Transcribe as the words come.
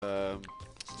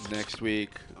next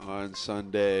week on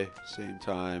Sunday, same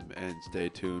time, and stay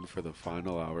tuned for the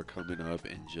final hour coming up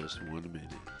in just 1 minute.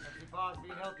 Be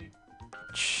healthy.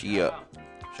 Cheer.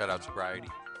 Shout out sobriety.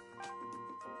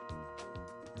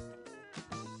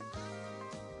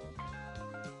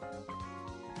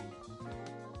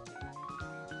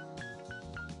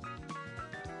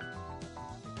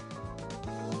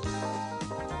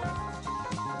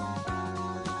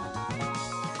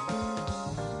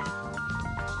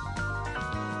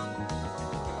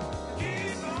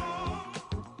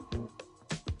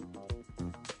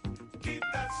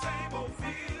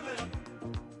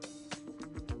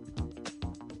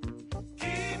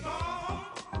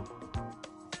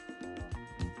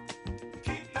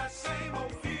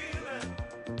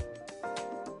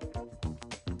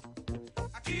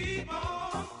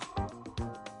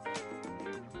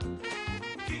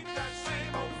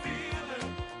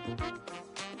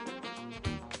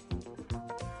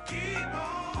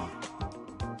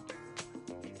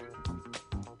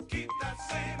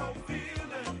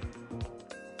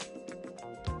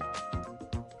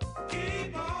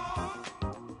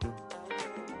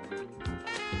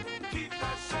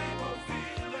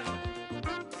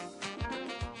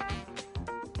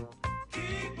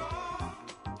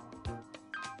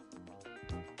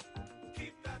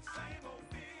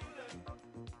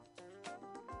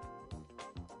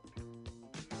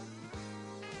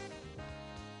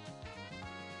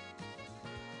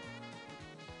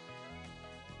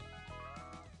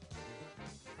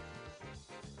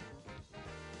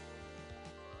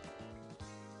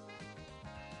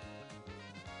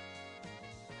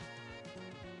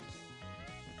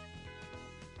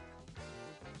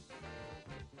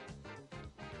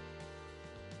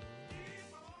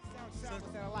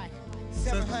 Like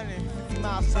 750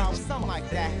 miles per hour, something like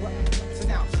that. So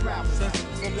now travel.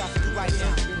 What we have to do right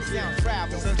now? Sound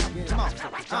travel. Come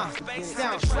on.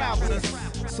 Sound travel.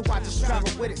 So I just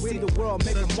travel with it. See the world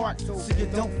make a mark, so you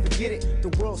don't forget it. The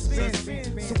world spins,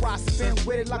 so I spin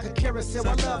with it like a carousel.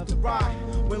 I love to ride.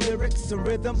 When lyrics and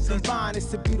rhythms combine,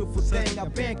 it's a beautiful thing.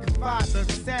 I've been confined to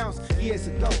the sounds years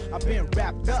ago. I've been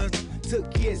wrapped up.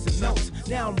 Took years of notes,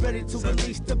 now I'm ready to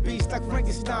release the beast like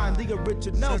Frankenstein, the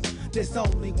original. There's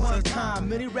only one time,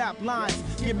 many rap lines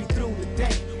get me through the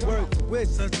day, word for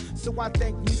wisdom. So I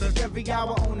thank music every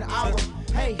hour on the hour.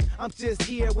 Hey, I'm just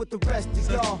here with the rest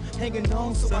of y'all, hanging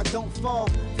on so I don't fall.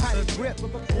 Tight grip,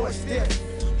 or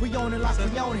stiff. We own it like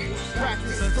we own it.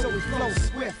 Practice so we flow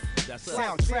swift.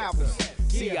 Sound travels.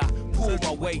 See, I pull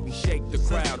my weight and shake the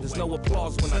crowd. There's no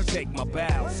applause when I take my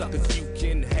bow. Suckers, you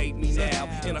can hate me now,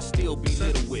 and I still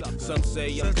belittle it. Some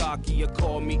say I'm cocky or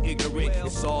call me ignorant.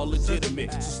 It's all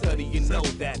legitimate, so study and know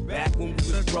that. Back when we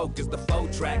was broke as the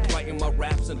 4-track, writing my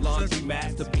raps and laundry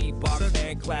mats, the beatbox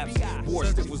hand claps.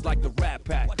 Forced it was like the Rap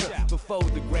Pack. Before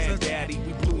the granddaddy,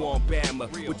 we blew on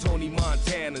Bama with Tony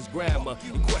Montana's grammar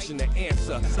and question the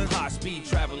answer. Some high speed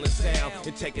traveling sound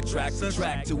and taking track to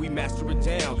track till we master it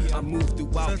down. I move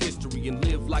throughout history and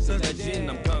live like a legend.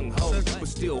 I'm gung-ho, but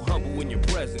still humble in your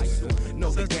presence. Know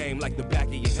the game like the back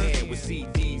of your hand with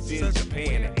CDs in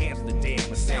Japan and Amsterdam.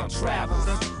 My sound travels.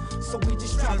 So we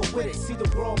just travel with it. See the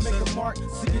world make a mark,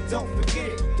 so you don't forget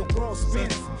it. The world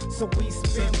spins, so we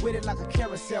spin with it like a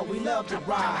carousel. We love to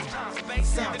ride.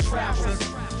 Sound travels.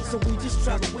 So we just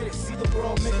travel with it. See the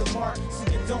world make a mark,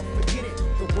 so you don't forget it.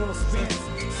 The world spins,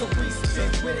 so we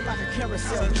spin with it like a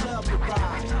carousel. We love to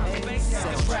ride.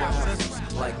 Sound travels.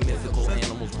 Like mythical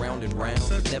animals round and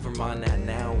round. Never mind that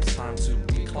now, it's time to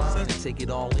recline and take it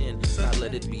all in. Not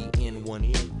let it be in one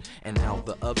ear and out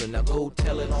the other. Now go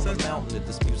tell it on the mountain that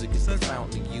this music is the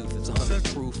fountain of youth. It's 100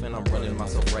 proof and I'm running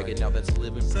myself ragged. Now that's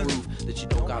living proof that you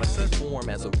don't gotta conform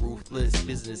as a ruthless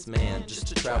businessman just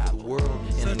to travel the world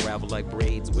and unravel like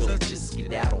braids. We'll just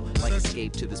skedaddle like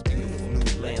escape to this beautiful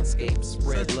new landscape.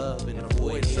 Spread love and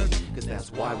avoid hate, cause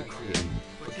that's why we create.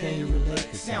 But can you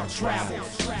relate? Sound travels.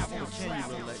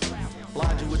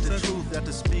 Blind you with the truth at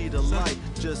the speed of light.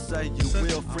 Just say you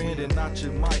will, friend, and not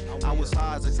your mic. I was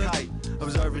high as a kite,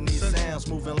 observing these sounds,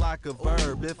 moving like a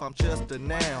verb. If I'm just a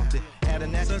noun, then add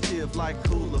an adjective like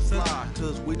cool or fly.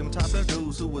 Cause we them type of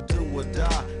dudes who would do or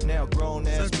die. Now grown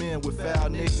ass men with foul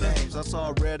nicknames. I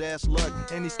saw red ass Lurk,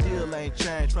 and he still ain't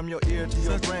changed. From your ear to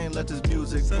your brain, let this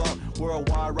music bump.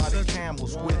 Worldwide riding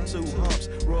camels with 2 humps.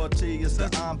 Royalty is the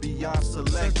ambiance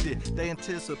selected. They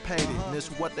anticipated, and it's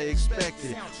what they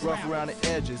expected. Rough around the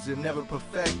edges and never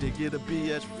perfected. Get a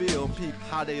BS feel, peep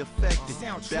how they affected.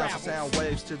 Bounce sound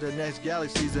waves to the next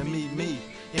galaxies and meet me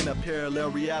in a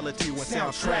parallel reality when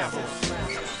sound travels.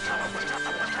 Space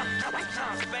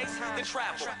and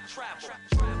travel.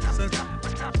 Space and travel.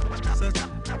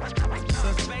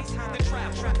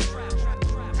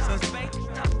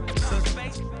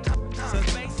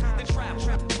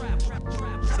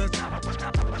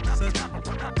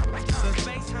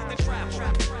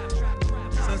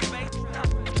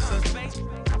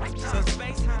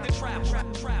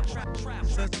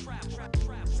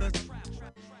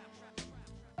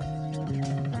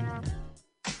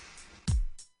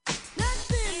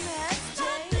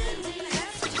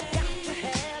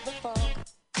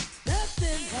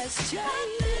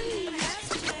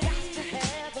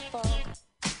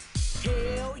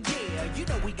 Hell yeah, you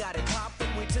know we got it poppin'.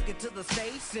 We took it to the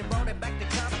States and brought it back to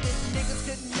Compton. Niggas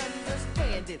couldn't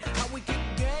understand it. How we get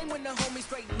gang when the homies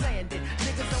straight landed.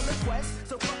 Niggas on the quest,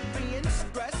 so fuck being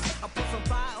stressed. I put some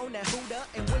fire on that Huda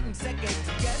and wouldn't second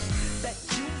guess that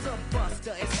you's a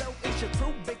buster. And so is your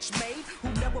crew, bitch made, who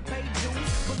never paid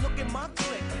dues. But look at my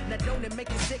clique. Now don't it make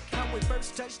you sick how we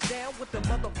first touched down with the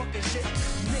motherfucking shit?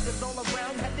 Niggas all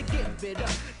around had to give it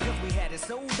up, cause we had it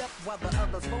sold up while the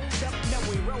others fold up. Now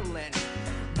we rollin'.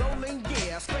 Rolling,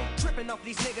 yeah, straight tripping off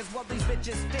these niggas while these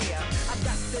bitches stare. I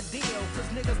got the deal, cause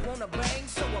niggas wanna bang,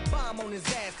 so a bomb on his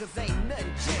ass, cause ain't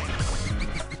nothing jack.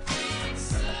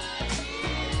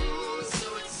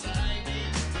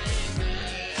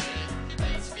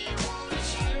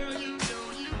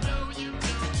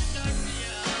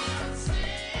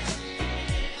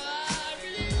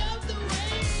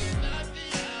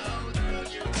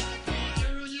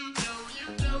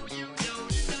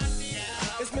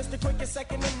 Mr. Quickest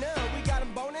second to none. We got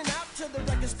him boning out to the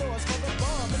record stores for the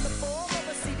bomb in the form of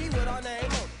a CD with our name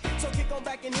on it. So kick on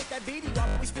back and hit that beat while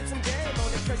we spit some game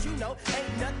on it. Cause you know,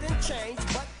 ain't nothing changed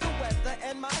but the weather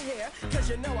and my hair. Cause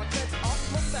you know I cut off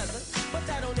my feathers. But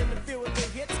that don't interfere with the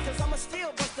hits. Cause I'm a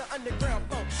still bust the underground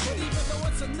funk shit. But even though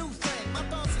it's a new thing, my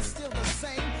thoughts are still the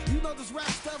same. You know this rap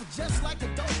stuff just like a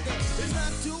dope game. It's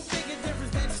not too big a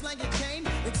difference than slanging cane.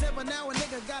 Except for now a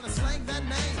nigga gotta slang that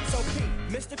name. So P,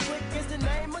 Mr. Quick is the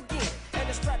name again. And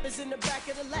the strap is in the back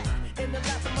of the lap. In the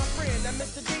lap of my friend. Now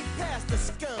Mr. D passed the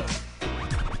scum.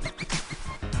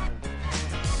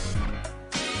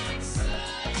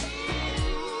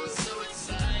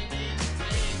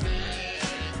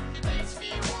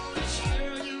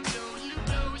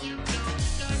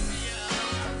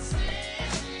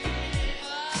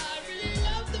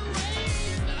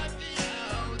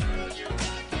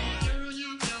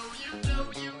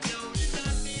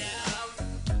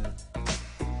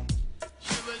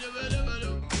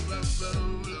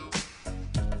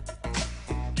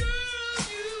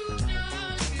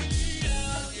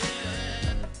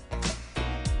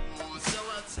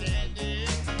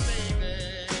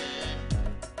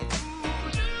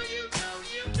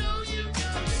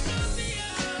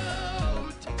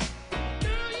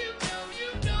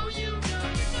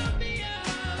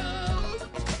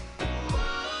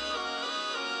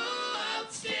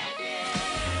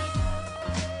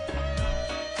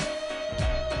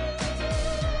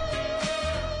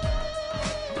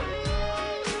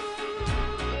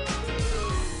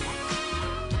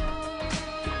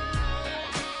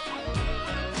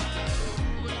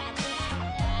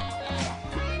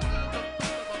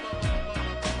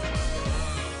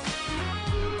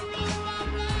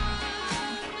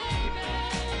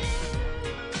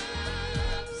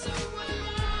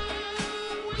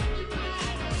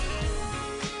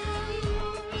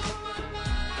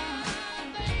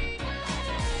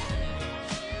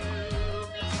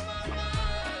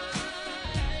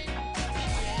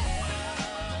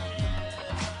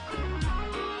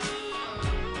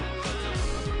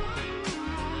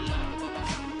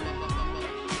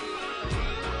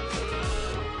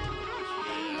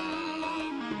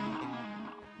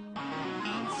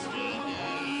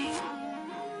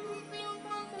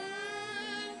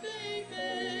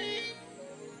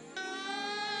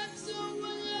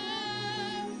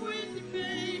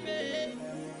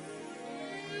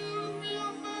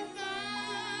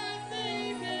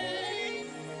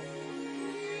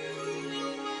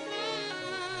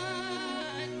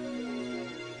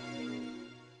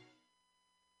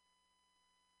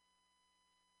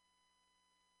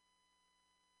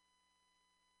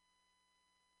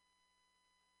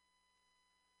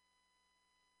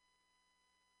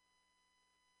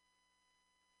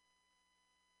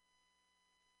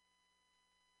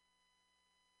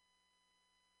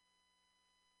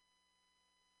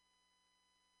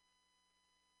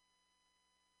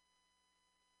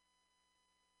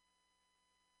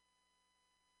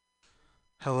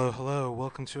 Hello, hello.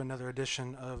 Welcome to another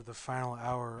edition of The Final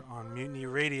Hour on Mutiny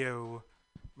Radio.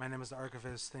 My name is The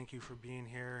Archivist. Thank you for being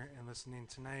here and listening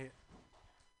tonight.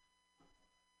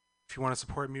 If you want to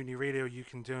support Mutiny Radio, you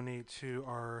can donate to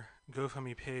our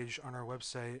GoFundMe page on our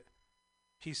website,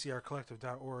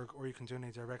 pcrcollective.org, or you can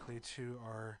donate directly to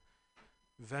our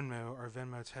Venmo. Our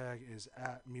Venmo tag is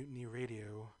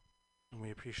 @MutinyRadio, and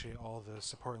we appreciate all the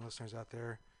support and listeners out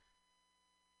there.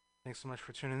 Thanks so much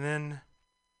for tuning in.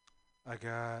 I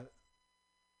got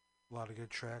A lot of good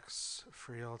tracks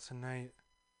for y'all tonight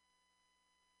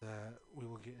that we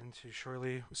will get into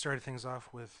shortly. We started things off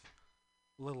with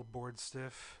Little Board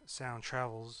Stiff, Sound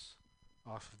Travels,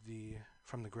 off of the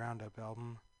From the Ground Up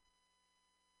album.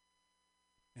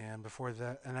 And before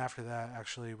that, and after that,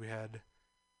 actually, we had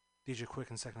DJ Quick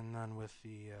and Second to None with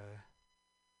the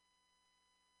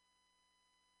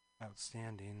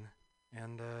Outstanding.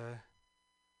 And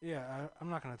yeah, I'm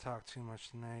not going to talk too much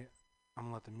tonight. I'm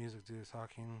going to let the music do the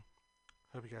talking.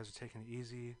 Hope you guys are taking it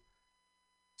easy,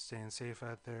 staying safe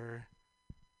out there.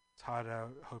 It's hot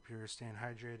out. Hope you're staying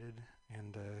hydrated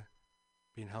and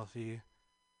being healthy.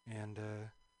 And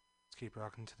let's keep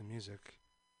rocking to the music.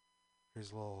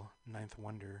 Here's a little Ninth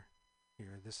Wonder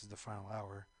here. This is the final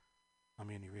hour on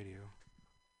MutinyRadio.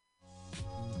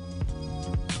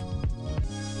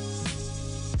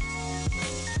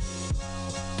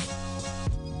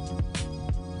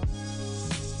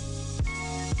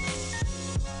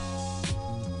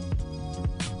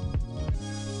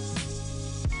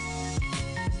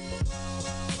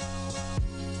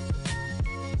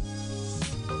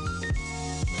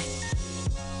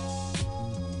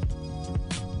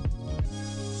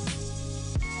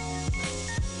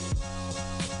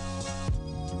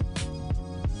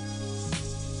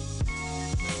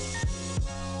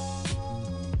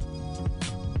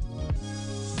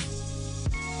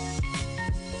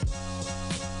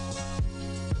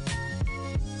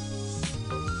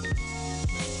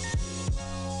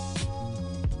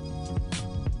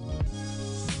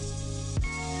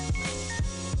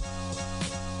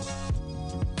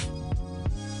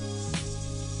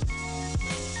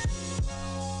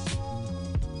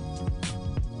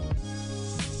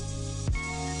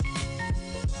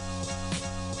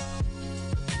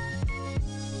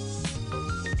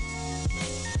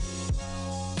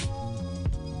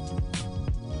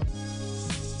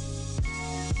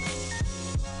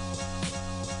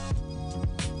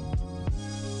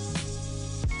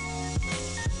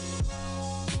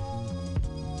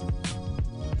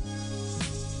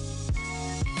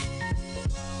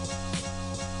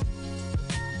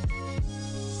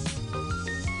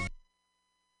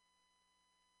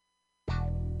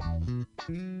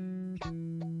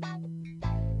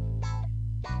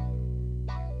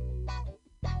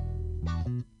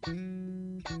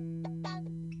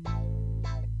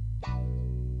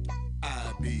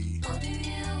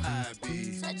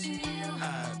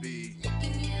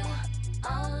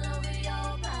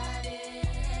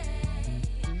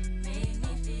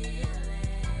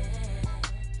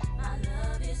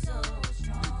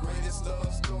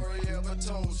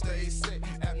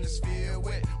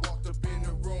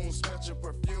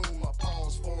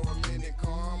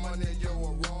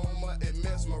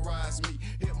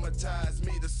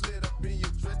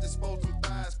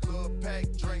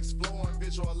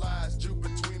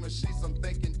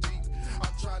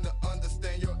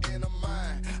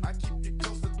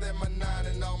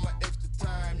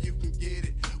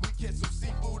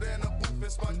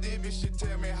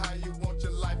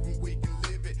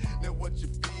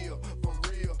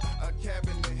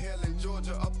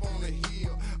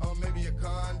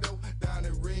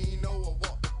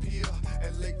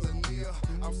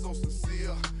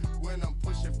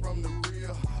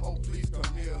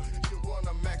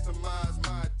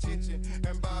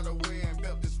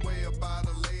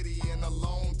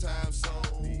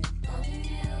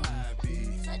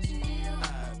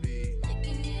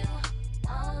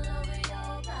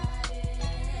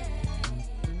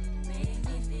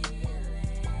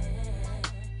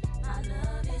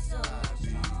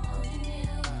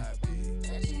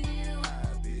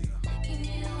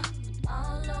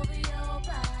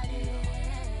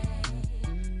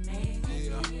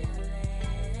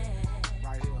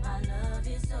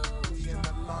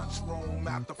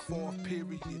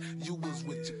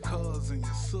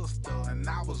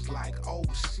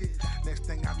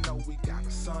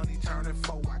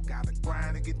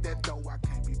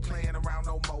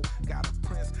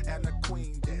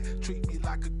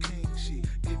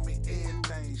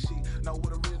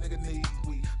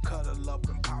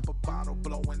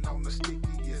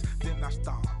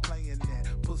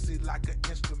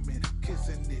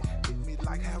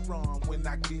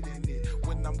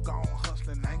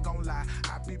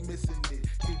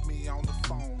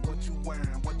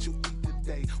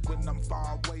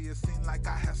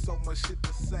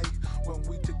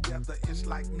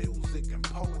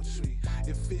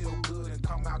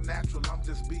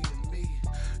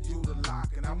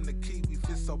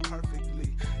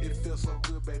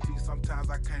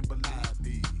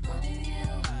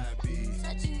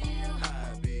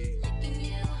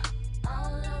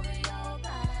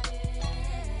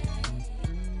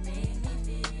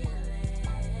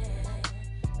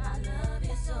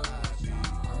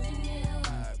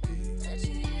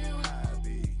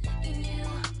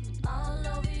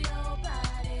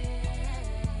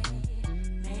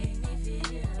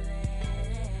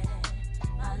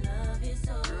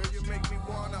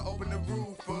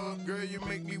 roof up. Girl, you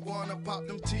make me wanna pop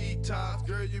them T-tops.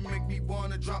 Girl, you make me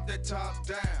wanna drop that top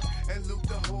down and loot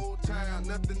the whole town.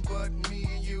 Nothing but me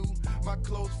and you, my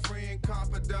close friend,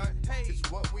 confidant. Hey,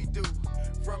 it's what we do.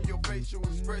 From your facial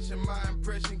expression, my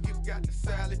impression. You got the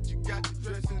salad, you got the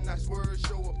dressing. I swear it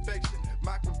show affection.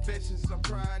 My confessions, I'm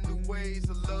trying new ways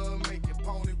of love, make it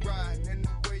pony riding. And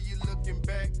the way you looking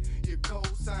back, you're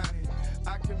co-signing.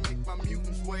 I can make my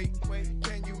mutants wait.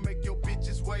 Can you make your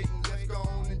bitches wait? And let's go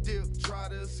on and dip, try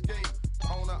to escape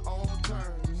on our own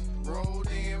terms. Roll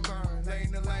in, burn,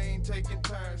 lane to lane, taking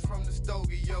turns from the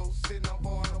stogie, yo. Sitting up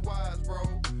on the wise, bro.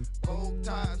 Both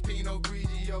ties, Pinot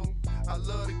Grigio. I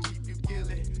love to keep you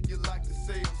gilly. You like to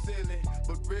say I'm silly,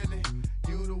 but really,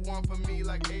 you the one for me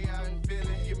like AI and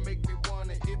Philly. You make me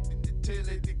wanna hit the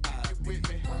tilly to keep you with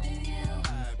me. Holding you,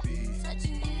 I be,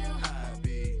 touching you, I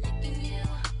be, licking you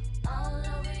all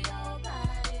over your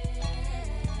body.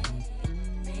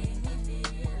 Make me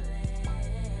feel it.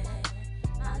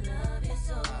 My love is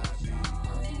so strong.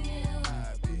 Holding you, I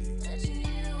be, touching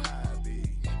you, I be.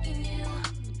 licking you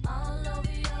all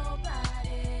over your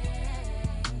body.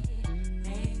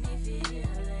 Make me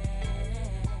feel it.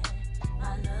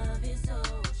 My love is so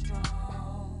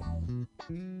strong.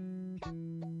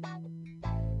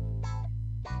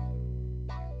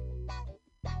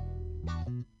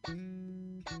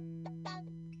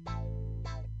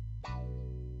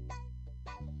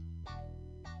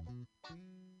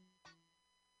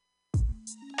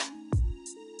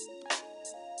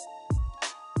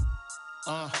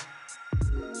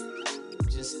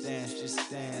 Just dance, just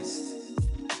dance.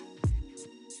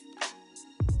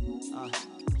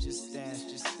 Just dance,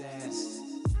 just dance.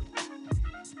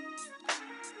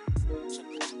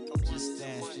 Just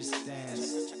dance, just dance.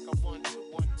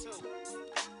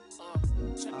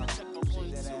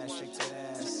 Shake that ass, shake that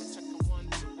ass.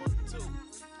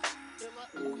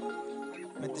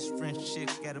 Met this French chick,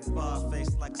 got a bar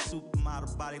face like a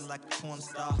supermodel, body like a porn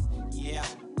star. Yeah.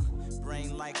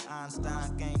 Brain like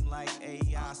Einstein, game like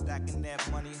AI, stacking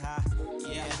that money high.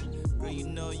 Yeah, girl, you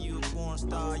know you a porn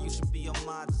star. You should be on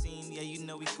my team. Yeah, you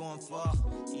know we going far.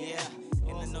 Yeah,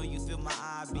 and I know you feel my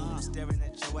eye beam staring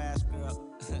at your ass, girl.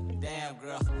 Damn,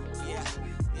 girl. Yeah,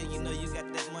 yeah, you know you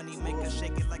got that money maker,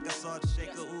 shake it like a salt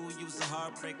shaker. Ooh, you's a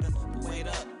heartbreaker. But wait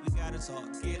up, we gotta talk.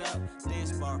 Get up, then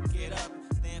spark, get up,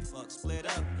 then fuck, split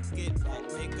up, get back,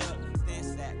 make up, then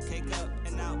stack, cake up,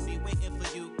 and I'll be waiting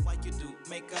for you while you do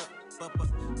makeup.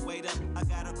 But wait up, I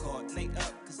gotta coordinate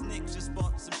up, cause Nick just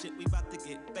bought some shit, we about to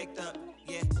get baked up,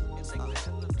 yeah.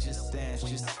 Just dance,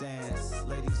 just dance.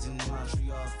 Ladies in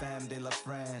Montreal, fam de la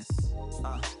France.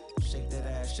 Shake that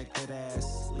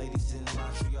ass. Ladies in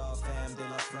Montreal, fam de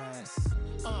la France.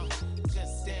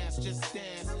 Just dance, just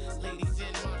dance. Ladies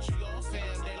in Montreal,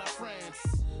 fam de la France.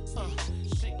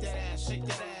 Shake that ass,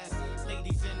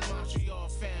 ladies in Montreal,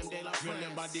 fam de la France. Girl,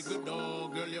 your body good,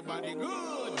 dog. Girl, your body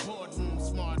good. Important,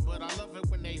 smart, but I love it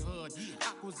when they hood.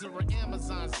 Aquazura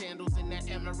Amazon sandals in that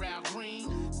emerald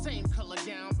green. Same color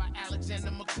gown by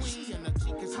Alexander McQueen. And the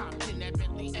chick is hopped in that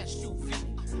Bentley SUV.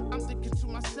 I'm thinking to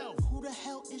myself, who the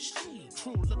hell is she?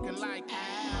 True looking like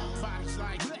Al, body's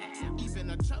like bleh. Even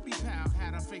a chubby pal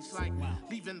had a face like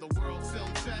leaving the World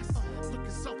Film Fest. Looking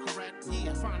so correct,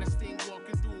 yeah. Finest thing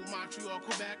walking through Montreal,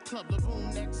 Quebec. Club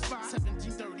Lagoon, next spot.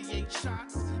 1738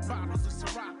 shots. Bottles of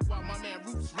Ciroc while my man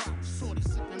Roots rock. Shorty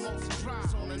sipping Molson Dry,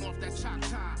 zoning off that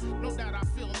Choctaw. No doubt I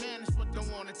feel managed, but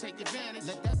don't wanna take advantage.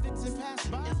 Let that vixen pass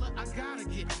by. Ella, I gotta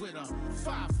get with her.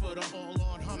 5 footer, all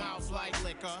on her mouth like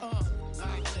liquor.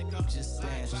 Like liquor. Just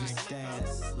dance, just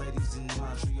dance. Ladies in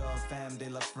Montreal, fam de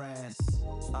la France.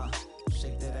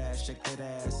 Shake that ass.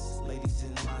 Ladies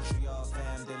in Montreal,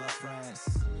 fam de la France.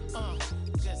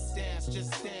 Just dance,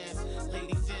 just dance.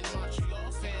 Ladies in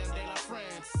Montreal, fam de la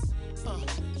France.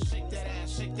 Shake that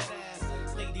ass,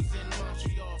 ladies in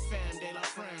Montreal, fam de la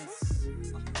France.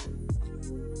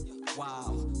 Wow,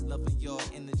 loving your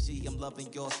energy, I'm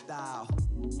loving your style.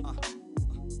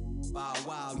 Wow,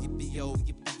 wow, yippee-yo,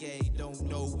 yippee-yay, don't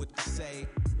know what to say.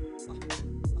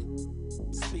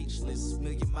 Speechless,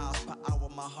 million miles per hour,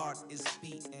 my heart is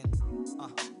beating.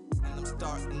 And I'm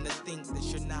starting to think that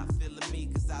you're not feeling me,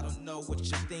 cause I don't know what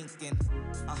you're thinking.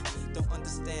 Don't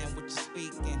understand what you're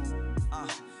speaking.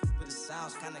 But it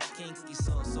sounds kinda kinky,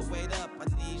 so wait up. I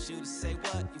need you to say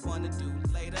what you wanna do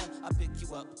later. I'll pick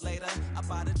you up later. I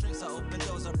buy the drinks, I open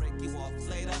doors, I break you off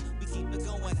later. We keep it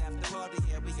going after party,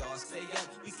 yeah, we all stay up.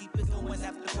 We keep it going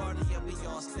after party, yeah, we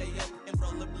all stay up. And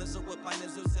roll a blizzard with my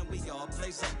nizzles and we all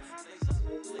blaze up.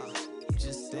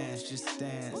 Just dance, just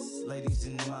dance. Ladies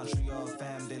in Montreal,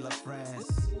 fam de la France.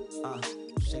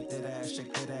 Shake that ass.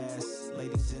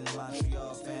 Ladies in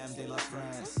Montreal, fam de la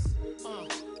France.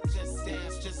 just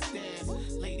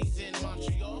dance. Ladies in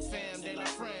Montreal, fam, they like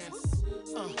friends.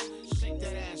 Shake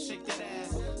that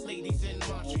ass. Ladies in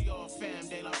Montreal, fam,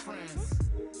 they like friends.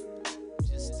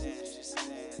 Just dance, just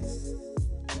dance.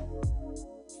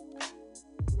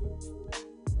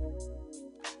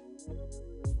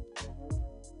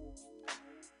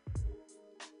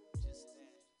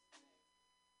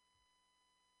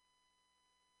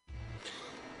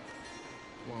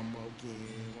 One more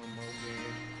game.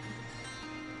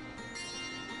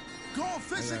 Go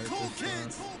fishing, cool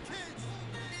kids.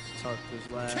 Talk this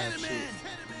last shit.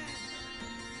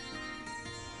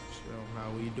 Show how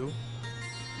we do.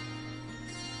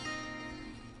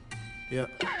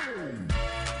 Yep.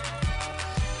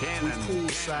 We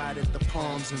poolside at the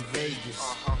Palms in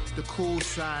Vegas. The cool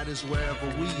side is wherever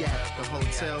we at. The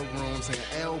hotel rooms and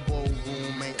elbow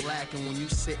room ain't lacking when you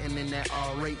sitting in that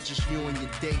R8, just you and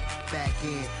your date back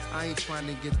in. I ain't trying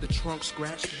to get the trunk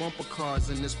scratched. Bumper cars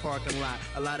in this parking lot.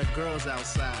 A lot of girls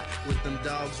outside with them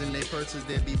dogs in their purses.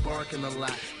 They be barking a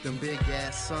lot. Them big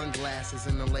ass sunglasses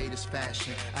in the latest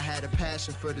fashion. I had a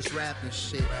passion for this rapping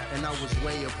shit, and I was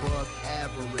way above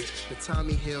average. The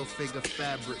Tommy Hilfiger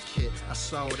fabric kit, I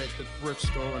saw it at the thrift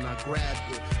store and I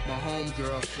grabbed it. My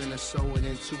homegirl finna sew it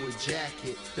into a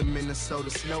jacket. The Minnesota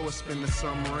snow will spend the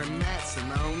summer in Matson.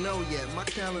 I don't know yet, my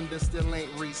calendar still ain't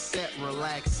reset.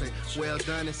 Relaxing, well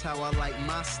done is how I like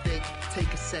my steak.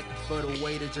 Take a second for the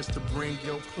waiter just to bring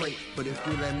your plate. But if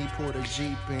you let me pull the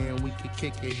Jeep in, we could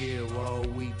kick it here all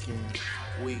weekend.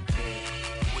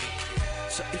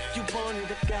 So if you want it,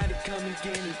 I got it, come and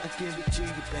get it. I give it to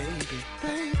you, baby.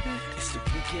 It's the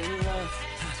weekend love.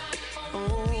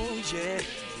 Oh yeah,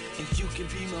 and you can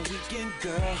be my weekend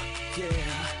girl, yeah.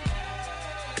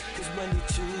 Cause Monday,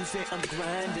 Tuesday, I'm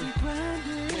grinding.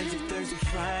 Wednesday, Thursday,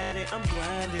 Friday, I'm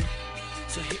grinding.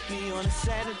 So hit me on a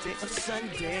Saturday or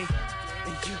Sunday,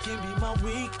 and you can be my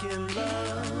weekend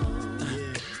love.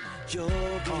 You'll be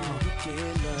my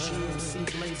weekend love.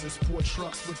 GMC Blazers, 4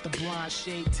 trucks with the blind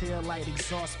shade, tail light,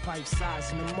 exhaust pipe,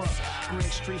 sizing them up. Greg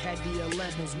Street had the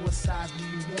 11s, what size do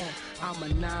you want? I'm a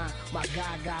 9, my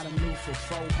guy got a new for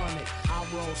 400. I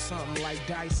roll something like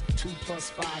dice, 2 plus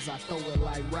 5s, I throw it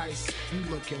like rice. You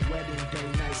looking wedding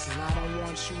day nice, and I don't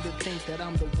want you to think that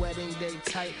I'm the wedding day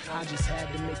type. I just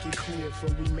had to make it clear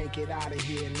before we make it out of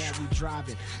here. Now we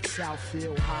driving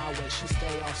Southfield Highway, she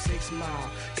stay off 6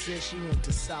 Mile. Said she went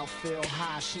to Southfield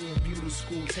High, she in beauty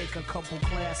school, take a couple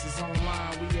classes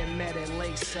online. We had met at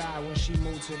Lakeside when she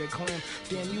moved to the Clem.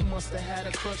 Then you must have had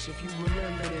a crush if you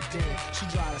remember it then. She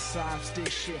drive a side stick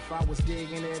shift, I was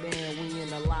digging it in. We in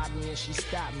the lobby and she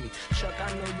stopped me. Chuck,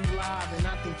 I know you live and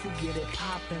I think you get it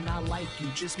poppin'. I like you,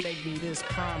 just make me this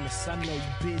promise. I know you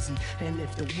busy, and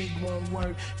if the week won't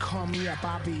work, call me up,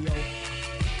 I'll be yo.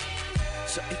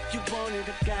 So if you want it,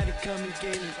 I got it, come and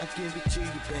get it. I give it to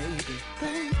you, baby.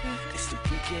 It's the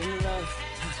weekend love.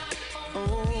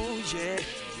 Oh yeah,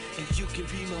 and you can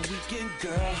be my weekend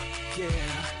girl, yeah.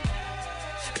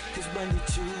 Cause Monday,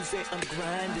 Tuesday, I'm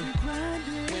grinding.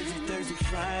 Wednesday, Thursday,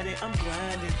 Friday, I'm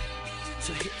grinding.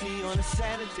 So hit me on a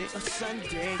Saturday or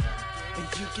Sunday, and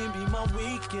you can be my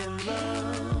weekend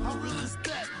love. How real is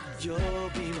that? You'll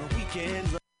be my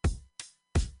weekend love.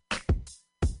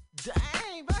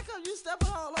 Dang, back up, you stepping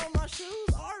all on my shoes.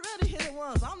 Already hit it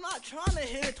once. I'm not trying to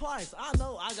hit it twice. I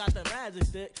know I got the magic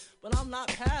stick, but I'm not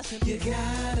passing. You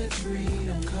gotta treat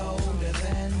them colder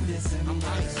than this. I'm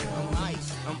ice.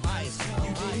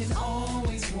 You didn't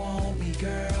always want me,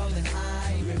 girl, and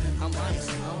I remember. I'm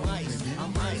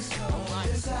ice.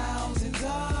 There's thousands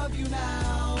of you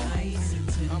now.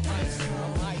 I'm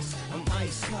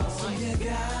ice. So you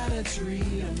gotta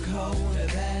treat them colder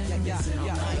than this.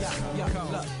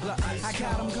 Look, I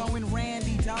got them going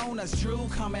Randy Donuts, Drew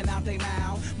coming out they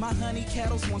mouth. My honey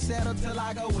kettles won't settle till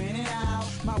I go in and out.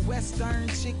 My Western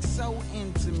chick so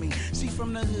into me. She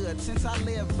from the hood since I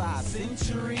lived by a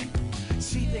century.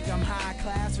 She think I'm high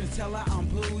class, and tell her I'm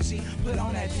bougie. Put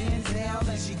on that Denzel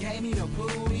and she gave me the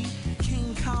booty.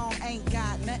 King Kong ain't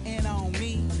got nothing on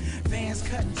me. Vans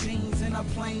cut jeans and a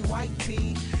plain white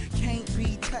tee. Can't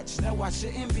be touched, no I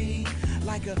shouldn't be.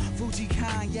 Like a Fuji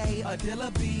Kanye, a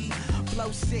Dilla B.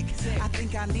 Flow sick, I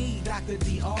think I need Dr.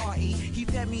 D.R.E. He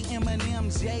fed me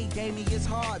M&M's, Jay gave me his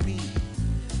heartbeat.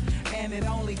 And it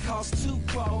only cost 2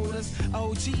 quotas.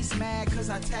 OG's mad cause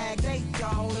I tagged 8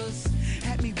 daughters.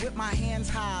 Had me with my hands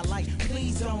high like,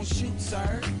 please don't shoot,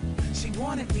 sir. She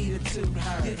wanted me to toot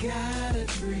her. You gotta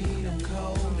treat them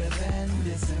colder than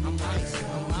this. I'm ice.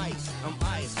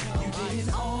 You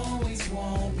didn't always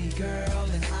want me, girl,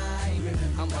 and I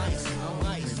remember. I'm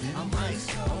ice.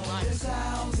 There's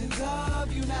thousands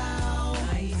of you now.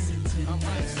 I'm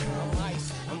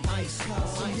ice. ice cold.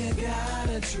 So you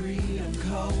gotta treat them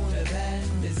colder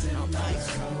than this. I'm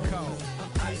ice cold.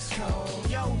 I'm ice cold.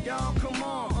 Yo, dog, come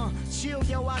on, chill,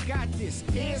 yo, I got this.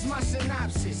 Here's my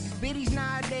synopsis. Biddies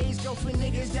nowadays go for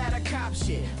niggas that are cop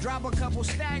shit. Drop a couple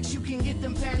stacks, you can get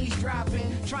them panties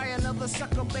dropping. Try another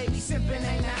sucker, baby, sipping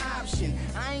ain't an option.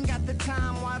 I ain't got the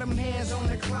time while them hands on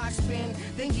the clock spin.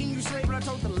 Thinking you slave, but I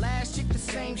told the last chick the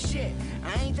same shit.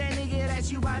 I ain't that nigga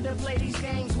that you about to play these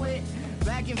games with.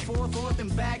 Back and forth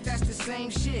and back, that's the same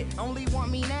shit. Only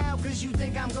want me now, cause you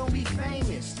think I'm gonna be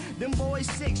famous. Them boys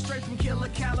sick, straight from Killer,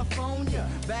 California.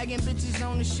 Bagging bitches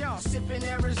on the shaw, sipping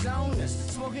Arizona.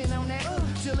 Smoking on that,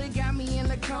 till it got me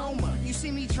in a coma. You see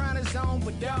me trying to zone,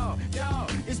 but dawg,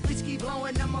 this bitch keep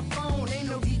blowing up my phone. Ain't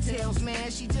no details,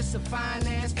 man, she just a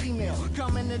fine-ass female.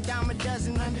 Coming a dime a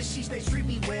dozen under sheets, they treat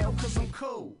me well, cause I'm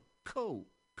cool.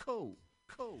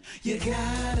 You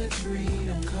gotta treat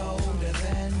them colder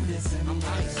than this. I'm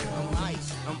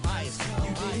ice.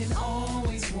 You didn't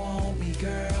always want me,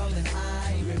 girl, and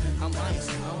I remember. I'm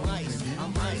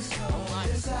ice.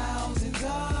 There's thousands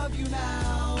of you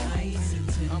now.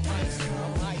 I'm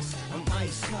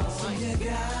ice. So you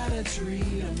gotta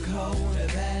treat them colder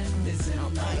than this.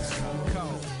 I'm ice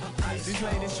cold. These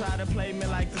ladies try to play me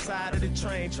like the side of the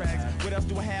train tracks. What else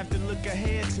do I have to look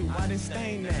ahead to? Why didn't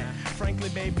stain that? Frankly,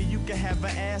 baby, you can have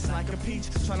an ass like a peach.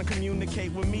 Trying to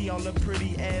communicate with me, all the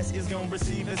pretty ass is gonna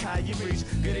receive is how you reach.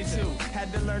 Goody too,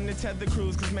 had to learn to tether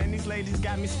cruise. Cause man, these ladies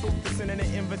got me spooked. Sending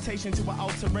an invitation to an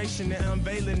alteration and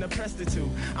unveiling a prostitute.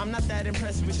 I'm not that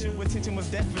impressed with you. Attention was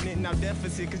definite, now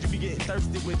deficit. Cause you be getting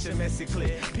thirsty with your messy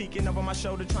clip. Peeking over my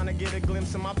shoulder, trying to get a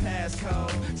glimpse of my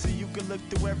passcode. So you could look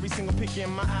through every single pic in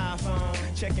my iPhone.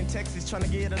 Checking texts, trying to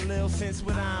get a little sense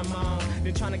what I'm on.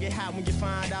 Then trying to get hot when you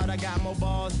find out I got more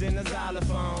balls than a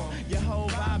xylophone. Your whole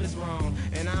vibe is wrong,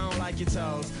 and I don't like your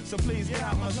toes. So please get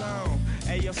out my zone.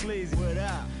 Hey yo, Sleazy, what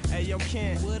up? Hey yo,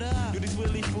 Kent, what up? Do these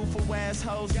willy foo-foo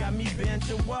assholes got me bent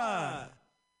to what?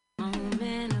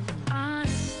 Moment of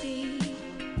honesty.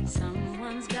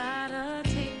 Someone's gotta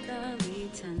take the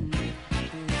lead tonight.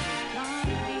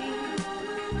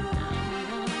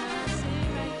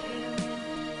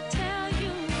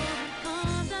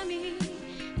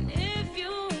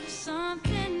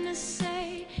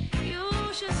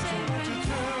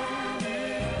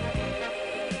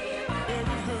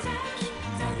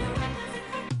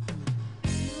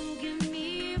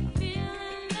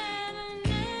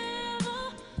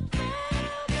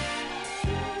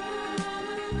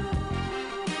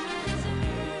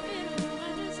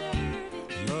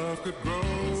 Could grow.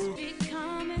 It's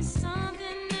becoming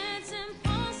something that's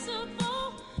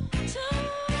impossible to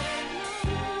ignore.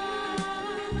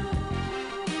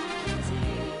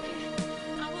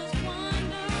 I was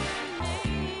wondering,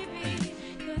 maybe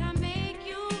could I make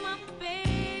you my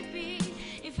baby?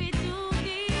 If it do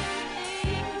the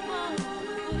unthinkable,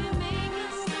 would it make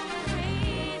us so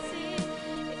crazy?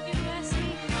 If you ask me,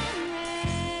 I'm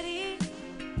ready.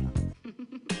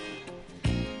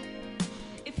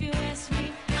 If you ask me.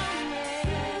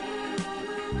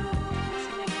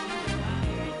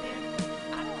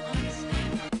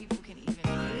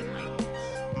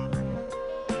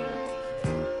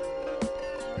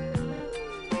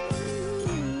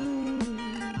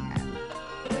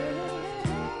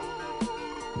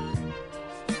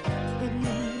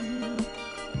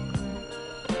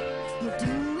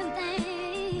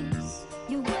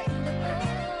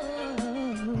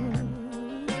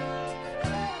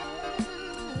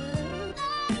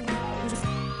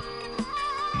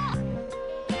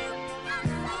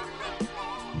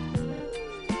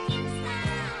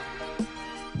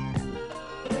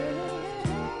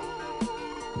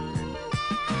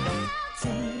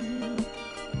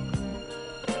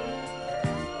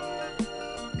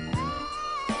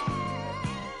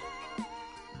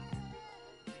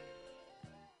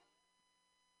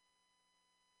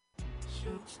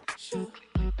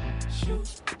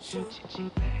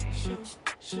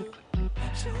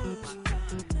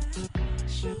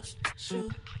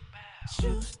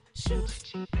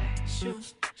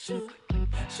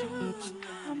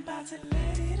 I'm about to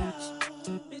let it out.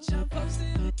 Bitch, I'm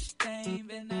posted with the thing.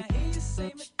 And I hear you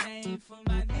say my name. For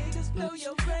my niggas blow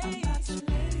your brain. I'm about to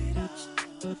let it out.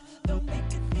 Don't make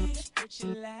a nigga hurt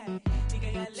you like. Nigga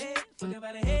got leg, fuck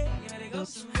about a head. You better go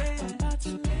somewhere. I'm about to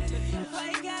let it out. If I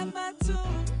ain't got my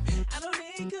tune, I don't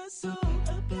need good soul.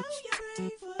 I'll blow your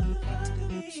brain for the fuck of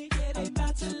me. Yeah, they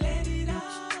about to let it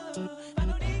out. I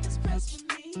know niggas press for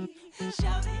me.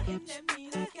 Shout it at me,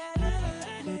 I gotta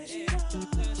let it out.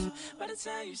 By the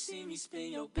time you see me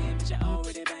spin your bed, but you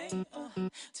already bang.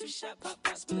 Two shot pop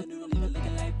pop, spill a noodle, leave it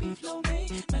looking like beef lo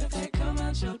mein. Matter of fact, come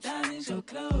out your diamonds, your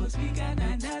clothes. We got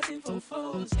 9 and 4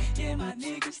 fours. Yeah, my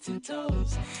niggas 10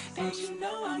 toes. And you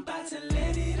know I'm about to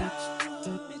let it off.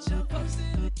 Bitch, I'm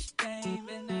posted with the game,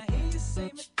 and I hear you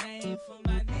say my name. For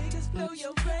my niggas, blow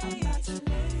your brain. I'm about to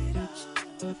let it off.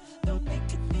 Don't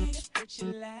make a nigga hurt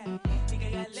your life. Think I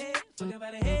got lit, fuck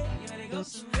about a head, you better go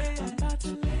somewhere. I'm about to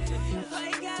let it off. If I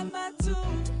ain't got my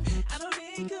tool, I don't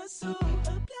need a suit.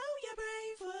 Blow your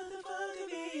brain for the fuck of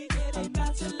me. Yeah, they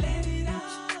about to let it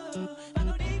off. I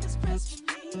don't need this press for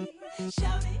me.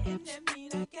 Shout it and that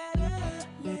mean I gotta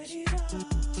let it off.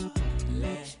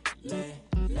 Let it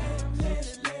off.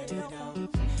 Let it off.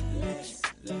 Let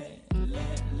it off.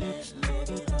 Let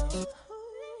it off.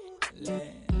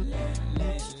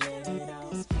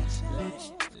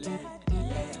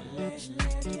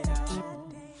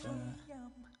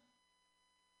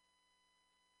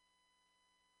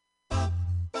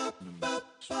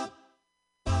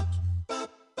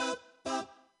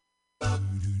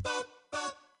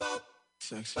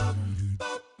 Sexy.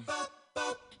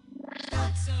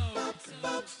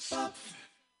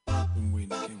 Been waiting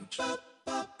to get with you.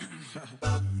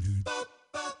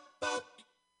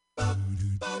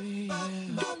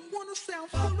 Don't wanna sound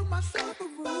full of myself or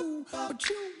rude, but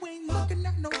you ain't looking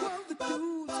at no other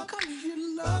dudes. Cause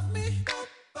you love me.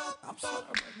 I'm sorry,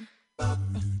 baby.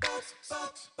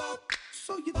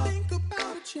 So you think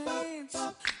about a chance.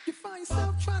 You find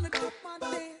yourself trying to do my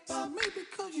dance. Maybe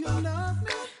cause you love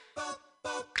me.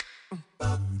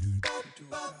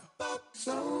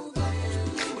 So then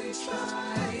we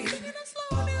try. Sing it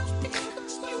slow down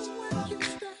because you weren't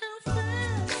used to how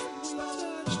fast we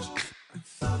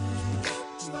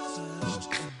touched.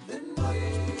 Then we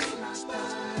lost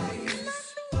eyes. And I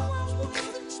knew I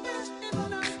wasn't best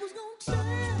and I was gonna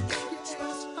tear your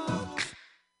ass up.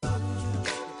 I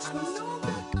know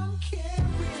that I'm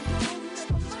carrying on.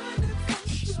 Never mind if I'm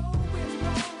showing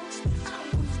off. I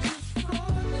was just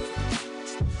running.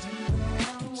 You know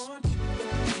I want you.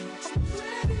 I'm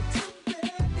ready to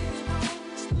bet it on.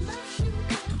 Unless you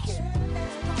don't care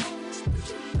at all. But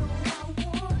you know I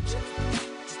want you.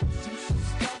 You should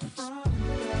stop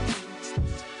running.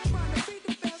 Trying to be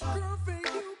the best girlfriend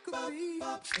you could be.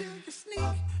 Still you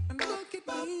sneak and look at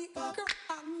me. Girl,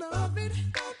 I love it.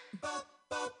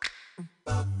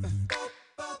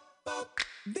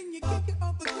 Then you give your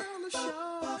other girl a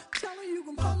show. Tell her you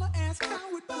gon' pull her, ask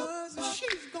how it was, and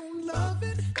she's gon' love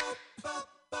it.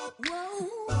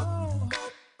 Whoa,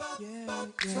 yeah.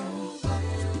 So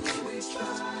then we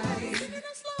try. Sing it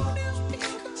slow down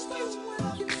because you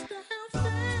weren't used to how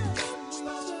fast we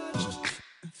touched.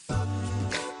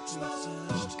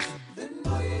 Then we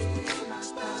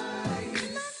lost eyes.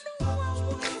 And I knew I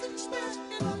wasn't best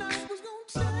and I was gon'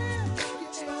 tear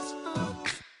your ass up.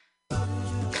 I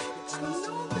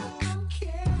know that I'm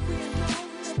carrying on.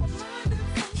 Never mind if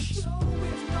I'm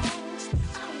showing off.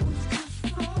 I was just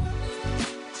running.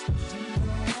 You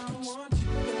know I want you.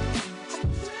 I'm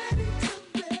ready to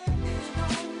bet it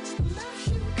on. Unless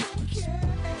you don't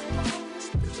care at all.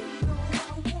 But you know I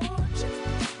want you.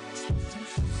 You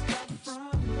should stop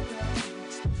running.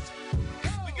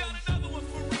 We got another one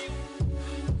for real.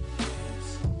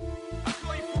 I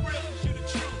call you for real 'cause you the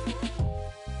truth.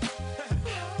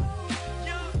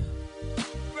 Young,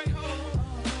 great home.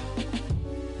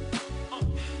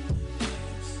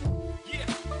 Yeah.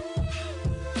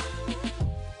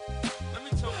 Let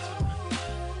me talk to you.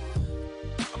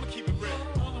 I'ma keep it real.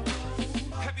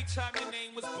 Every time your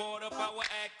name was brought up, I would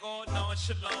act all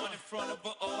nonchalant in front of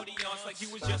an audience like you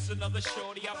was just another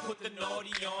shorty. I put the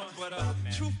naughty on, but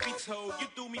truth be told, you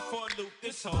threw me for a loop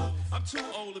this whole. I'm too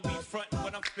old to be frontin'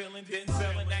 when I'm feeling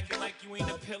Denzel and acting like you ain't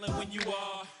appealing when you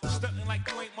are. Stuntin' like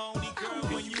you ain't my only girl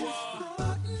when you are.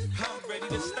 I'm ready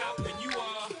to stop when you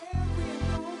are.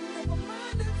 Never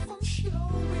mind if I'm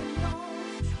showing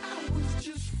off. I was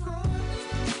just running.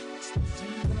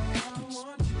 You know I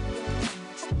want you.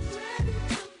 I'm ready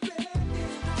to bet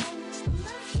it on.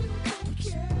 Unless you don't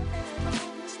care at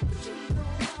all. But you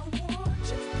know I want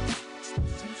you.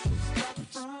 You should stop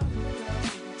running.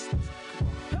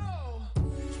 Oh.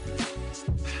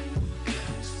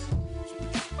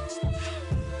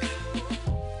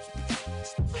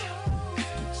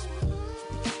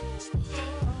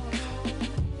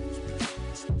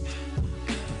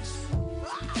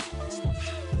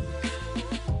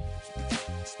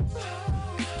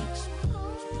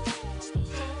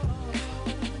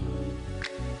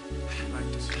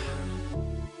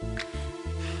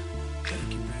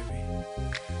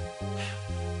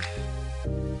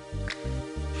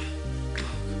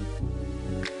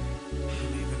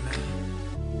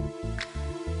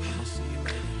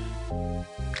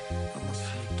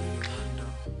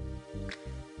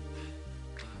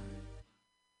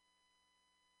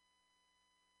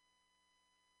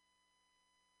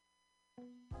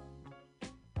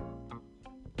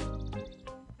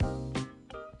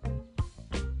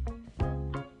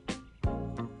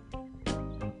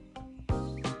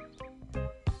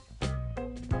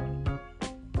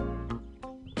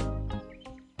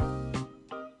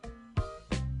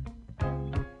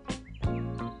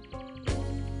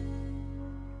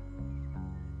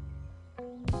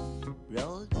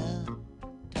 rolled up,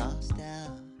 tossed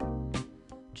down,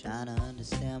 trying to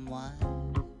understand why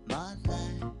my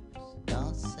life's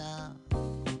gone south.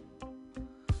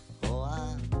 Oh,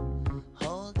 I'm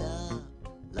holed up,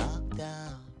 locked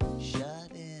down,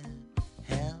 shut in,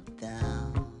 held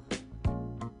down.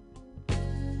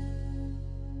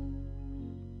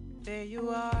 There you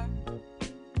are,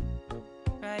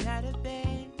 right out of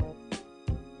bed,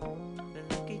 the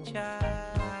lucky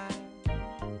child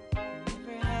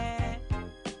never had.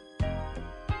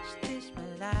 Is this my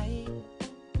life?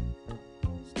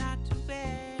 It's not too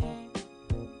bad.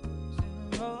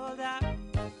 So rolled up,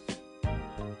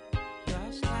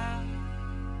 lost out.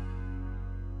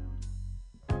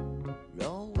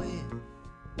 Roll with,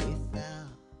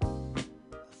 without.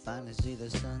 I finally see the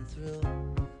sun through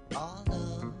all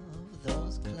of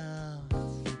those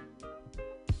clouds.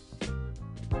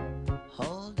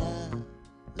 Hold up,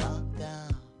 locked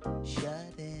down,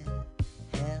 shut in,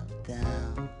 held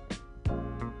down.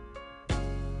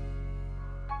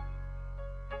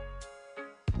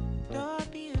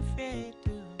 Don't be afraid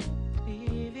to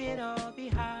leave it all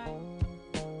behind.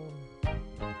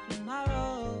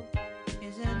 Tomorrow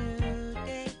is a new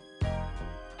day.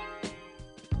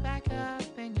 Back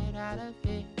up and get out of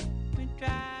here. We're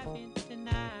driving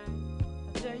tonight.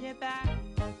 I'll turn you back.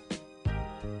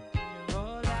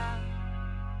 Roll out.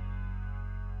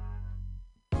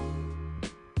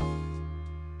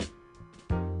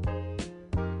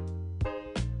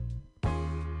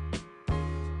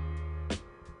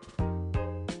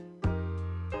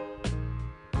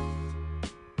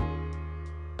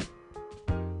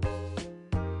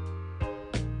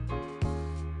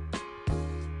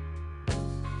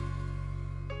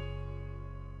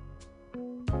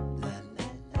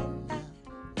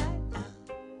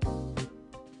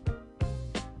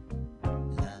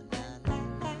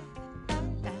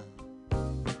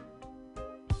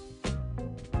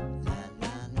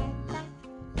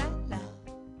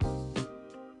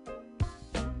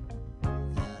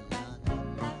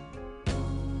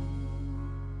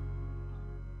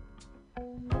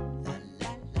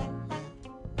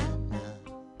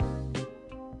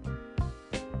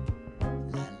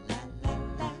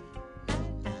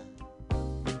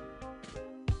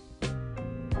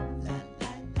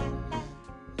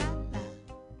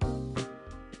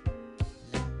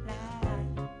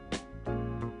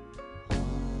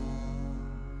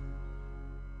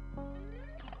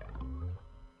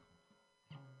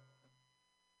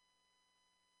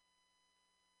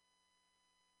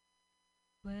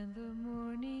 When the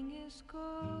morning is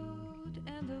cold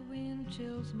and the wind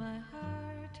chills my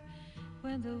heart,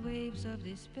 when the waves of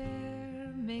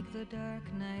despair make the dark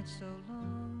night so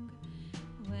long,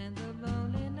 when the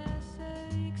loneliness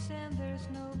aches and there's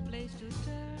no place to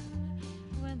turn,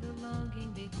 when the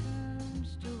longing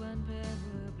becomes too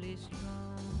unbearably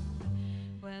strong,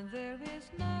 when there is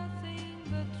nothing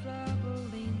but trouble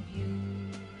in view,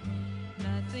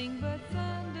 nothing but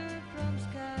thunder from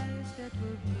skies that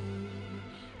were blue.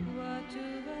 What do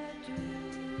I do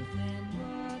then?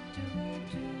 What do I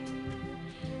do?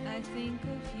 I think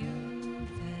of you,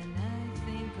 then I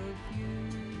think of you.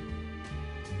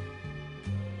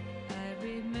 I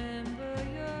remember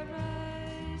your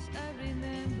eyes, I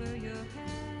remember your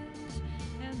hands,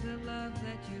 and the love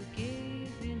that you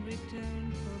gave in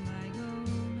return for my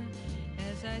own.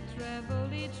 As I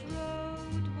travel each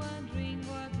road, wondering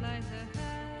what lies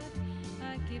ahead,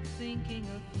 I keep thinking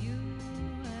of you,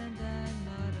 and I'm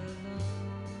not alone.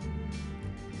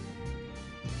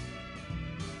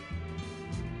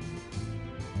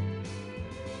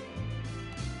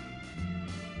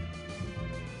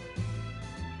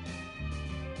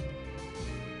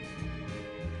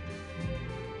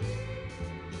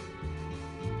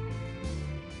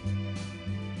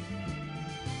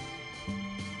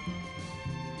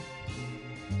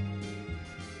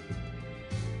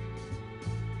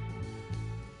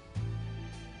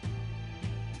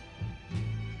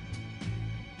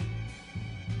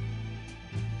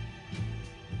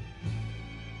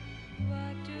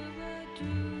 What do I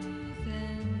do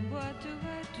then? What do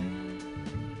I do?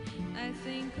 I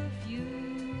think of you,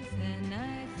 then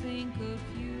I think of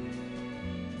you.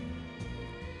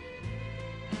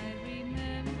 I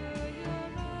remember your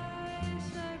eyes,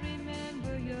 I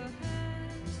remember your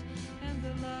hands, and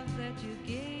the love that you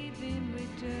gave in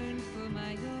return for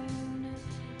my own.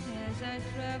 As I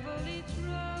travel each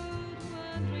road,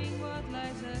 wondering what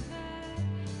lies ahead,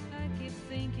 I keep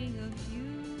thinking of you,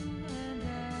 and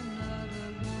I'm not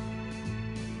alone.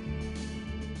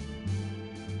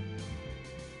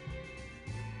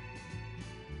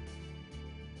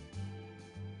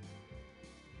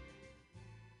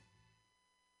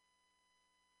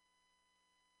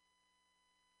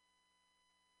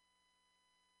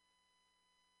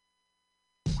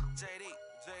 JD,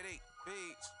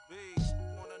 beats,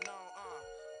 wanna know,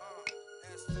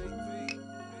 STV.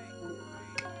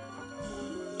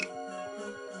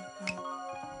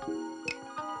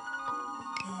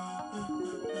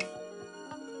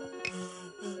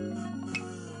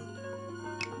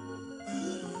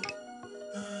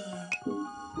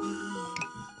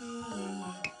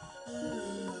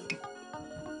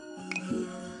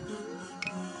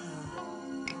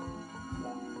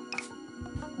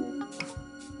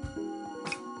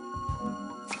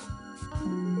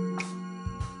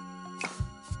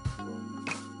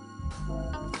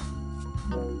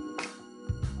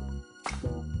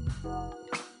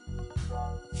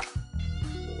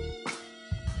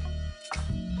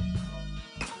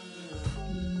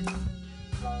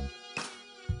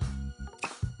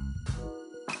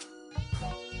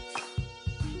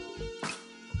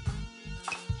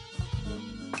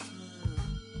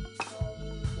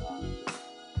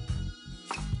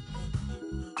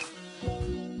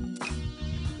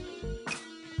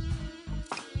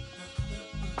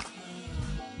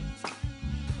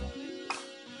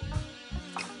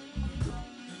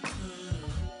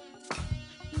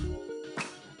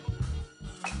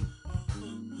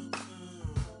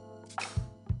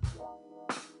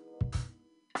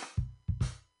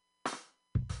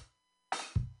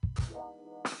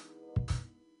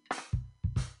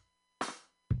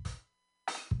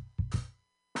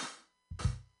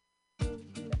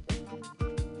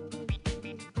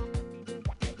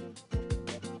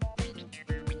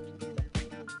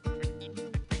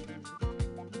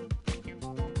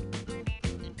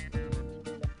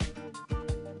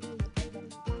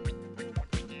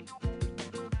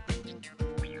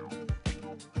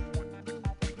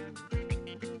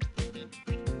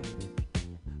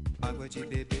 Água de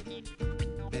beber,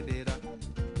 beberá,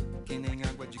 que nem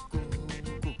água de coco.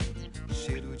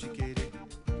 Cheiro de querer,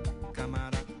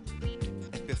 camará,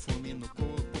 é perfume no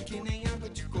corpo. Que nem água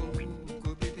de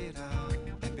coco, beberá,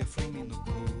 é perfume no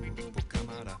corpo,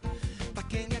 camará. Pra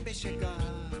quem é bem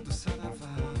chegado,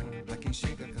 saravá, pra quem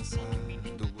chega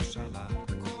cansado, oxalá.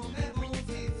 Como é bom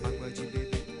viver. Água de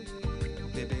beber,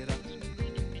 beberá,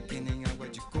 que nem água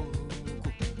de coco.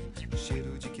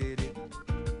 Cheiro de querer,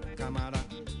 camará,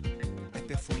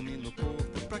 perfume no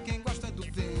corpo. Pra quem gosta do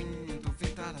vento,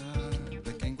 ventará.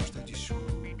 Pra quem gosta de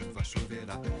chuva,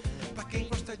 choverá. Pra quem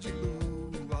gosta de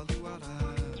lua,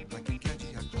 luará. Pra quem quer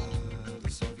dia claro,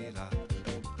 só virá.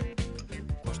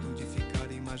 Gosto de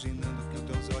ficar imaginando que os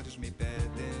teus olhos me pedem.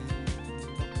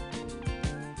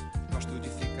 Gosto de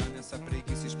ficar nessa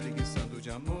preguiça espreguiçando de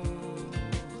amor.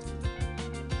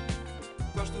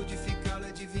 Gosto de ficar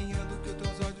adivinhando que os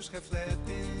teus olhos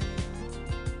refletem.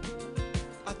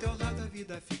 Até o lado a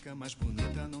vida fica mais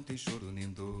bonita, não tem choro nem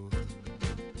dor.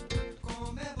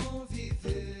 Como é bom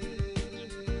viver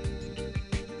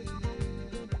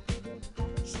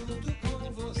junto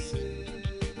com você.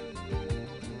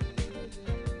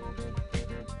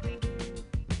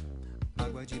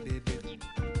 Água de beber,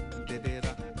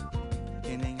 beberá,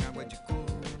 que nem água de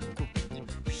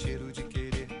coco. Cheiro de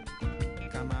querer,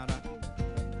 camará,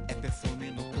 é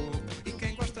perfume no corpo. E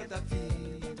quem gosta da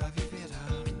vida viverá.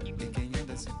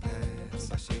 Sem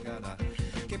pressa chegará.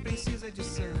 Quem precisa de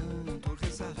santo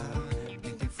rezará.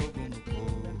 Quem tem fogo no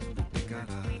corpo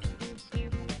pegará.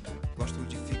 Gosto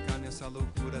de ficar nessa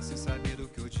loucura sem saber o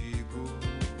que eu digo.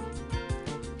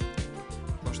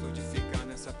 Gosto de ficar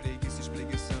nessa preguiça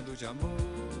espreguiçando de amor.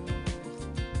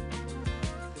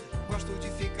 Gosto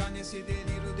de ficar nesse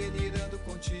delírio delirando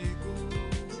contigo.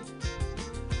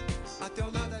 Até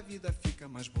o lado a vida fica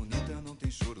mais bonita, não tem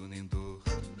choro nem dor.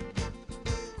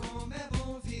 Como é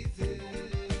bom viver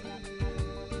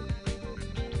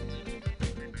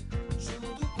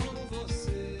junto com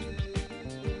você.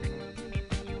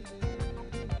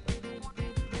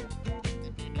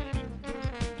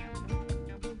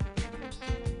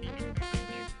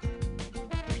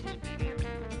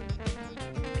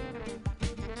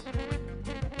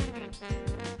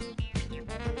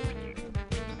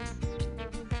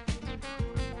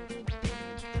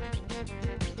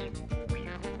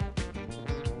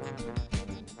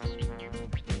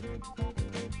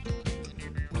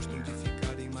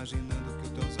 Imaginando que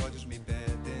os teus olhos me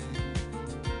pedem.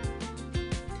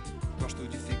 Gosto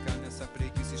de ficar nessa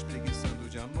preguiça espreguiçando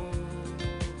de amor.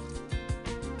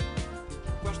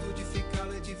 Gosto de ficar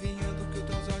adivinhando que os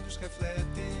teus olhos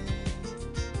refletem.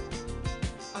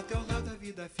 Até o lado a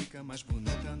vida fica mais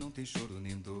bonita, não tem choro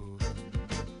nem dor.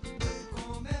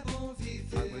 Como é bom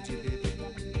viver. Água de beber,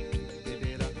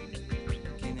 beberá,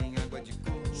 que nem água de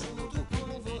coco. Junto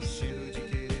com você. Cheiro de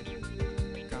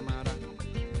querer, camará,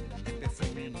 é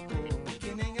perfume no corpo.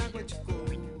 Que nem água de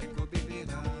coco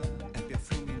beberá, é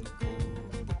perfume no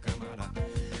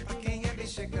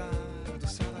chegado,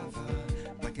 saravá.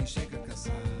 Pra quem chega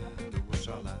cansado,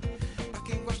 oxalá. Pra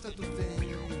quem gosta do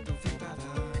vento, ventará.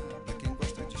 Pra quem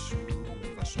gosta de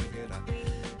chuva, choverá.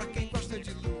 Pra quem gosta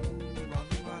de lua,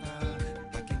 luará.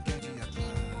 Pra quem quer dia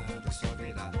claro, só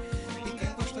verá. E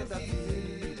quem gosta da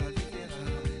vida, viverá.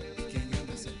 E quem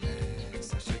anda sem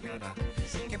pressa, chegará.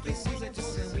 Quem precisa de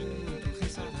santo,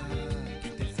 rezará.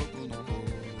 Quem tem fogo no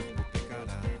corpo,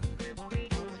 pecará.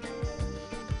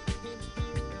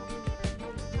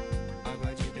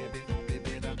 Água de beber,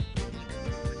 beberá.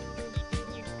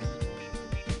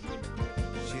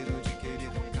 Cheiro de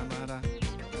querer, camará.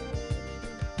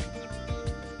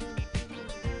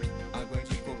 Água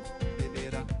de coco,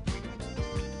 beberá.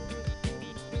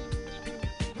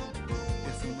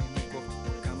 Perfume no corpo,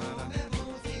 camará. É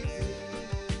bom viver.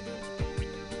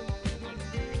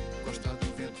 Gosta do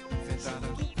vento, ventará.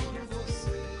 Por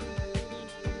você.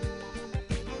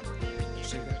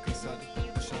 Chega cansado,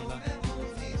 oxalá. É bom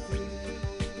viver.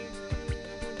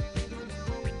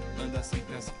 Anda sem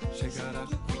pressa, chegará.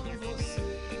 Por você.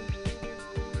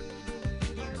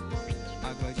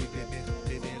 Água de beber,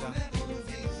 beberá. É bom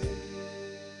viver.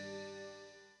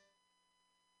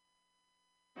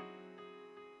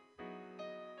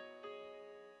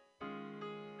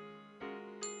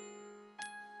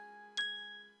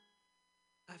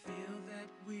 I feel that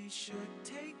we should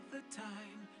take the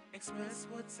time, express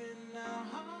what's in our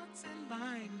hearts and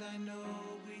mind. I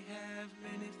know we have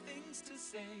many things to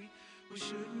say. We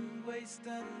shouldn't waste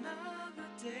another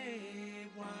day.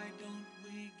 Why don't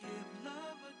we give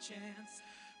love a chance?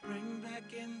 Bring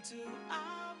back into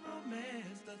our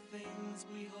romance the things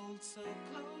we hold so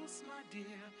close, my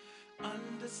dear.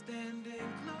 Understanding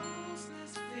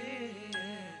closeness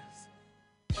fears.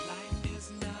 Life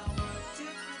is now a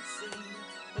different scene.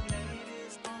 The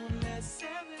lady's only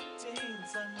 17.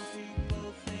 Some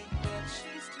people think that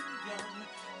she's too young.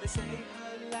 They say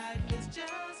her life is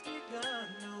just begun.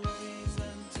 No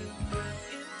reason to feel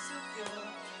insecure.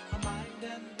 Her mind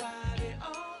and body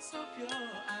all so pure.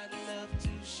 I'd love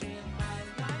to share my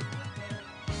life with her.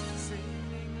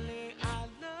 Seemingly I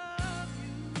love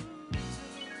you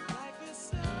too. Life is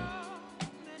so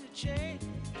many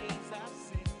changes I've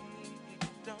seen.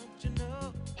 Don't you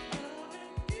know?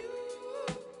 Loving you,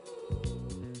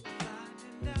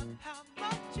 finding out how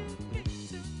much you mean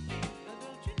to me.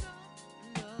 Don't you know?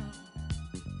 No.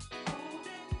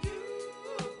 Holding you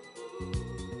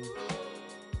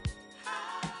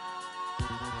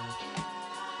high.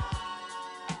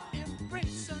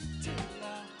 Embrace until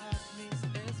our heart meets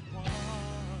as one.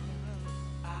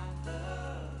 I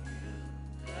love you,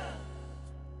 love.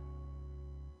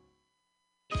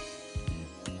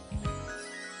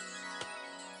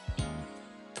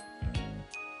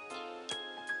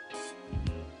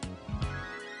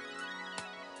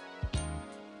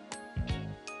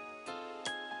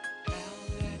 Now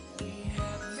that we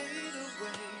have made a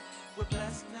way, we're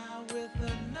blessed now with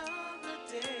another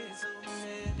day. So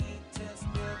many tests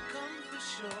will come for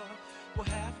sure. We'll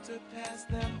have to pass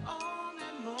them all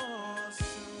and more.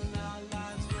 Soon our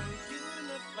lives will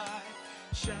unify,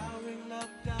 showering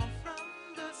love down from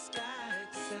the sky.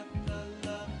 Accept the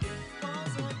love it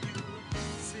falls on you.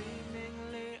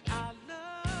 Seemingly I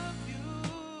love you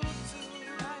too.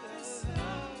 Life is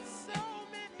so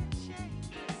many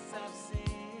changes I've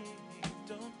seen.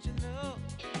 Don't you know?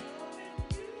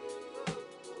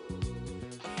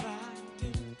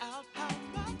 Finding out how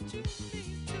much you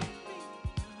mean to me.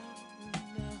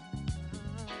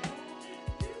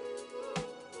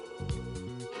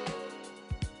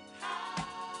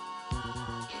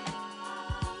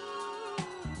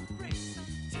 Race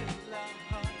until our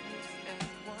heart meets as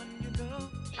one. You know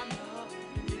I'm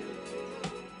loving you.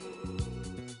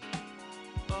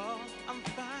 Oh, I'm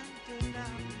finding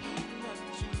out how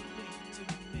much you mean to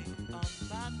me. Oh,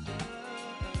 my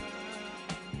love.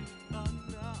 Oh,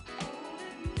 no.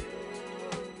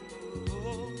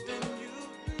 Holding you,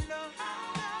 love.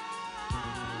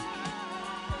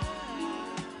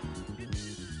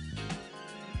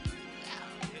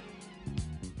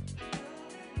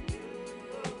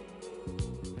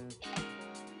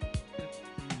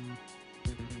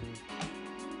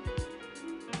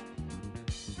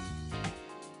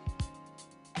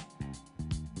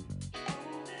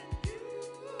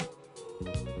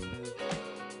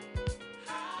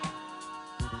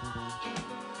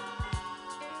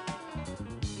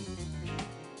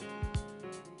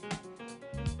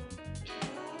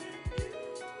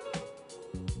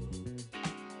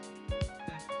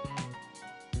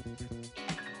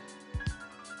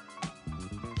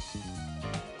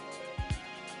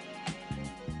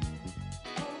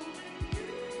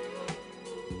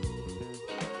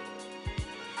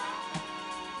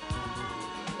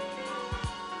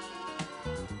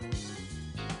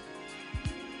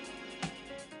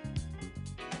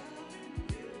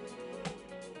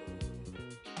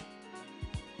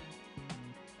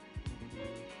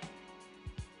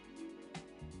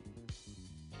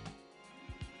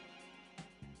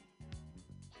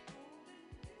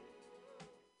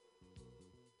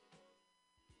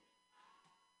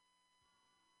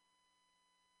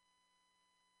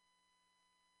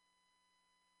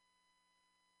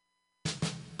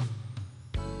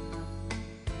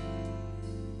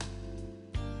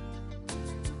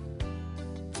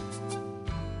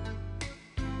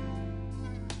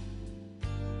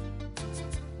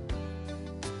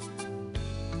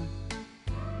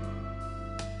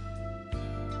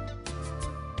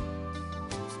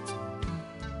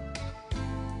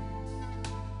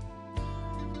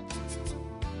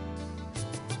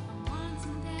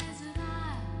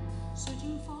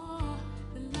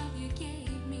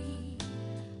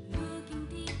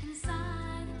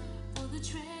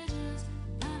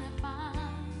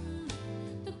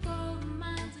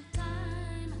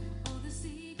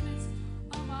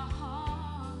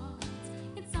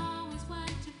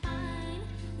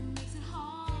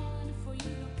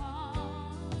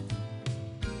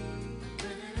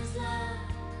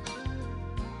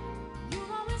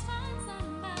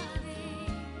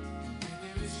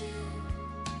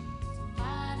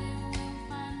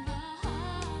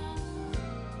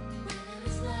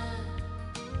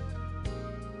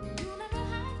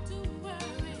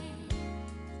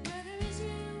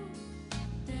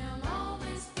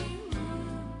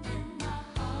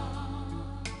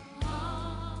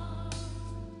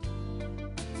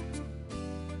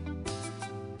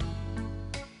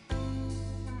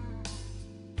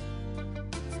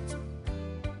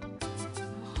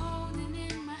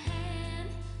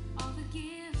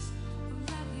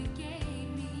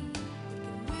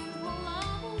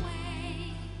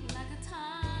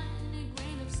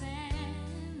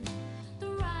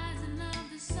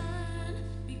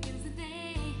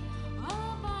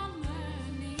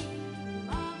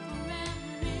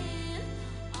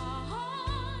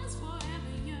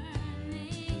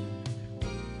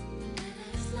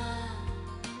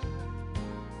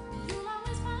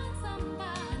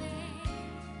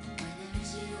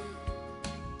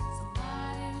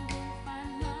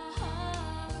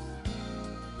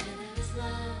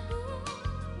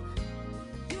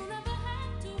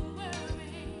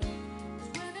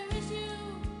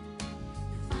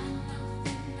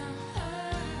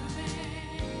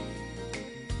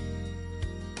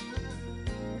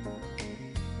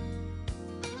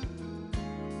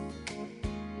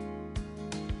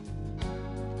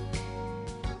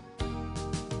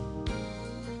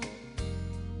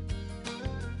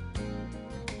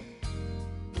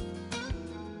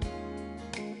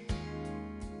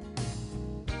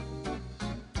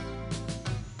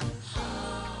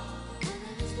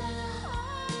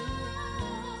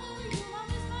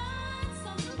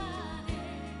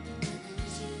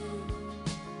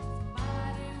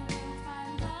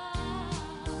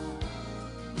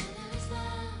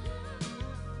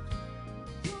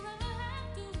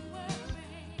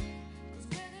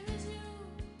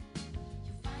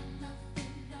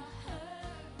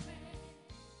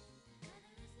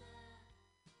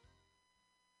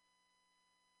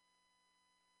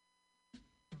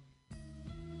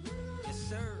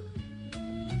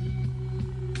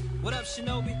 What up,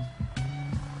 Shinobi?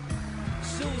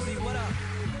 Susie, what up?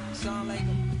 Sound like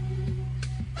him.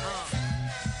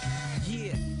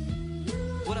 Yeah.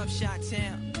 What up,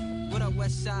 Chi-Town? What up,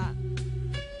 West Side?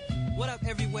 What up,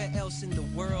 everywhere else in the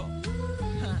world?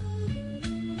 Huh.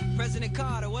 President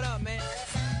Carter, what up, man?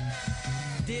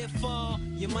 Dear Fall,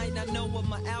 you might not know what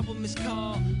my album is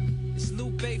called. It's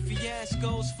Lupe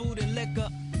Fiasco's Food and Liquor.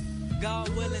 God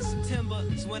willing, September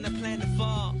is when I plan to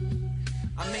fall.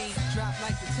 I mean, drop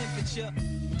like the temperature,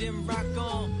 then rock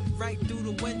on right through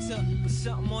the winter. Put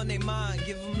something on their mind,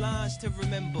 give them lines to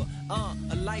remember.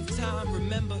 A lifetime,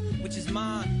 remember, which is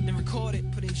mine. Then record it,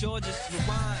 put in Georgia's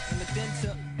rewind and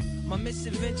Medenta. My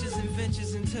misadventures and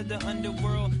ventures into the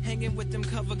underworld, hanging with them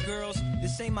cover girls.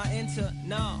 This ain't my enter,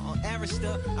 nah, on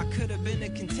Arista, I could've been a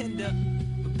contender.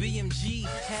 But BMG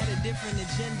had a different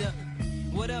agenda.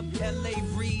 What up, LA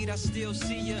Reid? I still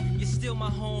see ya. You're still my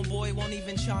homeboy, won't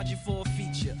even charge you for a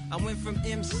feature. I went from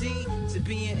MC to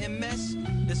being MS.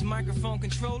 This microphone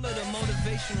controller, the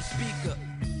motivational speaker.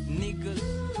 Niggas,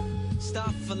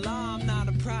 Astaghfirullah, I'm not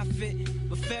a prophet,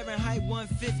 but Fahrenheit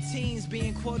 115's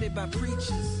being quoted by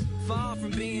preachers. Far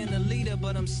from being a leader,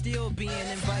 but I'm still being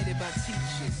invited by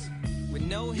teachers. With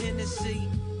no Hennessy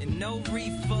and no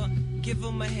reefer, give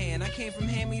them a hand. I came from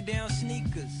hand-me-down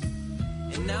sneakers.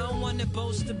 And I don't wanna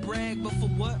boast or brag, but for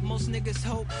what most niggas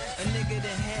hope a nigga to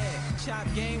have. Chop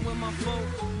game with my folk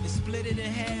and split it in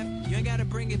half. You ain't gotta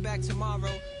bring it back tomorrow,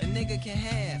 a nigga can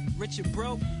have. Rich or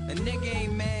broke, a nigga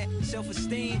ain't mad.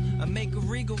 Self-esteem, I make a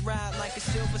regal ride like a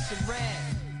silver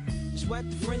Sarab. Just wipe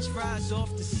the french fries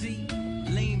off the seat,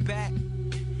 lean back,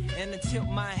 and I tilt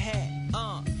my hat,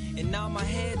 and now my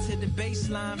head to the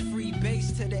baseline, free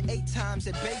bass to the 8 times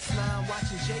at baseline,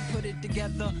 watching Jay put it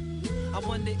together. I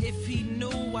wonder if he knew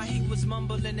why he was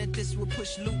mumbling that this would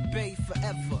push Lupe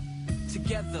forever.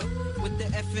 Together with the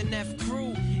FNF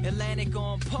crew, Atlantic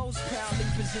on post, proudly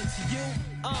present to you.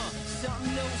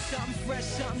 Something new, something fresh,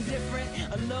 something different.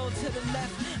 A little to the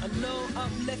left, a little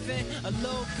uplifting, a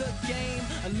little good game,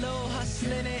 a little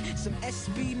hustling it. Some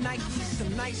SB Nikes,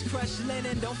 some nice crushed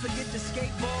linen. Don't forget the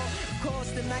skateboard, of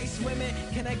course the nice women.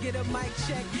 Can I get a mic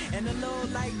check and a little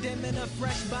light dim and a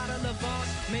fresh bottle of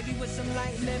Voss, maybe with some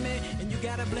light lemon. And you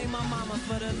gotta blame my mama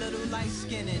for the little light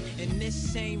skinning. And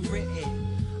this ain't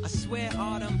written. I swear,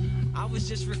 Autumn, I was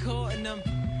just recording them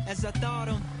as I thought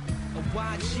them. A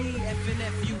YG,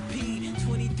 FNFUP,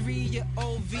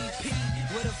 23-year-old VP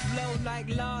with a flow like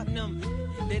laudanum.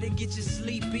 That'll get you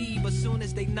sleepy, but soon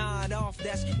as they nod off,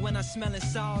 that's when I smell and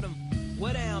saw them.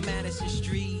 What down Madison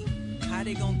Street? How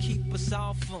they gonna keep us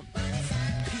off them?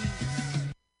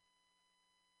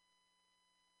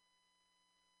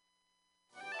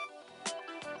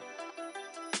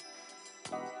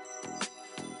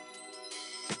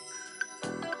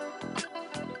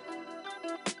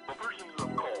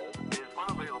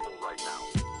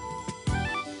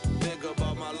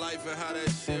 And how that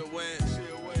shit went.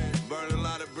 Burned a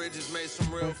lot of bridges, made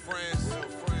some real friends.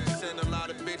 Sent a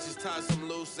lot of bitches, tied some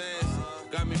loose ends.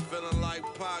 Got me feeling like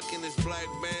Pac in this black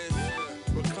Benz.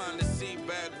 Recline the seat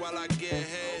back while I get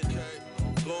head.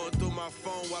 Going through my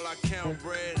phone while I count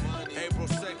bread. April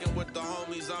 2nd with the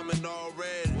homies, I'm in all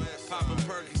red. Popping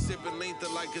perky, sipping length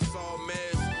like it's all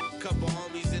meds. Couple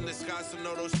homies in the sky, so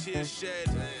know those tears shed.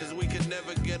 Cause we could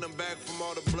never get them back from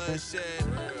all the bloodshed.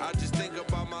 I just think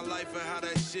about my life and how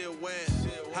that shit went.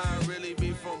 How it really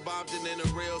be from Bompton in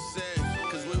a real set.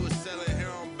 Cause we was selling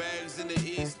heroin bags in the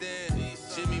East End.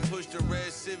 Jimmy pushed the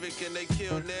red Civic and they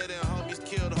killed Ned. And homies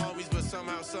killed homies, but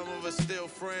somehow some of us still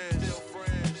friends.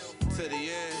 To the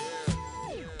end.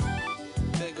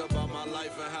 Think about my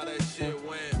life and how that shit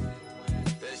went.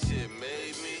 That shit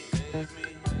made me.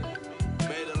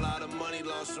 Made a lot of money,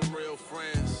 lost some real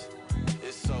friends.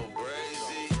 It's so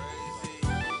crazy.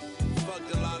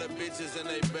 Fucked a lot of bitches and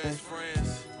they best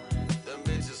friends. Them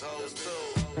bitches hoes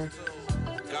too.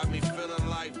 Got me feeling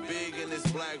like Big in this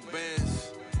black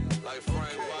Benz. Like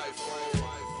Frank White.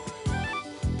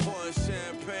 Pouring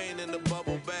champagne in the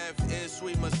bubble bath.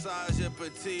 In-suite massage and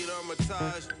petite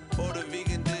hermitage. Order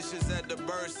vegan dishes at the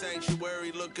bird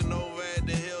sanctuary. Looking over at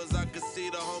the hills, I could see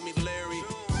the homie Larry.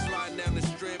 Sliding down the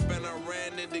strip and I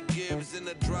ran into Gibbs in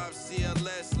the drop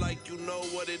CLS like you know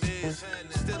what it is.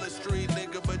 Still a street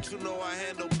nigga, but you know I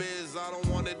handle biz. I don't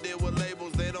wanna deal with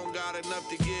labels, they don't got enough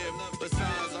to give.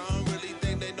 Besides, I don't really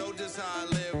think they know just how I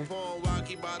live. Pouring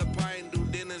walkie by the pint, do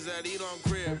dinners at Elon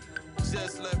crib.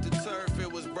 Just left the turf,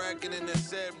 it was bracken in the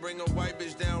set. Bring a white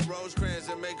bitch down Rosecrans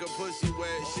and make her pussy wet.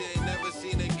 She ain't never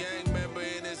seen a gang member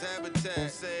in his habitat.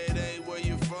 Say it ain't where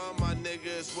you from, my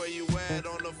nigga, it's where you at.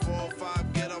 On the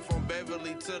 405, get off on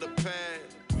Beverly to the pad.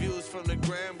 Views from the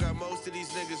gram got most of these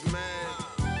niggas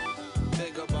mad.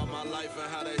 think about my life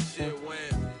and how that shit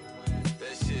went.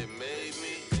 That shit made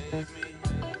me.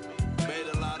 Made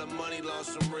a lot of money,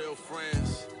 lost some real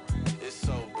friends. It's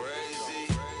so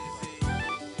crazy.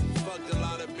 Fucked a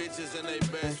lot of bitches and they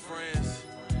best friends.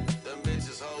 Them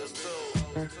bitches hoes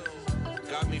too.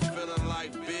 Got me feeling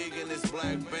like big in this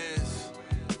black Benz.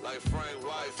 Like Frank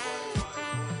White, fool.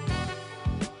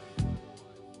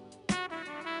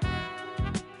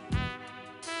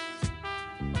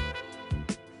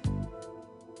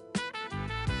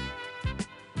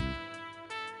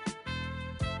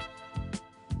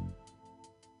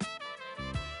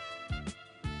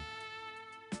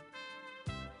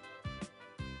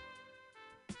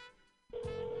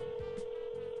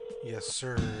 Yes,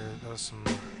 sir. That was some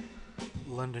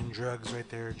London Drugs right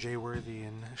there. Jay Worthy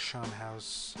and Sean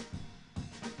House.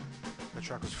 That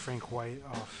track was Frank White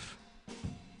off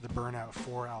the Burnout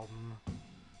 4 album.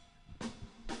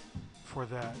 For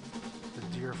that, the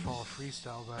Deer Fall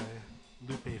Freestyle by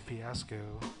Lupe Fiasco.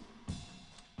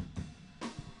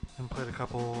 And played a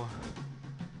couple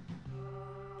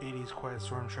 80s Quiet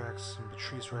Storm tracks, some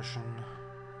Patrice Rushen,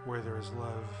 Where There Is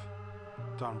Love,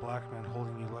 Don Blackman,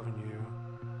 Holding You, Loving You.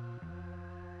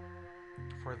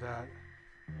 For that,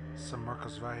 some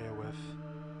Marcos Valle with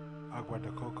Agua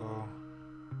de Coco,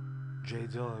 Jay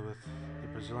Dilla with the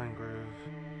Brazilian Groove,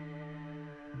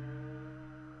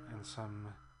 and some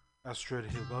Astrid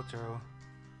Gilberto,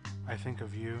 I Think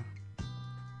of You.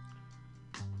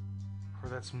 For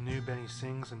that, some new Benny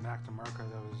Sings and Mac DeMarco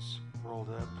that was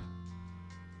rolled up.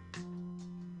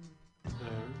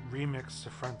 The remix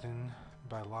to Frontin'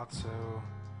 by Lotso,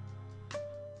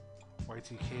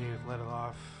 YTK with Let It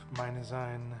Off, Mine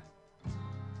Design,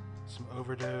 some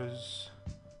Overdose,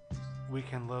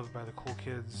 Weekend Love by the Cool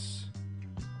Kids,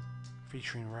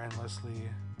 featuring Ryan Leslie.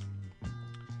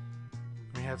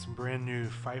 We had some brand new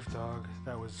Fife Dog,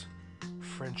 that was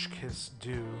French Kiss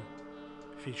Do,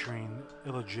 featuring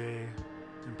Illa J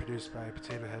and produced by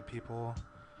Potato Head People.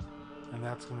 And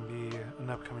that's going to be an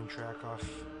upcoming track off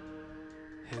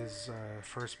his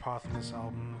first Posthumous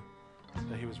album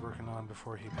that he was working on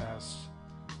before he passed.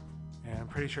 And I'm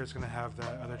pretty sure it's going to have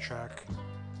that other track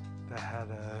that had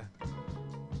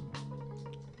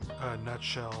a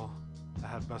Nutshell that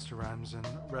had Busta Rhymes and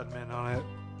Redman on it.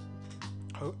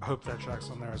 Hope that track's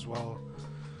on there as well,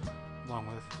 along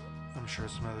with, I'm sure,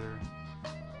 some other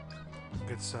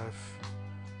good stuff.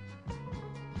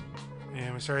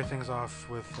 And we started things off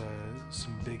with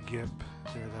some Big Gip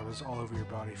there that was All Over Your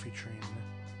Body featuring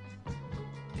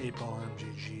 8-Ball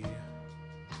MJG.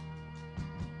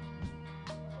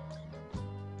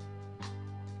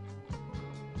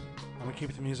 I'm gonna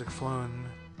keep the music flowing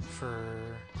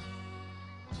for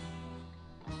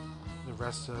the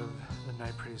rest of the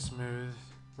night pretty smooth.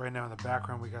 Right now in the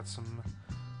background we got some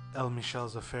El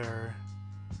Michel's Affair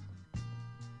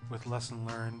with Lesson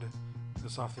Learned.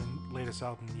 This off the latest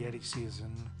album, Yeti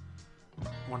Season.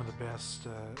 One of the best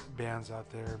bands out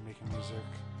there making music.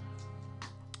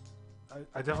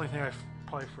 I definitely think I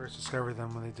probably first discovered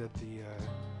them when they did the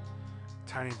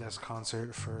Tiny Desk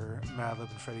concert for Madlib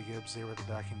and Freddie Gibbs. They were the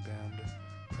backing band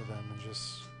for them and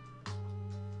just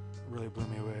really blew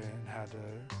me away and had to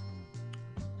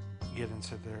get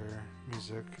into their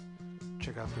music.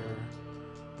 Check out their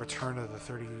Return of the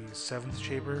 37th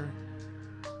Chamber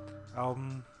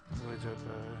album. Really dope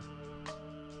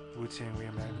Wu-Tang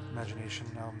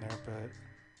Reimagination album there,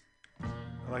 but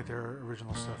I like their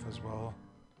original stuff as well.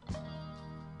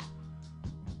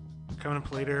 Coming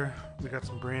up later, we got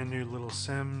some brand new Little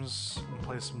Sims. We'll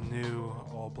play some new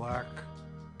All Black,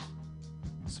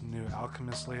 some new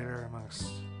Alchemist later, amongst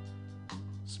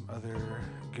some other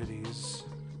goodies.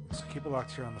 So keep it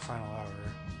locked here on the Final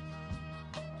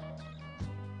Hour.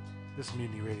 This is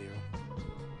Mutiny Radio.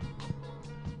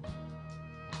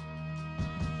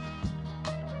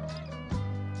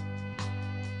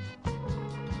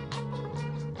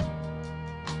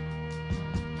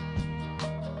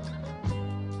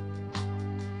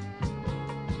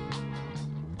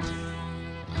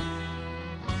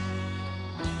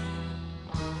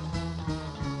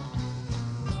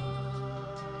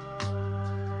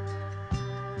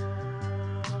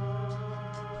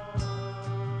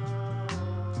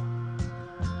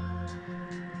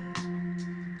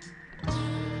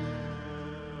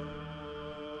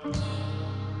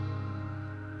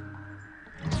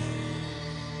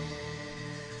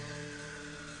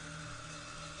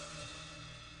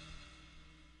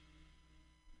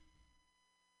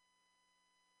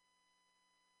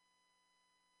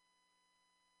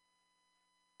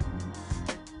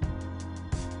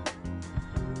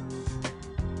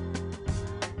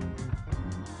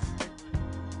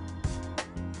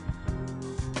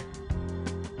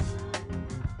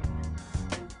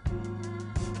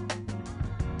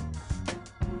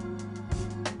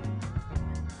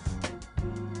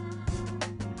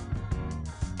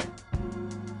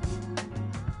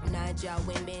 fragile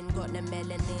women got the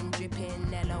melanin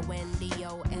dripping.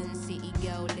 L-O-N-D-O-N, city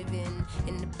girl living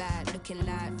in the back, looking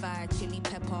like fire chili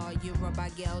pepper. Yoruba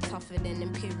girl tougher than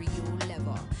imperial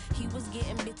leather. He was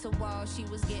getting bitter while she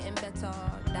was getting better.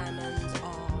 Diamonds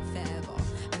are forever.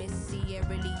 Miss Sierra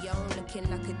Leone looking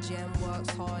like a gem. Works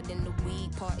hard in the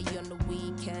week, party on the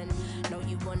weekend. Know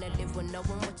you wanna live with no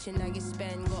one watching how you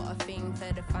spend. Got a thing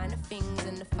for the finer things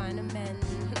and the finer men.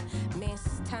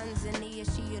 Miss Tanzania,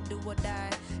 she a do or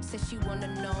die. Says she wanna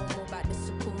know more about the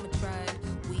Sukuma tribe.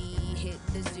 We hit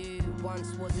the zoo,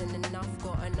 once wasn't enough.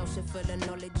 Got an ocean full of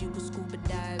knowledge, you could scuba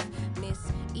dive. Miss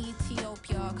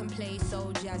Ethiopia can play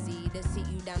so jazzy. They sit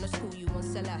you down to school, you want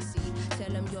Selassie.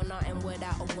 Tell them you're nothing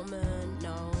without a woman,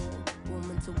 no.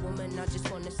 Woman to woman, I just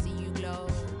wanna see you glow.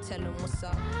 Tell them what's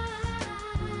up.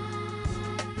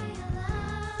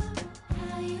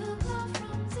 How you go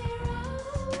from 0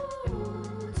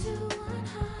 to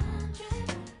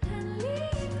 100 and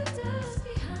leave the dust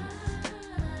behind.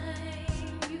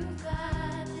 You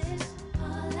got this,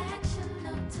 all action,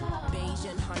 no talk.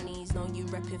 Bayesian honeys, know you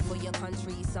repping for your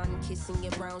country. Sun kissing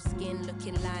your brown skin,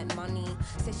 looking like money.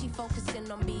 Says she focusing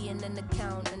on being an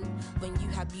accountant. When you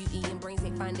have beauty and brains,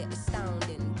 they find it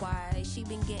astounding. Why? She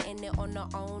been getting it on her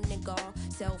own, nigga.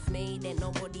 Self-made, ain't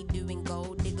nobody doing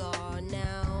gold digger.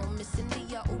 Now, Miss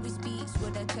India always speaks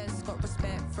with her chest. Got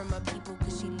respect from her people,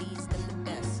 cause she leads them the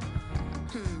best.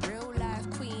 Real life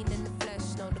queen in the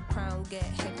flesh. Know the crown get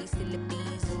heavy, still the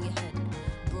bees on your head.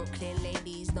 Brooklyn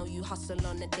ladies, know you hustle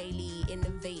on the daily.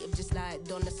 Innovative, just like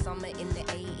Donna Summer in the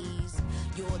 80s.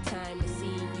 Your time is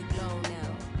seeing you glow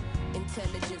now.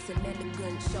 Intelligence and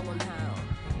elegance, show 'em how.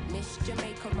 Miss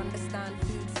Jamaica understand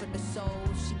food for the soul.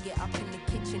 She get up in the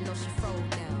kitchen or she throw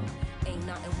down. Ain't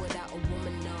nothing without a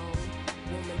woman, no.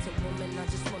 Woman to woman, I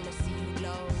just wanna see you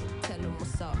glow. Tell 'em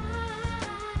what's up.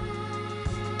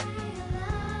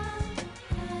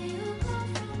 How you go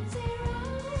from 0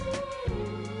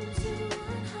 to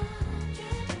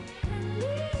 100 and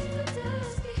leave the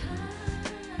dust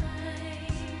behind.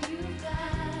 You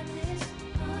got this,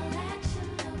 all action,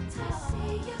 no talk.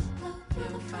 See you glow,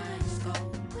 you're the finest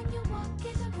gold. When you walk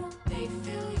in the room, They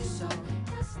feel you so,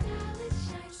 your style it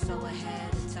shines so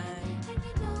ahead of time. and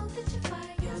you know that you're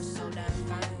fine. You're so damn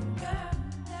fine, girl.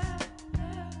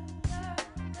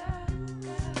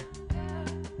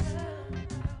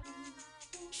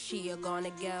 She a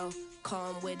gonna girl,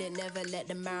 calm with it, never let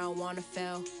the marijuana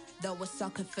fail. Though a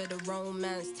sucker for the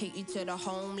romance, take you to the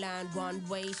homeland. One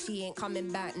way, she ain't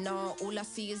coming back, no. All I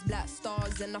see is black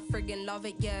stars and I friggin' love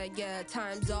it, yeah, yeah.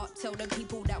 Time's up, tell the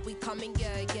people that we coming,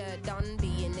 yeah, yeah. Done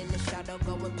being in the shadow,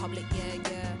 going public,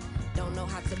 yeah, yeah. Don't know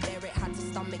how to bear it, how to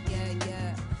stomach, yeah,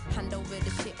 yeah. Hand over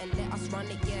the shit and let us run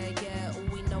it, yeah, yeah. All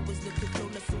we know is looking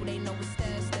clueless, all they know is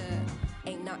stare, stare.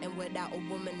 Ain't nothing without a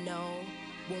woman, no.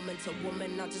 Woman to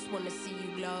woman, I just wanna see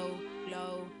you glow,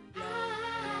 glow, glow.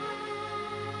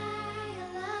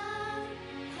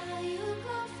 How you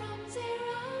go from 0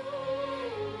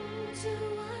 to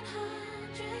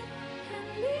 100 and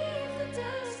leave the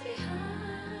dust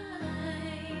behind.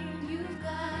 You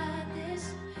got this,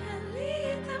 and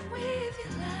lead them with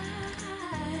your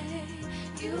light.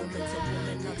 You Woman to got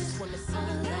woman, I just wanna see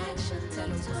you glow. Tell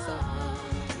 'em what's up.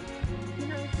 You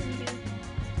know, Cindy,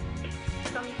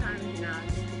 sometimes, you know, I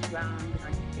think around and I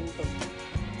just think of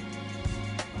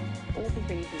all the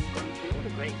things we've gone through, all the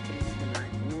great things in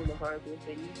life, and all the horrible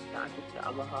things that are just the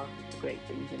other half of the great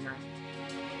things in life.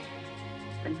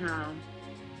 And how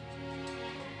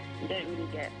you don't really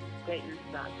get greatness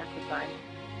without sacrifice.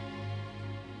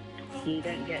 You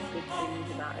don't get good things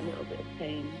without a little bit of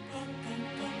pain.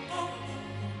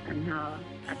 And how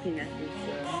happiness is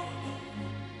the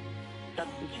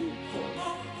substitute for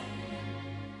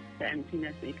the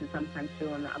emptiness that you can sometimes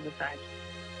feel on the other side.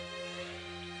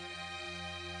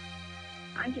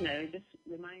 And you know, it just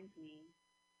reminds me.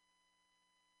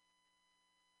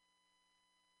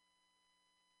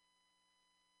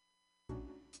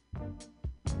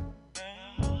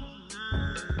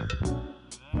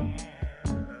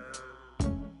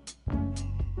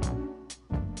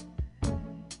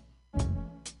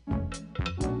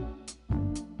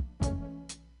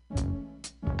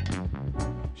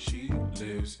 She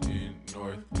lives in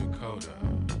North Dakota.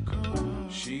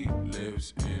 She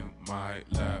lives in my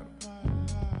lap.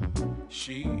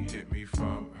 She hit me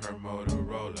from her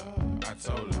Motorola. I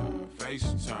told her,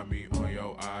 FaceTime me on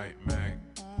your iMac.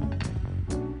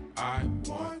 I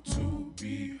want to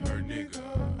be her nigga,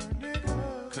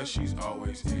 cause she's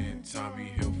always in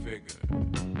Tommy Hilfiger.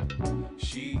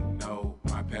 She know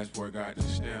my passport got the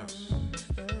stamps.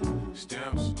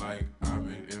 Stamps like I'm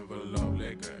an envelope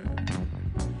liquor.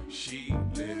 She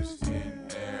lives in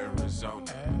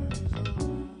Arizona.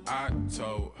 I I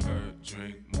told her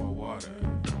drink more water.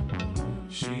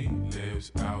 She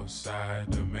lives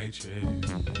outside the matrix.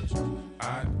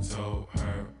 I told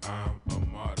her I'm a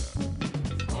martyr.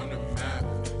 On the map,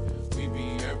 we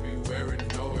be everywhere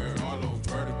and nowhere, all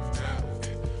over the map.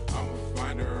 I'ma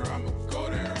find her, I'ma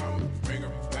go there, I'ma bring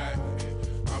her back.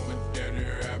 I'ma dare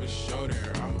there, have a show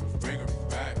there, I'ma bring her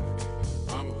back.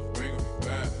 I'ma bring her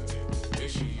back.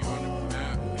 Is she on the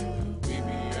map? We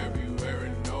be everywhere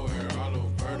and nowhere, all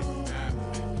over the map.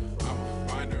 I'ma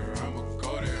find her, I'ma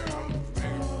go there, I'ma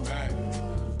bring her back.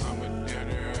 I'ma dare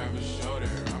there, have a show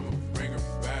there, I'ma bring her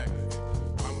back.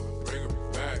 I'ma bring her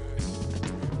back.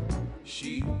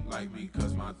 She like me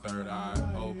cause my third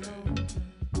eye open.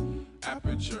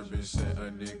 Aperture been set,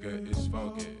 a nigga is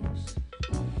focused.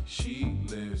 She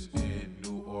lives in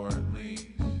New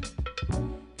Orleans.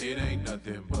 It ain't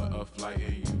nothing but a flight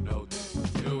and you know this.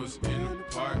 It was in the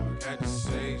park at the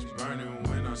sage burning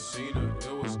when I seen her.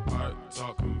 It was art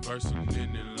talk, conversing and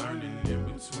then learning in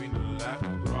between the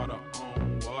laughter. Brought her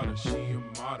own water, she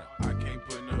a martyr. I can't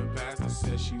put her past her,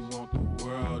 said she want the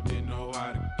world, didn't know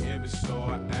how to give it. So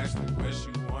I asked her where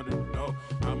she wanna know.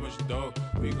 How much dough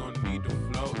we gon' need to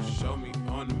flow? Show me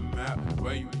on the map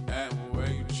where you at, where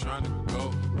you tryna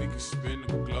go. We could spin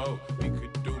the globe, we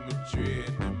could do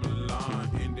Madrid and Milan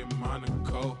and then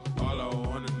Monaco. All I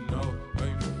wanna know where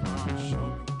you from. Show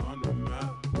me on the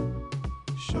map.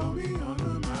 Show me on the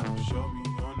map. Show me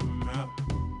on the map.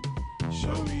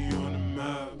 Show me on the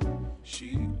map. She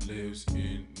lives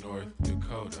in North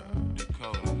Dakota.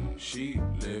 She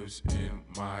lives in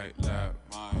my lap.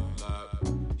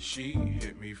 She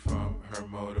hit me from her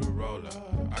Motorola.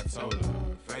 I told her,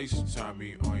 FaceTime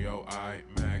me on your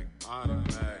iMac.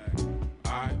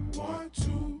 I want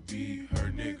to be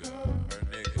her nigga.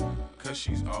 Cause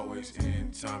she's always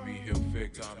in Tommy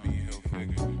Hilfiger.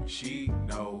 She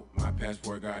know my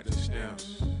passport got the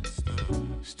stamps.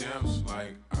 Stamps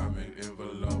like I'm an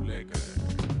envelope liquor.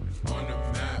 On the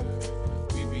map,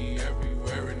 we be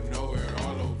everywhere and nowhere,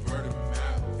 all over the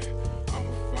map.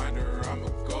 I'ma find her, I'ma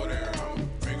go there, I'ma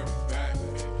bring her back.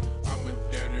 I'ma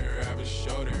dare there, have a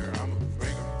show there, I'ma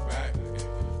bring her back.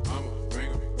 I'ma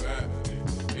bring her back.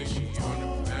 Is she on the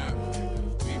map?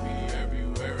 We be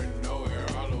everywhere and nowhere,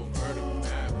 all over the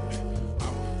map.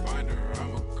 I'ma find her,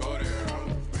 I'ma go there,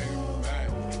 I'ma bring her back.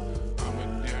 I'ma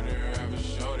dare there, have a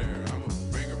show there, I'ma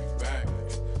bring her back.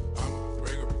 I'ma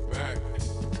bring her back.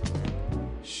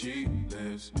 She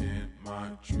lives in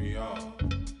Montreal.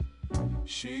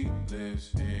 She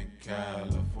lives in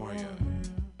California.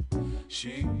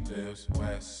 She lives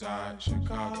west side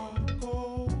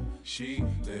Chicago. She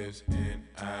lives in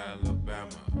Alabama.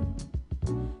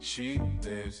 She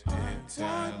lives in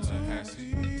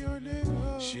Tallahassee.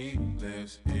 She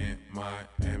lives in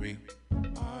Miami.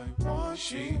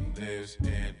 She lives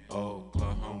in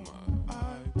Oklahoma.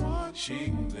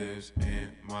 She lives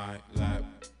in my lap.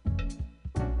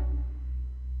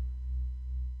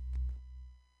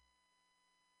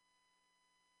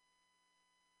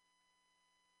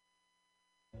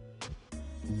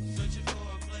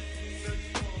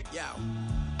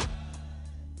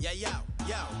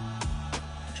 Yo.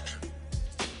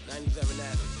 97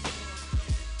 Adams.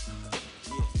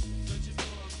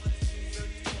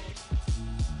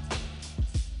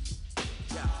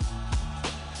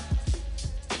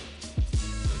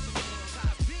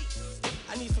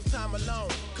 I need some time alone.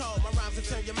 Cold, my rhymes will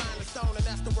turn your mind to stone, and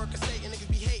that's the work of Satan. Niggas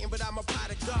be hating, but I'm a pot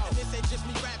of gold. And this ain't just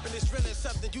me rapping, it's really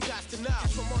something you got to know.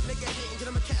 Catch one more nigga hating, get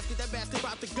him a casket, that bastard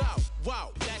about to go.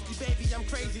 Whoa, nasty baby, I'm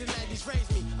crazy, the 90s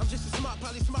raised me. I'm just as smart,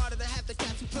 probably smarter than half the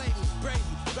cats who played me.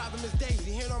 Crazy, driving Miss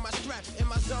Daisy, hand on my strap, in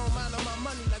my zone, mind on my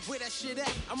money, like where that shit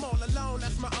at? I'm all alone,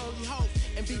 that's my only hope.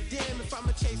 And be damned if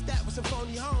I'ma chase that with some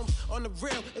phony homes. On the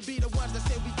real, it be the ones that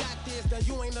say we got this. Now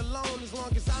you ain't alone as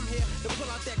long as I'm here. To pull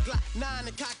out that Glock 9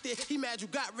 and cock this. He mad you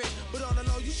got rich, but on the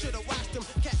low you should've watched him.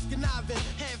 Cats conniving,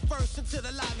 head first into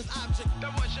the livest object.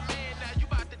 That was your man, now you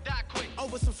about to die quick.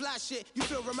 Over some fly shit, you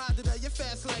feel reminded of your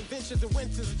fast life ventures and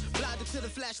winters. Blinded to the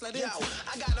flashlight. Yo,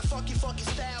 I got a funky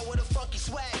style with a funky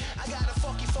swag. I got a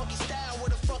funky style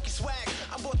with a funky swag.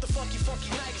 I bought the funky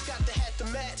Nikes, got the hat to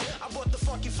match. I bought the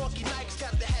funky Nikes,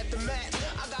 got the hat to match.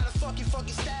 I got a funky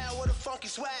style with a funky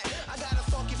swag. I got a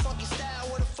funky style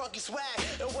with a funky swag.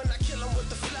 And when I kill 'em with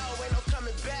the flow, ain't no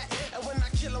coming back. And when I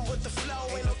kill 'em with the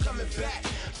flow, ain't no coming back.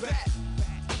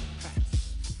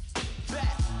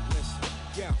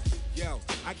 Listen, yo,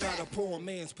 I got a poor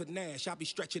man's panache. I be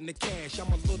stretching the cash.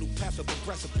 I'm a little passive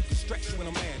aggressive. You can stretch when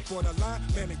I'm mad. For the line,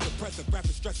 manic depressive.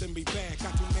 Rappers stressing me bad.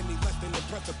 Got too many less than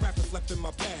impressive rappers left in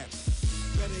my path.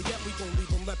 Better yet, we gon' leave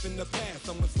them left in the past.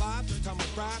 Someone's live, this time I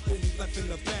ride, only left in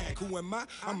the bag. Who am I?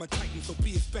 I'm a titan, so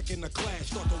be expecting a clash.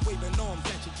 Start to waving arms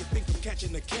at you, you think I'm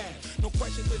catching a cab. No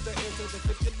question is the answer, that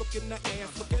if you look in the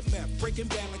ass, look at meth. Breaking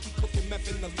bad like he cooking meth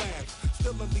in the lab.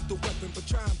 Still a lethal weapon, but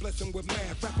try and bless him with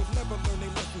math. Rappers never learn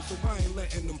their lessons, so I ain't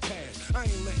letting them pass. I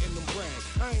ain't letting them brag,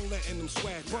 I ain't letting them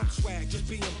swag. Bump swag, just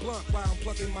being blunt while I'm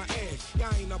plugging my ass. Y'all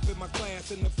ain't up in my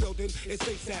class in the building, it's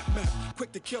ASAP meth.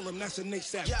 Quick to kill him, that's an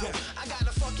ASAP Yo, death. I got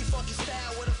a funky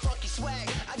style with a funky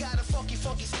swag. I got a funky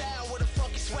style with a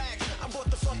funky swag. I bought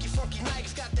the funky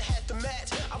Nikes, got the hat to match.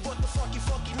 I bought the funky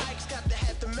Nikes, got the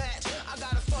hat to match. I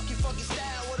got a funky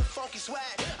style with a funky swag.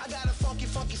 I got a funky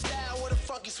style with a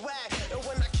funky swag. And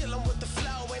when I kill 'em with the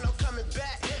flow, ain't no coming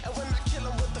back. And when I kill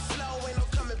 'em with the flow, ain't no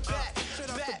coming back. Straight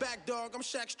off the back, dog, I'm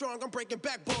Shaq Strong, I'm breaking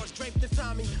backboards, draped in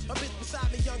Tommy. My bitch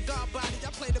beside me, young guard body.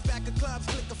 I play the back of clubs,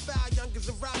 click a foul, youngers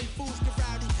around me, fools get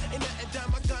rowdy. Ain't nothing done,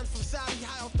 my gun from Saudi,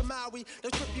 high off the Maui. The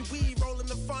trippy weed, rolling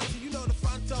the fronto, you know the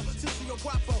fronto. Sissy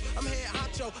Guapo, I'm head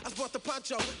honcho, I sport the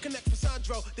poncho. Connect for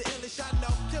Sandro, the illish I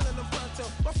know, killing them pronto.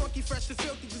 My funky, fresh and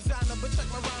filthy designer, but check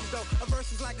my rhymes though. A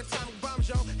verse is like atomic bombs,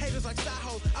 yo. Haters like side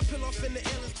hoes, I peel off in the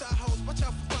illest star hoes. Watch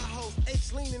out for potholes,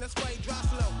 H leaning, that's why he dry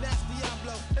slow. Nasty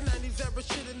Diablo, the 90s era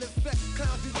shit in effect.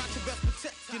 Clowns be watching, best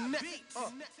protect your neck.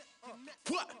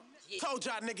 What? Told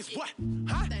y'all niggas what?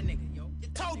 Huh? That nigga, yo.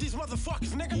 Told these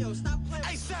motherfuckers, nigga. Yo, stop playing.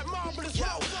 ASAP Marvelous. Yo,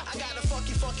 I got a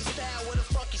funky style with a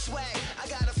funky swag. I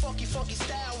got a funky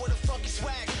style with a funky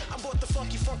swag. I bought the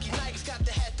funky Nikes, got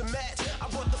the hat to match. I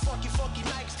bought the funky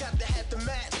Nikes, got the hat to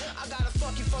match. I got a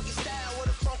funky style with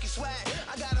a funky swag.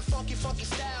 I got a funky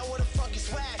style with a funky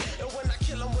swag. And when I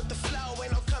kill 'em with the flow,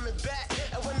 ain't no coming back.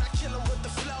 And when I kill 'em with the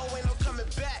flow, ain't no coming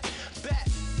back. Back.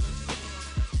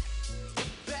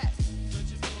 Back. Back.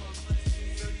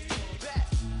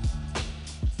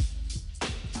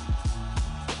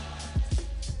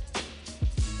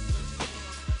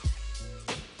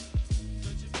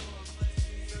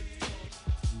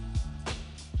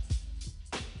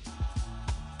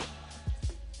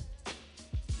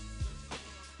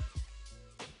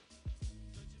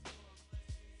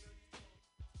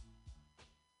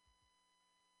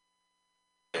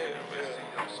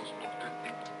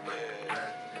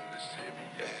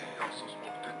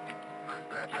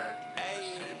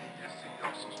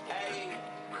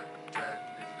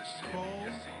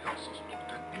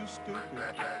 You stupid.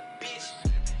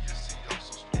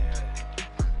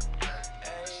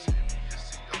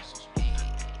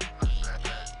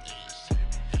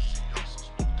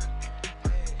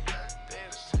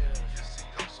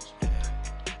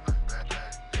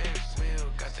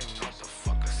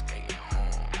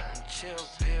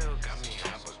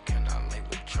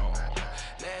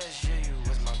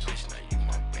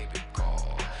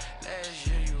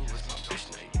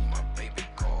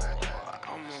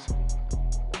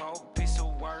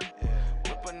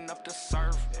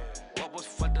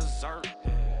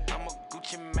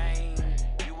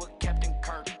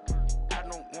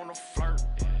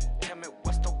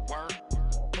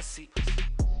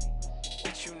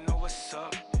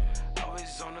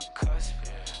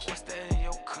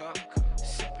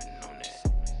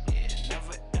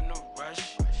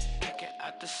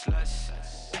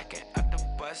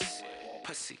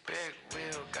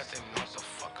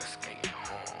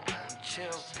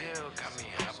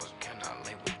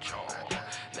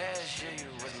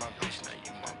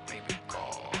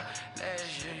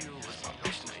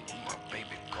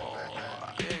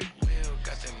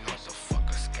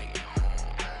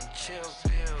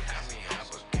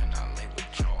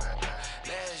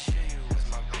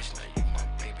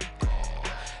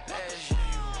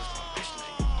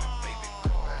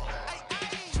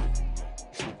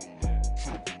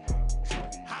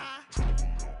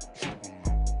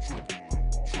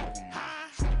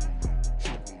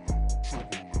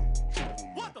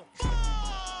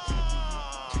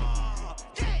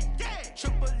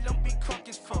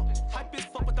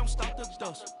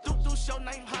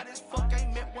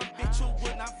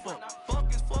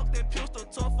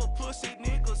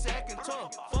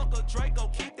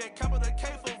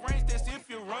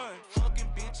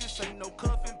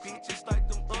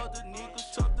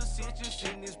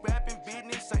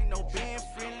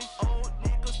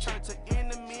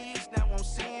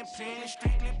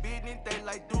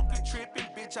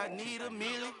 Bitch. I need a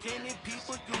million. Penny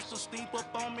people used to sleep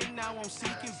up on me, now I'm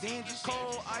seeking vengeance.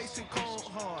 Cold ice and cold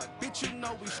hard. Bitch, you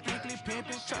know we strictly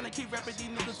pimpin'. Tryna keep rapping, these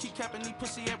niggas keep capping. These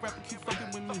pussy ass rappers keep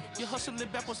fucking with me. You hustling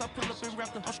backwards, I pull up and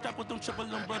rap them. I'm strapped with them triple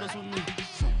them brothers with me.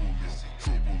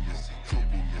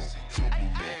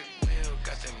 Big Bill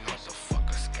got them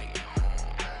motherfuckers skating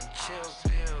home. Chill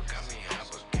Bill got me high,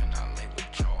 but can I lay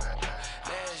with y'all?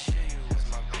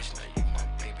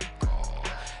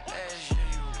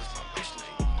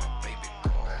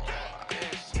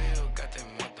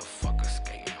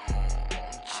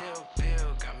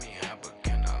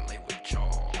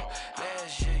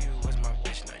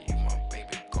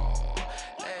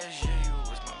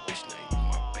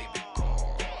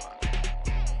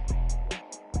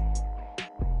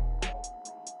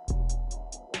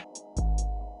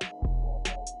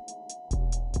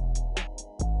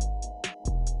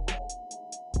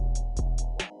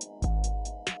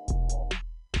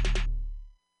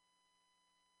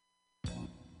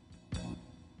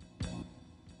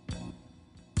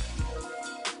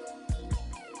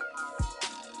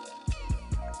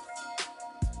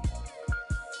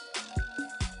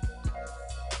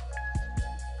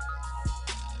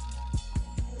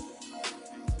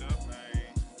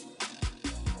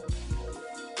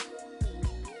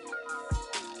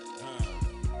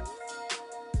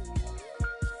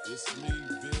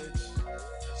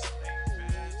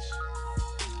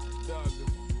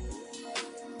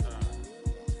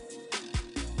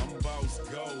 is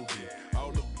golden.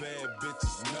 All the bad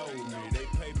bitches know me. They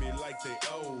pay me like they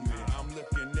owe me. I'm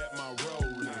looking at my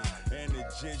rolling, and it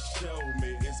just showed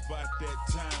me it's about that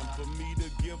time for me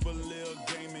to give a little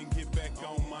game and get back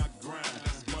on my grind.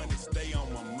 Money stay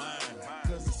on my mind,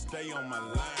 cause it stay on my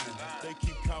line. They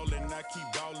keep calling, I keep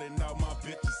balling, all my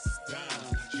bitches is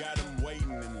dimes. Got them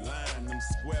waiting in line, them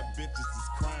square bitches is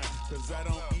crying. Cause I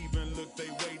don't even look they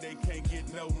way, they can't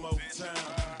get no more time.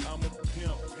 I'm a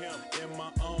pimp in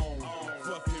my own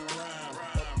fucking rhyme.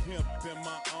 A pimp in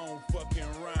my own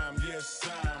fucking rhyme. Yes,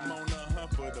 I'm on the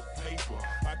hunt for the paper.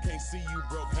 I can't see you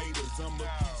broke haters. I'ma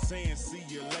keep saying see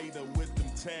you later with them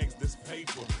tags, this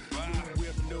paper. New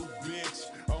whip, new bitch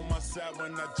on my side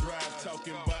when I drive.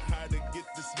 Talking about how to get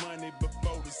this money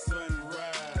before the sun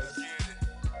rise.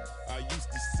 I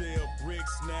used to sell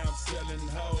bricks, now I'm selling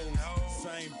hoes.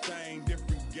 Same thing,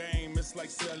 different game, it's like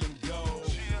selling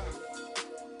gold.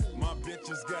 My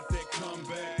bitches got that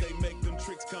comeback. They make them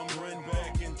tricks come run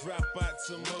back and drop out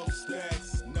some more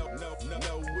stacks. No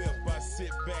whip. I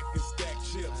sit back and stack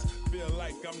chips. Feel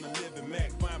like I'm the living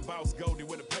Mac. Find boss Goldie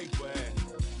with a paper at.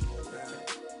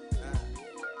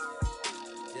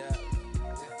 Yeah.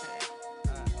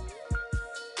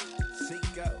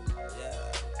 Chico.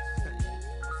 Yeah.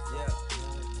 Yeah.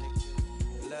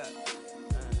 Look.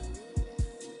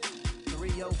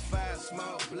 305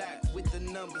 small block with the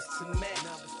numbers to match.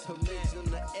 Permission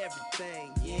to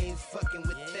everything. You ain't fucking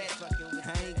with that.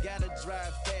 I ain't gotta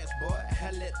drive fast, boy.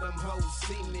 I let them hoes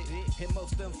see me. And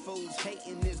most them fools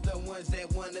hating is the ones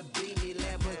that wanna be me.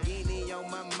 Lamborghini on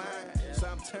my mind, so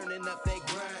I'm turning up that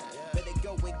grind. Better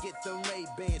go and get them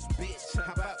Ray-Bans, bitch.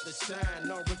 How about the shine,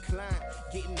 no recline?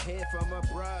 Getting head from a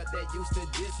broad that used to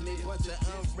diss me. Bunch of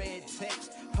unread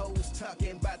text, hoes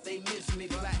talking about they miss me.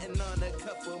 Plotting on a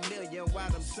couple million while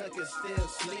them suckers still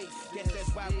sleep. Guess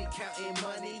that's why we counting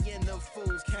money and them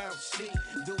fools count shit.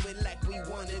 Do it like we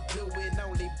wanna do it,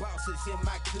 only bosses in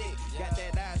my clique. Got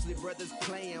that Isley Brothers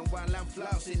playing while I'm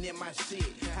flossing in my shit.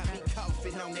 I be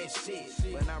coughing on that shit,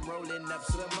 but I'm rolling up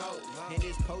some more. And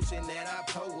this potion that I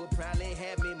pour will probably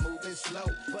have me moving slow.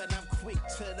 But I'm quick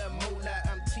to the moolah,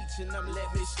 I'm teaching them,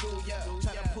 let me school ya.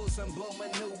 Tryna pull some bull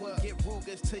maneuver, get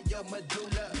Rugers to your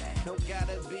medulla. Don't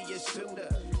gotta be a shooter,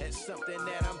 that's something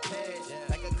that I'm past.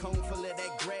 Like a cone full of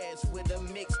that grass with a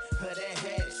mix of that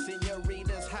hash.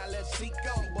 Senoritas holla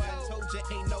Chico, boy I told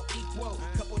you ain't no equal.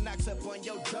 Couple knocks up on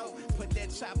your door, put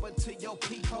that chopper to your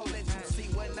peephole. Let you see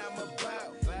what I'm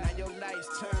about, now your lights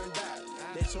turned out.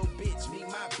 Let your bitch be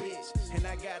my bitch, and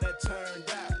I got her turned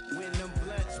out. When them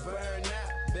blunts burn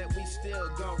out, bet we still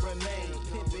gon' remain.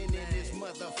 Pimpin' in this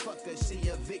motherfucker, she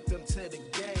a victim to the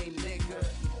game, nigga.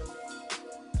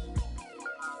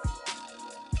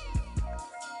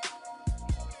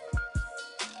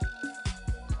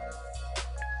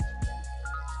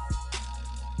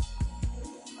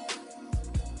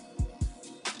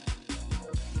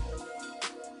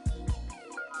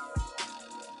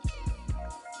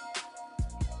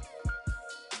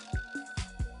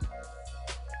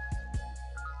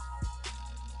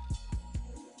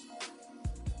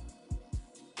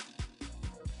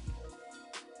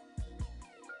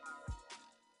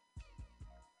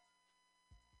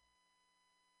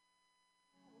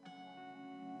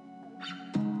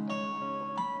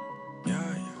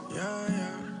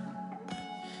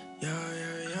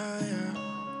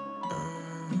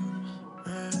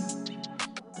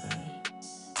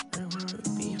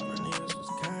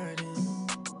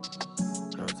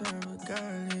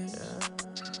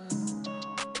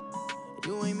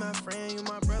 You ain't my friend, you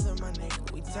my brother, my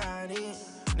nigga, we tied in.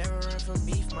 Never ran from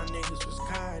beef, my niggas was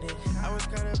caught in. I was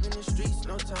caught up in the streets,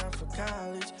 no time for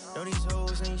college. Know these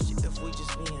hoes ain't shit if we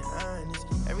just being honest.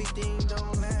 Everything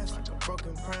don't last like a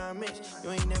broken promise.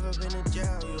 You ain't never been to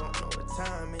jail, you don't know what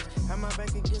time is. Had my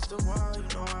back against the wall, you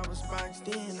know I was boxed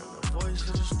in. I'm the voice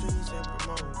of the streets and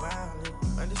promoting violence.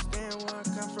 Understand where I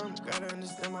come from, gotta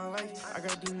understand my life. I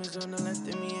got demons on the left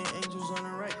and me and angels on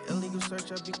the right. Illegal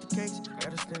search, I beat the case,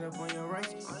 gotta stand up on your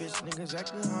rights. You bitch niggas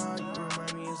acting hard, you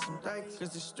remind me of some dykes. Cause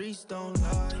the streets don't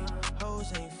lie, hoes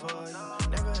ain't for you.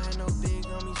 Never had no big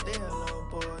homies, they a low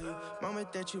boy you.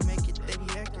 Moment that you make it, they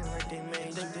be acting like they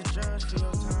made you. The judge for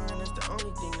your time, that's the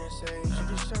only thing that saves you.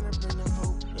 Just tryna bring them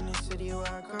hope in the city where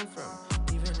I come from.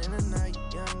 Even in the night,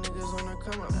 young niggas on the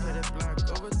come up. Put a block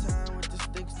over time with the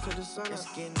sticks to the sun. It's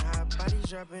getting hot, bodies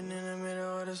dropping in the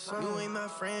middle of the sun. You ain't my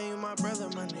friend, you my brother,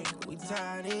 my nigga, we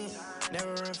tied in.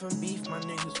 Never ran from beef, my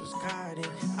niggas was caught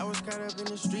in. I was caught up in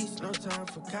the streets, no time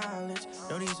for college.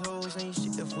 Know these hoes ain't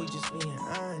shit if we just being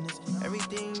honest.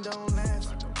 Everything don't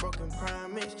last like a broken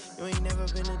promise. You ain't never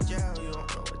been to jail, you don't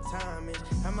know what time is.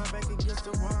 Had my back against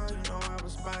the wall, you know I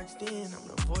was boxed in. I'm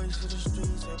the voice of the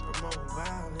streets, ain't promoting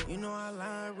violence. You know I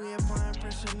lie, reapplying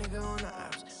pressure, nigga on the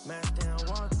ops. Mask down,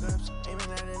 walk-ups,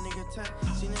 aiming at a nigga top.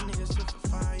 Seen a nigga sit for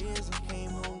 5 years and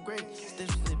came home great. Stitch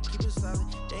flip, keep it solid,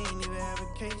 they ain't even have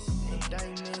a case.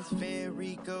 Indictments, Fed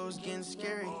Rico's getting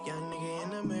scary. Young nigga in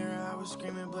the mirror, I was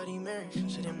screaming Bloody Mary.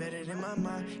 Shit embedded in my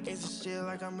mind, gangsta shit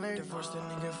like I'm Larry. Divorced a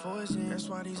nigga for his hand, that's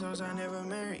why these hoes I never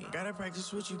marry. Gotta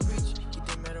practice what you preach, keep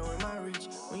the metal in my reach.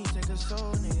 When you take a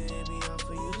soul, nigga, it be up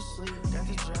for you to sleep. Got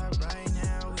the job right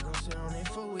now, we gon' sit on it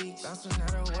for weeks. Bouncing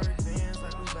out of work vans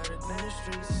like we better than the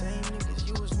streets. Same niggas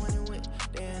you was winning with,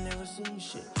 they ain't never seen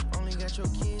shit. Only got your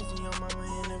kids and your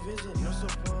mama in the visit. No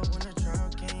support when the trial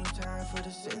came, time for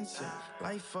the sentencing.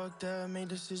 Life fucked up, made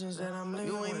decisions that I'm living.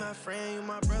 You ain't my friend, you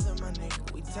my brother, my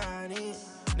nigga, we tied in.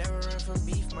 Never ran from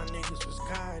beef, my niggas was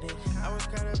caught in. I was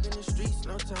caught up in the streets,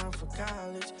 no time for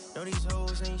college. Know these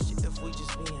hoes ain't shit if we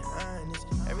just being honest.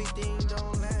 Everything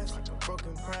don't last like a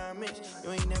broken promise.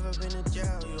 You ain't never been to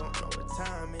jail, you don't know what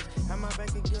time is. Had my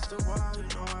back against the wall, you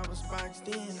know I was boxed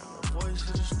in. I'm the voice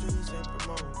of the streets, ain't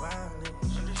promoting violence.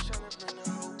 I'm just tryna bring the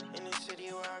hope in the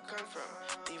city where I come from.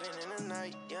 Even in the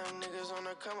night, young niggas on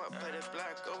the come up. Play the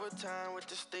block over time with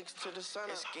the sticks to the sun.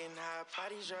 It's getting hot,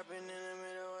 parties dropping in the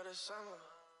middle of the summer.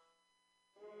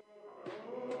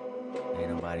 Ain't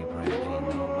nobody praying for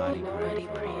me. Nobody praying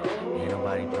for me. Ain't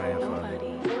nobody praying for me. Nobody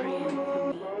praying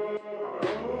for me.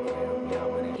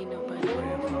 Ain't nobody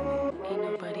praying for me. Ain't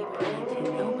nobody praying for me.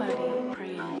 Nobody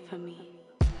praying for me.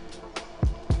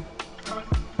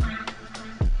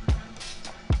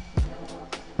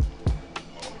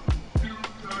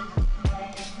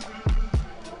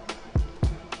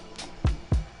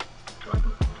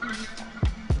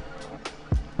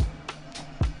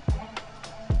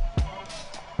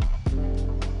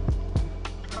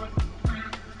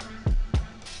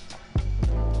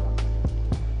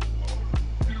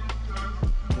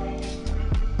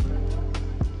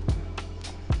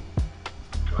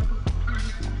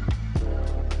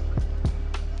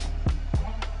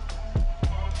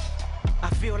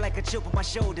 Chip on my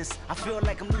shoulders. I feel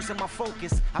like I'm losing my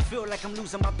focus. I feel like I'm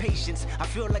losing my patience. I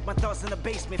feel like my thoughts in the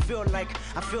basement. I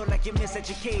feel like you're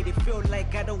miseducated. Feel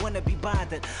like I don't wanna be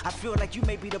bothered. I feel like you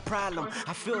may be the problem.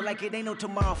 I feel like it ain't no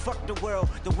tomorrow. Fuck the world.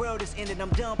 The world is ended. I'm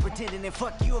done pretending. And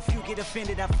fuck you if you get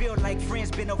offended. I feel like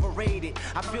friends been overrated.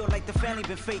 I feel like the family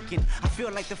been faking. I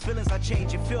feel like the feelings are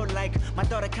changing. Feel like my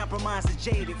daughter compromised is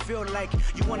jaded. Feel like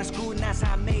you wanna screw and that's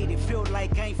how I made it. Feel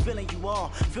like I ain't feeling you all.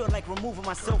 Feel like removing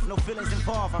myself. No feelings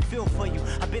involved. I feel for you.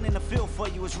 I've been in the field for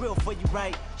you. It's real for you,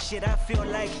 right? Shit, I feel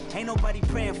like ain't nobody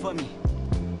praying for me.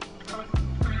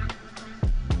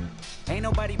 Ain't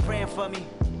nobody praying for me.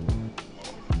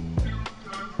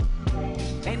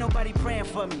 Ain't nobody praying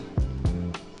for me.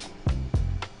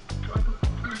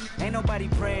 Ain't nobody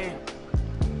praying.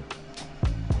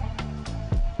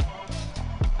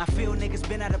 I feel niggas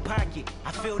been out of pocket.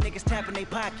 I feel niggas tapping their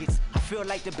pockets. I feel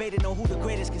like debating on who the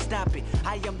greatest can stop it.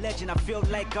 I am legend. I feel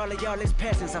like all of y'all is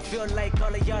peasants. I feel like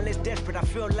all of y'all is desperate. I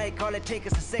feel like all it takes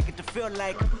is a second to feel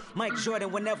like Mike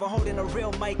Jordan whenever holding a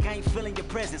real mic. I ain't feeling your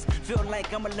presence. Feel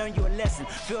like I'ma learn you a lesson.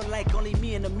 Feel like only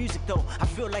me and the music though. I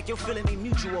feel like your feeling ain't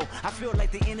mutual. I feel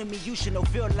like the enemy you should know.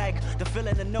 Feel like the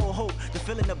feeling of no hope. The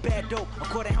feeling of bad dope. A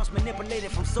quarter ounce manipulated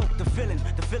from soap. The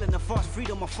feeling of false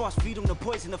freedom. A false freedom. The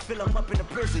poison to fill them up in the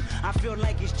prison. I feel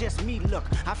like it's just me, look.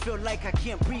 I feel like I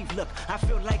can't breathe, look. I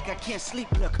feel like I can't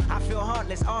sleep, look. I feel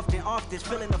heartless often, this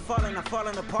feeling of falling, I'm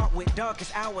falling apart with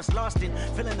darkest hours lost in.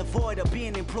 Feeling the void of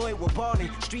being employed with balling.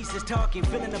 Streets is talking,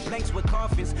 filling the blanks with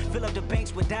coffins. Fill up the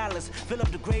banks with dollars, fill up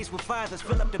the graves with fathers.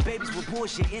 Fill up the babies with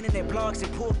bullshit, internet blogs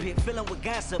and pulpit. Filling with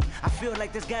gossip, I feel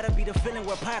like there's gotta be the feeling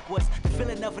where Pac was. The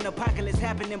feeling of an apocalypse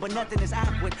happening, but nothing is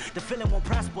awkward. The feeling won't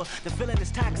prosper, the feeling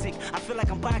is toxic. I feel like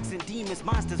I'm boxing demons,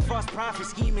 monsters, false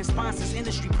prophets, scheming sponsors,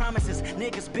 industry promises,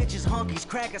 niggas, bitches, honkies,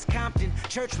 crackers, Compton,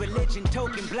 church, religion,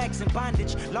 token, blacks in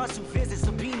bondage, lawsuit visits,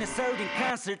 subpoena served in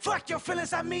concert. Fuck your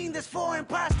feelings, I mean this for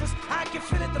imposters. I can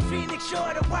feel it, the phoenix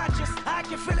sure to watch us. I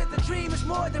can feel it, the dream is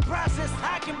more than process.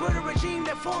 I can build a regime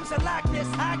that forms a likeness.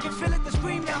 I can feel it, the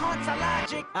scream that haunts our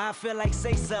logic. I feel like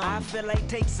say some, I feel like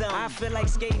take some. I feel like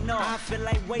skating off, I feel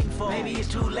like waiting for him. Maybe it's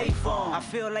too late for him. I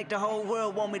feel like the whole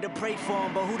world want me to pray for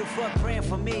him, but who the fuck praying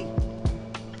for me?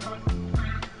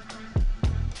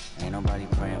 Ain't nobody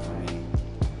praying for me.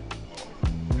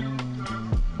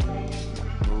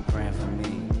 Who praying for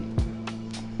me?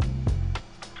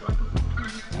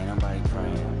 Ain't nobody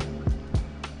praying.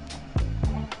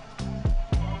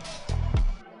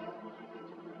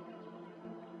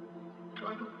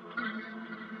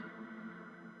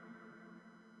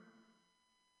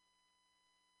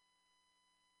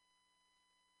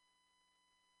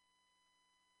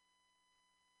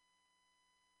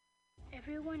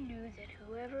 Everyone knew that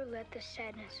whoever let the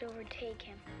sadness overtake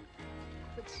him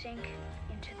would sink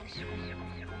into the swamp.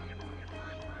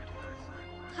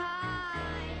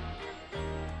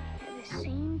 At the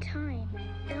same time,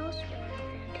 elsewhere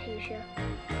in Fantasia,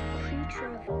 a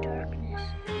creature of darkness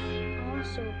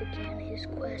also began his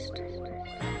quest.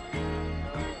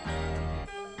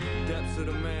 Depths of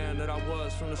the man that I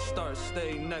was from the start.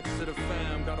 Stayed next to the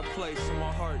fam. Got a place in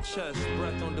my heart, chest,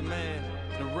 breath on demand.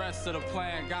 The rest of the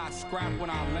plan got scrapped when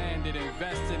I landed.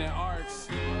 Invested in arts.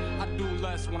 I do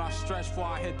less when I stretch before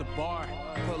I hit the bar.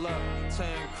 Pull up,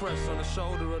 tan crest on the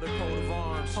shoulder of the coat of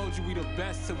arms. Told you we the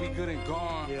best till we good and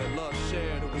gone. Yeah, love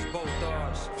shared, it was both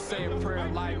ours. Say a prayer,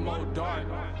 light more dark.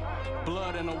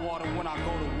 Blood in the water when I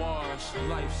go to wash.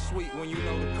 Life sweet when you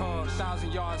know the cost.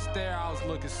 1,000 yards stare, I was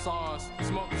looking sauce.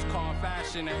 Smoke was called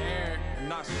fashion in the air.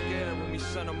 Not scared when we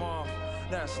sent them off.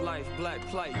 That's life, black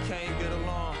plight, can't get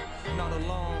along, not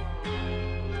alone.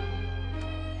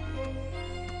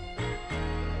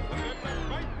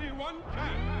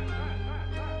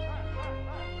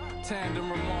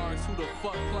 Tandem remarks, who the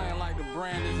fuck playing like the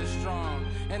brand isn't strong?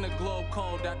 And the globe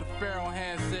code that the pharaoh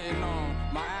hand sitting on.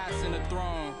 My ass in the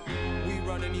throne. We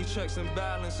running these checks and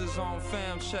balances on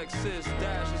fam checks, sis,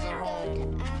 dashes at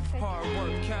home. Hard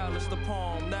work, callous the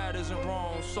palm, that isn't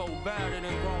wrong. So battered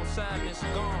and grown, sadness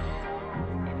gone.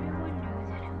 Everyone knew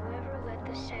that whoever let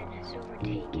the sadness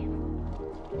overtake him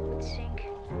would sink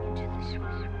into the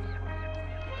swamp.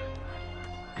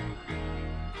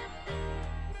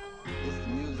 It's the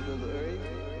music of the earth,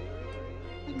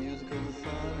 the music of the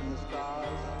sun and the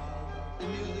stars, the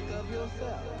music of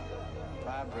yourself,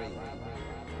 vibrating.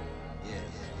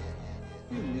 Yes,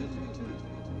 you're music too.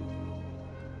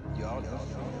 You're all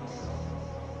instruments.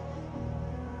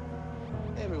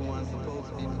 Everyone's supposed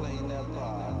to be playing their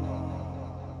part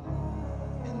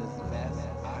in this vast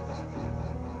orchestra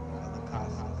of the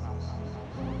cosmos.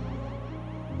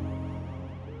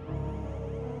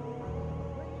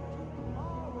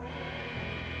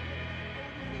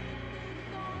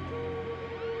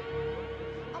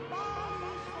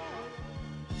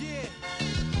 Yeah.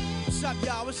 What's up,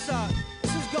 y'all? What's up?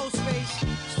 This is Ghostface,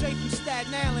 straight from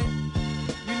Staten Island.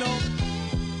 You know,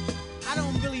 I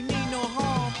don't really mean no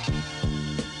harm,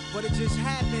 but it just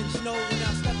happens, you know, when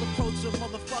I step approach a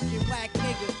motherfucking whack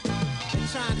nigga and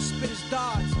trying to spit his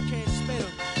darts, can't spit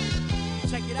him.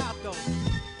 Check it out, though.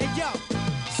 Hey, yo.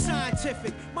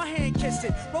 Scientific, my hand kiss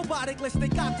it.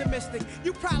 Robotic-listic, optimistic.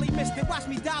 You probably missed it. Watch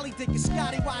me dolly dick and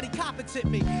Scotty Waddy competent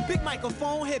me. Big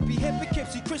microphone, hippie,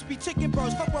 Poughkeepsie, crispy chicken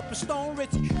burst. Fuck up a stone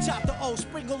Ritzy. Chop the O,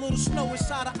 sprinkle a little snow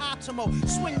inside of Optimo.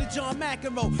 Swing the John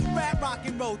McEnroe, rap rock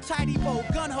and roll, tidy bow,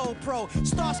 gun hole pro.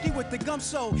 Starsky with the gum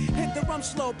so. Hit the rum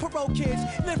slow, parole kids,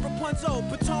 live Rapunzel,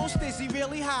 Patone stizzy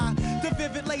really high. The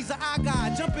vivid laser I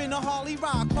got, jump in a Harley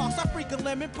rock, cross I freak a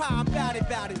lemon pie, I'm bout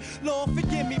it. Lord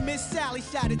forgive me, Miss Sally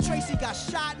shot it. Tracy got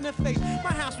shot in the face,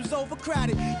 my house was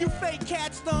overcrowded. You fake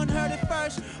cats done heard it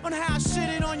first on how I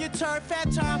shitted on your turf.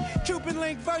 At time, Cuban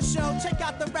link verse show, check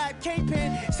out the rap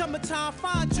kingpin. Summertime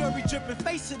fine jury dripping,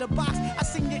 face of the box. I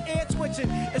seen your ear twitching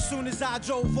as soon as I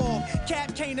drove off.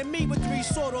 Cap came to me with 3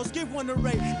 sortos, give one to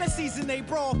Ray. Let's season they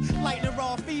broth, lighting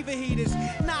raw fever heaters.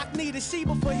 Knock neither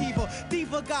Sheba for Heaver.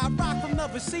 Diva got rock from the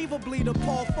receiver bleeder.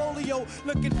 Portfolio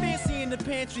looking fancy in the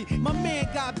pantry. My man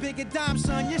got bigger dime,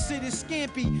 son, your shit is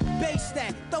scampy. Base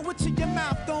that, throw it to your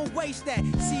mouth, don't waste that.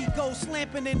 See go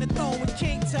slamping in the throne with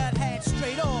King Tut hat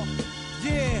straight off.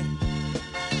 Yeah,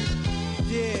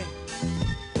 yeah.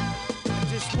 I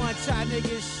just want y'all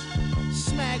niggas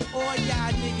smack all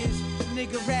y'all niggas,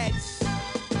 nigga rats.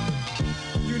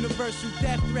 Universal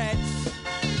death threats.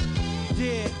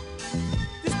 Yeah,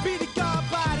 this be the God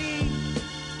body.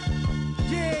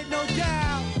 Yeah, no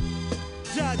doubt.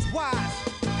 Judge Wise.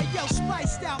 Yo,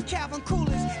 spiced out Calvin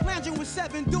Coolers, lounging with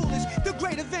 7 duelists. The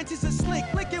great adventures of Slick,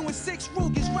 licking with 6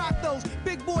 Rugers. Rock those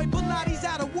big boy Pilates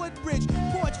out of Woodbridge.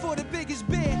 Porch for the biggest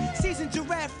beer, seasoned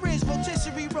giraffe fridge,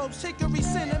 rotisserie ropes, hickory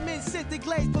cinnamon, scented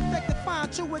glaze, perfect the fine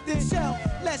true within shell.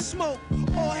 Let's smoke,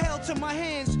 all hell to my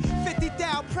hands.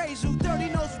 50,000 praisal, dirty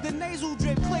nose with the nasal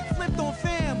drip, click flipped on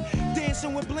fam.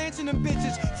 Dancing with blanching them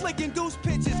bitches, flicking deuce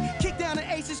pitches, kick down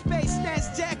the ace of space,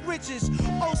 snatch Jack Riches.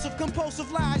 Oaths of compulsive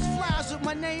lies, flies with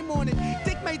my name on it.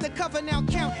 Dick made the cover, now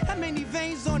count how many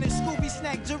veins on it. Scooby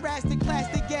snack, Jurassic,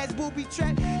 plastic gas, booby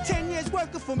trap. 10 years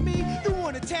working for me, you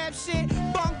wanna tap shit?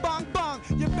 Bong, bong, bong,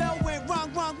 your bell went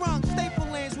wrong, wrong, wrong. Staple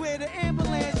lands where the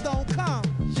ambulance don't come.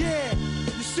 Yeah,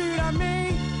 you see what I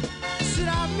mean? See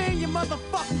what I mean, you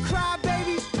motherfucking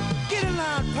crybabies? Get in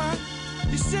line, punk.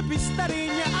 You should be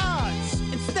studying your odds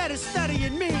instead of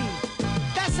studying me.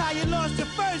 That's how you lost your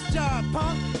first job,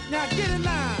 punk. Now get in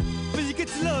line, but you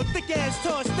get your little thick ass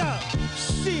tossed up.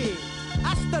 Shit,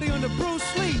 I study under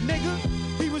Bruce Lee, nigga.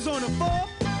 He was on the 4th,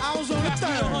 I was on the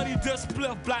 3rd. Honey, just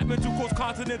spliff, black mental cause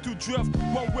continental drift.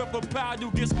 One whip of power,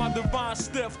 you gets my divine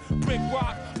stiff. Brick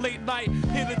rock, late night,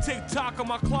 hit a tick tock on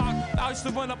my clock. I used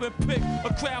to run up and pick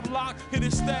a crab lock, hit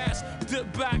his stash,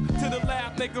 dip back to the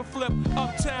lab, make a flip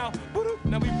uptown.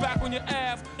 Now we back on your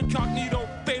Ave, incognito,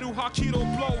 fatal Hakito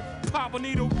blow. Pop a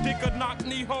needle, dick a knock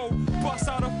knee hole. Bust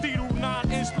out a fetal,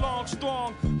 9-inch long,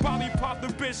 strong. Bobby popped the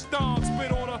bitch thong,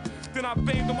 spit on her. Then I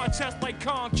banged on my chest like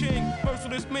Kong King.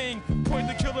 Merciless Ming, point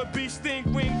the killer beast sting,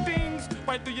 wing dings.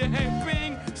 Right through your head,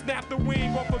 bing. Snap the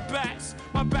wing off of bats.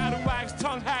 My battle axe,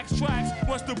 tongue hacks tracks.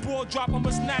 Once the ball drop, I'ma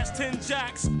snatch 10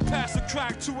 jacks. Pass a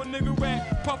crack to a nigga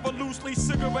rat. Puff a loosely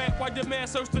cigarette while your man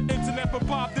search the internet for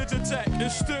Bob Digitech. In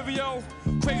stereo,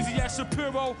 crazy as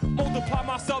Shapiro. Multiply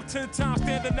myself 10 times,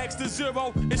 standing next to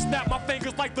zero. And snap my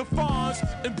fingers like the fawns.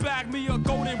 And bag me a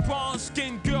golden bronze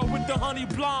skin girl with the honey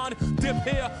blonde. Dip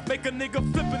hair, make a nigga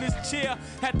flip in his chair.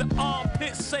 Had the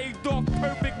armpit shaved off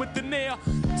perfect with the nail.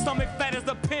 Stomach fat as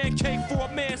a pancake for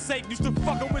a man's sake. Used to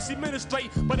fuck her when she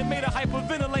ministrate, but it made her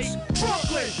hyperventilate.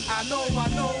 Brooklyn, I know.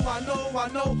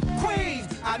 Queens,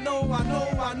 I know.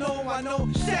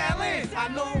 Shaolin, I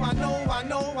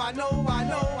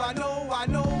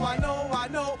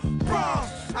know. Bronx,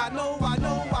 I know.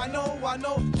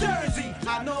 Jersey,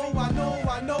 I know.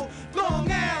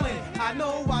 Long Island, I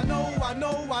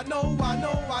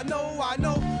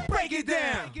know. Break it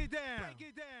down.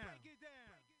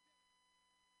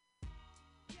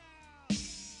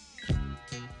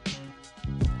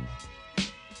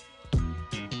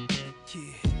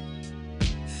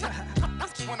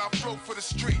 When I flow for the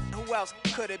street, who else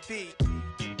could it be?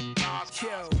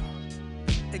 Yo,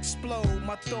 explode.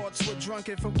 My thoughts were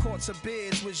drunken from courts of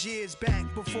beers. Was years back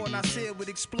before Nasir would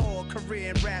explore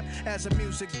career in rap. As a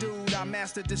music dude, I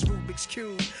mastered this Rubik's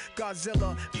Cube.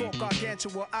 Godzilla, folk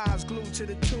gargantua, eyes glued to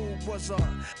the tube. Was a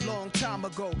long time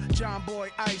ago. John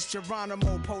Boy Ice,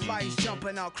 Geronimo, Police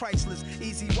jumping out Chrysler's.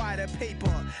 Easy wider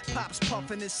paper. Pops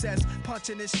puffing his cess,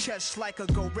 punching his chest like a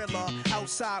gorilla.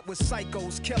 Outside with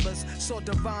psychos, killers. Saw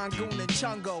Divine Goon and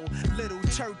Chungo. Little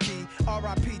Turkey,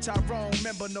 R.I.P. Tyrone.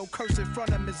 Remember no curse in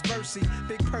front of Miss Versi,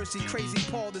 Big Percy, Crazy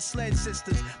Paul, the Sled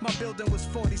Sisters. My building was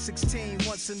 4016,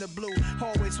 once in the blue.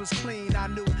 Hallways was clean, I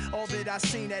knew all that I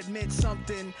seen that meant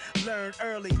something. Learned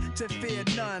early to fear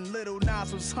none. Little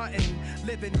Nas was hunting,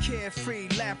 living carefree,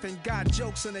 laughing. Got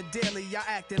jokes on the daily, y'all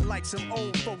acting like some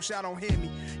old folks, y'all don't hear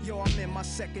me. Yo, I'm in my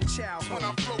second childhood. When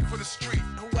I flow for the street,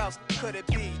 who else could it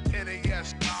be?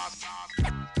 NAS,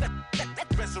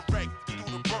 resurrect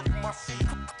through the birth of my seed.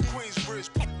 Queensbridge,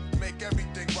 make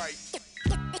everything right.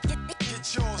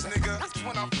 Get yours, nigga.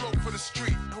 When I flow for the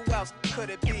street, who else could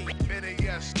it be?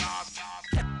 NAS,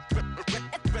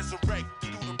 resurrect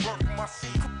through the birth of my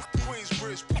seed.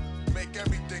 Queensbridge, make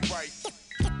everything right.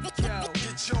 Yo,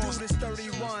 get yours. Dude is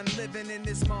 31, living in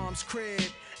his mom's crib.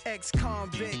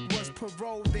 Ex-convict was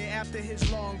paroled there after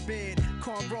his long bid.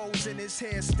 Cornrows in his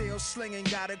hair, still slinging,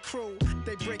 got a crew.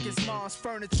 They break his mom's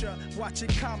furniture, watching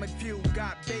Comic View.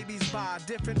 Got babies by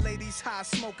different ladies high,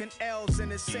 smoking L's in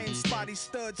the same spot he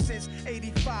stood since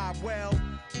 85. Well,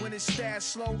 when his stash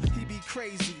slow, he be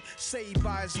crazy. Saved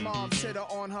by his mom's hitter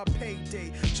on her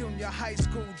payday. Junior high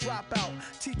school dropout,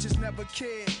 teachers never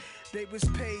cared. They was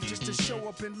paid just to show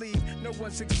up and leave. No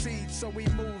one succeeds, so he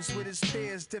moves with his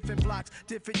peers. Different blocks,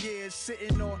 different years,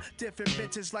 sitting on different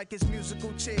benches like his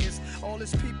musical chairs. All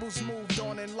his people's moved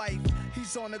on in life.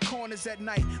 He's on the corners at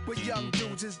night with young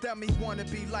dudes. It's them he wanna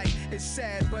be like. It's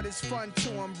sad, but it's fun to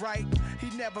him, right? He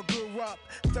never grew up.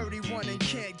 31 and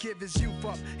can't give his youth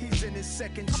up. He's in his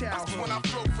second childhood. When I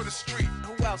flow for the street,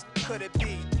 who else could it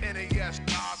be? NAS,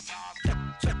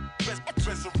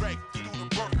 resurrect through the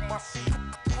birth of my seed.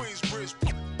 Queensbridge,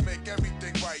 make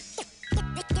everything right.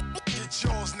 Get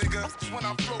yours, nigga. When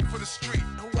I flow for the street,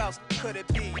 who else could it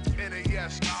be?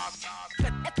 NAS,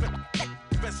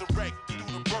 resurrect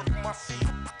through the birth of my seed.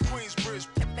 Queensbridge,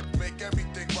 make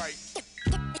everything right.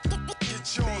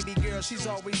 Baby girl, she's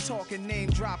always talking, name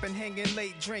dropping, hanging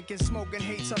late, drinking, smoking,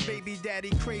 hates her baby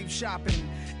daddy, crave shopping,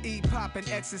 eat popping,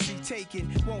 ecstasy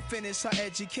taking, won't finish her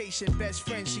education, best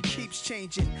friend she keeps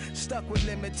changing, stuck with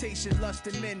limitation,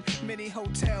 lusting men, many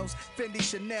hotels, Fendi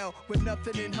Chanel, with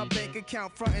nothing in her bank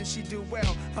account, frontin' she do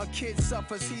well, her kid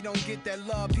suffers, he don't get that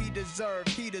love he deserve,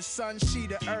 he the sun, she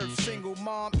the earth, single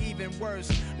mom, even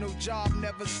worse, no job,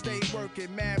 never stay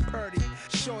working, mad purdy,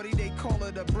 shorty, they call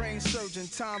her the brain surgeon,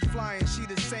 time flying, she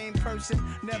the same person,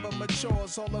 never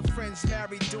matures. All her friends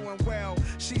married, doing well.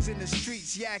 She's in the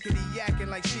streets, yakking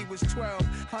like she was 12.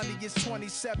 Honey is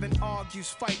 27, argues,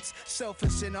 fights,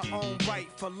 selfish in her own right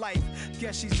for life.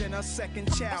 Guess she's in her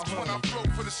second childhood. When I flow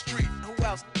for the street, who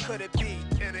else could it be?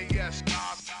 NAS,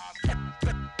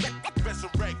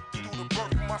 resurrect through the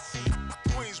birth of my seed.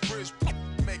 Queensbridge,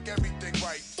 make everything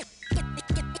right.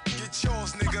 Get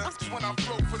yours, nigga, when I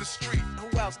flow for the street.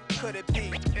 Who else could it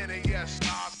be? NAS,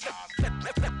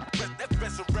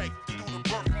 resurrect through the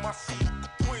birth of my seed.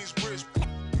 Queensbridge,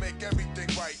 make everything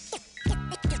right.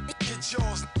 Get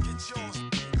yours, get yours.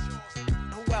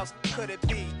 Who else could it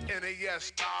be?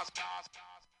 NAS.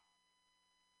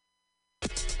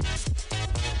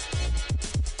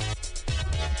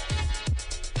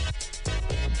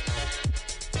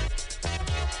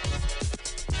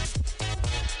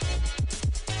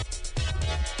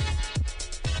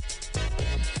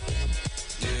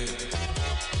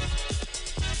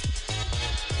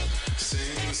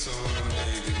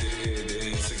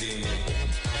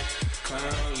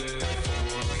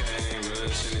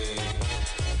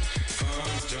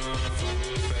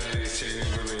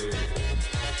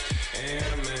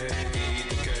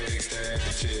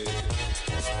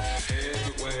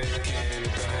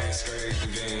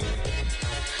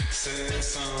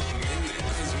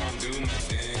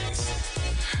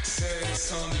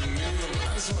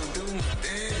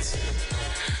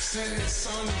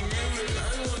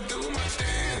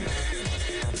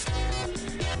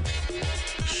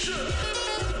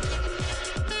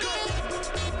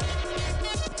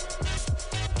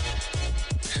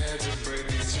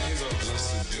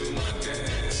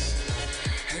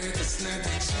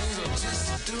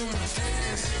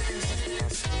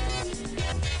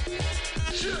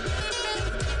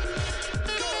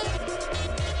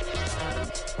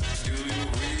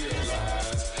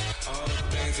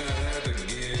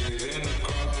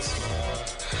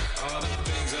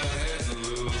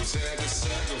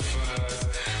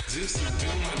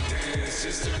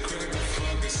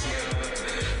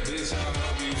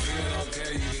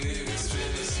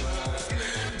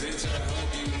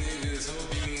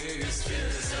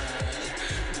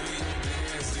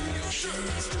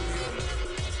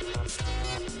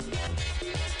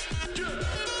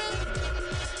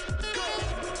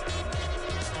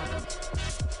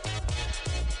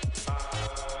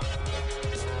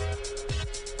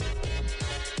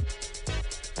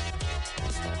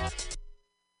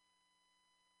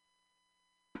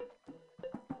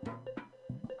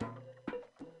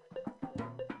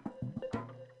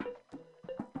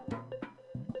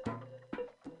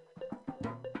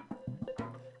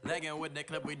 Lagging with the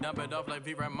clip, we dump it off like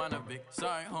V. Ramonovic.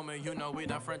 Sorry, homie, you know we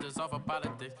not friends, it's off of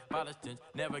politics. Politics,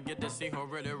 never get to see who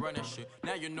really running shit.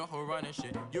 Now you know who running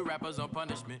shit. You rappers on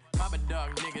punishment. Papa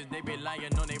dog niggas, they be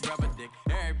lying on they rubber dick.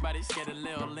 Everybody scared a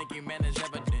little linky, man, is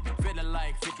evident. Feeling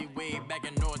like 50 way back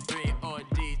in North 3 or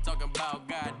D. Talking about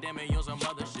goddamn it, on some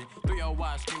other shit.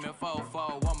 301 screaming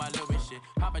 4-4 on my Louis shit.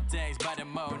 Papa tags by the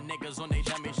mo niggas on they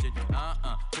dummy shit.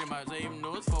 Free my same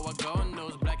news for a gold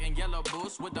news. Black and yellow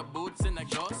boots with the boots in the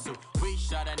ghost suit. We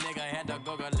shot a nigga, had to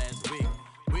go last week.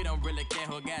 We don't really care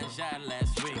who got shot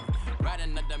last week.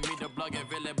 Riding under me, the plug and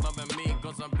really bumping me.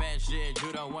 Go some bad shit,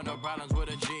 you don't want no problems with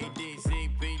a GD,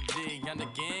 CPG. I'm the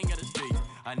king of the streets.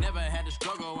 I never had to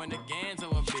struggle when the gangs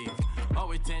were beef.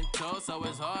 Always 10 toes, so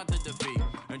it's hard to defeat.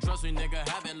 And trust me, nigga,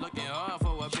 I've been looking hard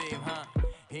for a beef, huh?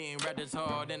 He ain't rapped this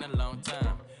hard in a long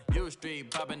time. You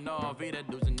street popping off, either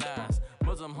dudes and eyes.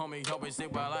 Muslim homie always say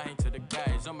while I ain't to the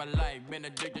guys. On my life, been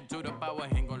addicted to the power,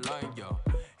 ain't gon' lie, yo.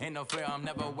 Ain't no fear, I'm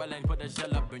never willing, put a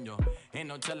shell up in you. Ain't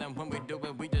no telling when we do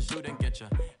it, we just shoot and get ya.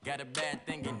 Got a bad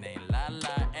thinking, ain't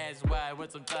lie, ass wide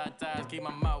with some ties, keep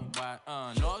my mouth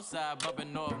wide. North side,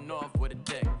 bumping north with a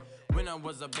deck. When I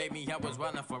was a baby, I was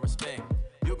wildin' for respect.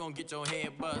 You gon' get your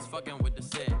head buzzed, fucking with the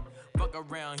set. Fuck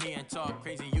around here and talk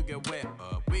crazy, you get wet.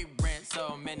 We ran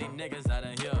so many niggas out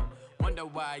of here. Wonder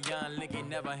why young Linky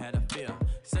never had a fear.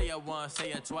 Say it once,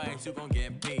 say it twice, you gon'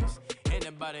 get peace.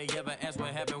 Anybody ever ask what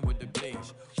happened with the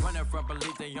bleach? Running from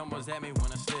police, they almost had me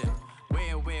wanna slip.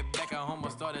 Way back, I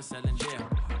almost started selling dip.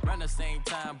 Round the same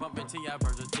time, bumping T.I.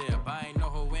 versus tip. I ain't know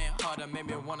who went harder, made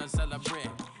me wanna celebrate.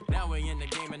 Now we in the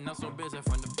game and I'm so busy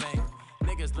from the fame.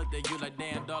 Niggas looked at you like,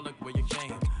 damn, dog, look where you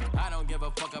came. I don't give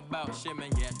a fuck about shit, man,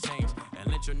 yeah, change.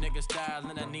 And let your niggas style,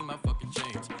 and I need my fucking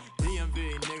change.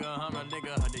 DMV, nigga, I'm a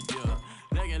nigga of the year.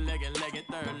 Legging,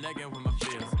 third legging with my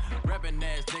feels. Rapping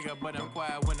ass nigga, but I'm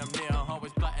quiet when I'm near.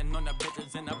 Always plotting on the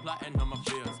bitches and I'm plotting on my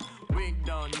feels. We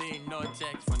don't need no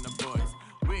checks from the boys.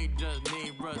 We just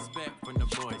need respect from the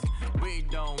boys. We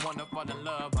don't wanna fall in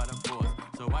love by the force.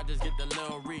 So I just get the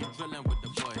little re-drilling with the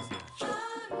boys, yeah.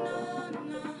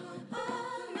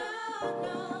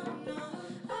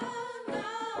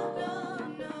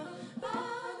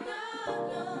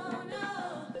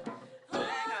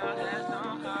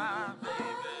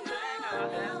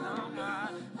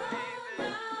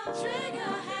 Trigger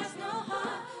has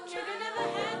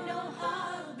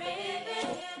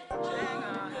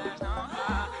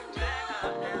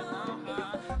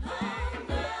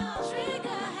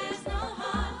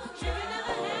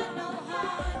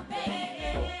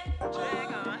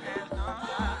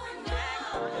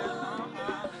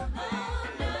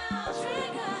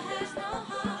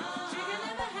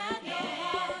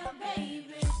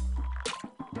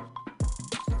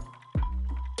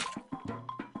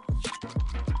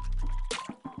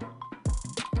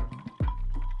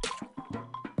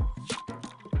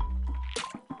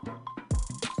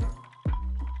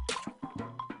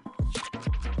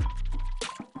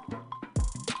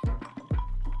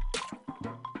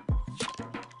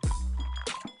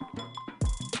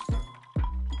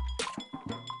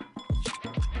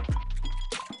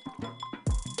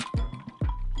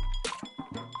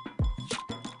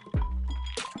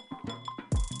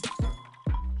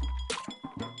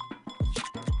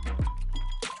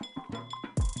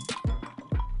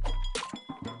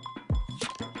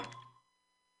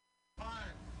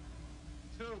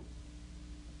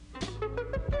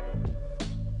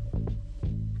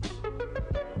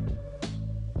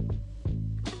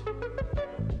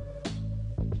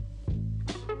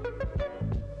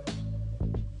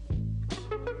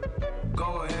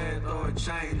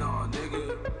chain on,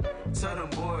 nigga. Tell them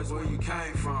boys where you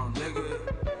came from, nigga.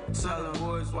 Tell them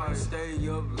boys why you stay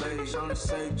up late.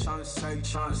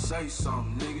 Tryna say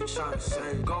something, nigga. Tryna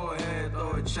say, go ahead,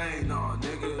 throw a chain on,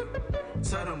 nigga.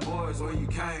 Tell them boys where you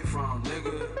came from,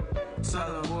 nigga.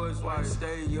 Tell them boys why you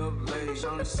stay up late.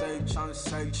 Tryna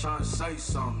say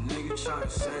something, nigga. Tryna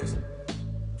say.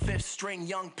 Fifth string,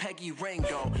 young Peggy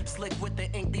Ringo. Slick with the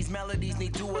ink, these melodies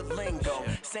need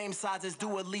Duolingo. Same size as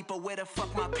Dua Lipa, where the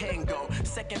fuck my pen go?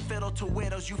 Second fiddle to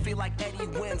widows, you feel like Eddie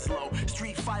Winslow.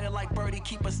 Street fighter like Birdie,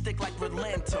 keep a stick like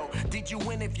Relento. Did you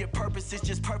win if your purpose is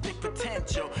just perfect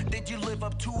potential? Did you live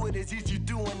up to it, is you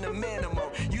doing the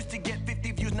minimum? Used to get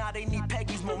 50 views, now they need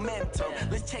Peggy's momentum.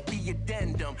 Let's check the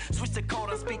addendum. Switch the code,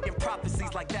 I'm speaking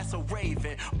prophecies like that's a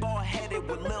raven. Bald-headed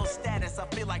with lil status, I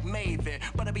feel like Maven.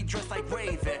 But I be dressed like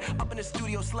Raven. Up in the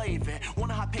studio slaving.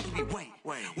 Wonder how Peggy be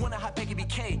wonder how Peggy be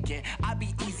caking. I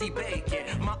be easy baking.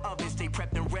 My oven stay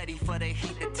prepped and ready for the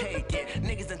heat to take it.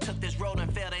 Niggas done took this road and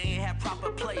failed, they ain't have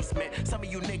proper placement. Some of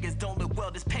you niggas don't look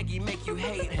well, this Peggy make you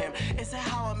hate him. Is it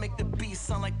how I make the beat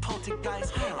sound like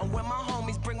poltergeist? And when my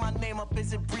homies bring my name up,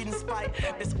 is it breeding spite?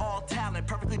 It's all talent,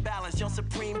 perfectly balanced, young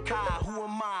Supreme Kai. Who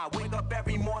am I? Wake up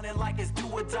every morning like it's do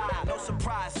or die. No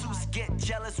surprise, Zeus get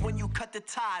jealous when you cut the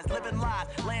ties. Living lives,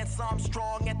 Lance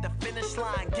Armstrong at the finish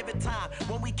line, give it time.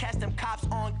 When we catch them cops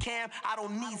on cam, I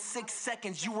don't need 6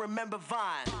 seconds, you remember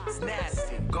Vine. It's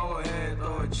nasty. Go ahead,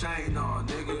 throw a chain on,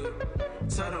 nigga.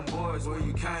 Tell them boys where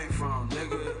you came from,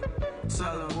 nigga.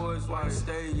 Tell them boys why you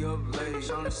stay up late.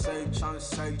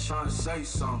 Tryna say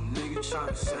something, nigga.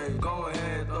 Tryna say, go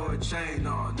ahead, throw a chain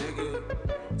on, nigga.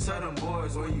 Tell them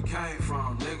boys where you came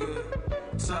from, nigga.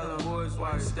 Tell them boys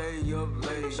why you stay up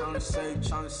late. Tryna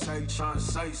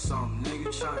say something, nigga.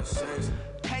 Tryna say.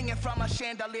 Hanging from a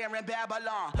chandelier in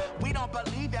Babylon. We don't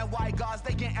believe in white gods,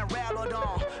 they getting rattled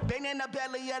on. Been in the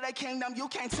belly of the kingdom, you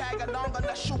can't tag along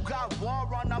unless you got war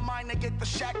on the mind to get the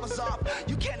shackles off.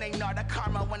 You can't ignore the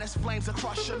karma when it's flames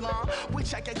across your lawn. We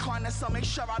checking corners, so make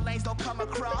sure our lanes don't come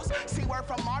across. See word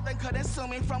from Marvin, couldn't sue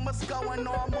me from what's going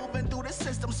on. Moving through the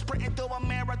system, sprinting through a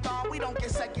marathon. We don't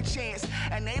get second chance,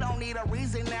 and they don't need a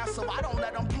reason now, so I don't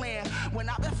let them plan. When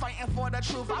I've been fighting for the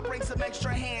truth, I bring some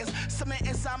extra hands. Cement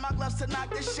inside my gloves to knock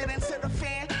this shit into the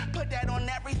fan. Put that on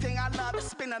everything I love.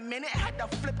 It's been a minute. Had to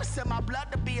flip it in my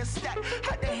blood to be a stack.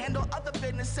 Had to handle other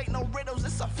business. Ain't no riddles.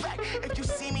 It's a fact. If you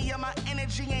see me and my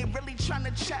energy ain't really trying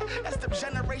to chat, that's the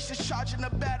generations charging the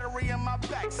battery in my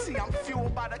back. See, I'm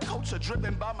fueled by the culture,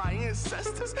 driven by my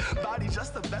ancestors. Body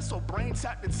just a vessel, brain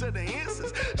tapped into the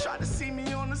answers. Tried to see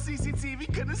me on the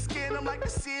CCTV, couldn't scan them like the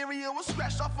cereal was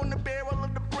scratched off on the barrel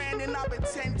of the brand. And I've been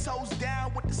 10 toes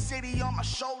down with the city on my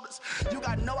shoulders. You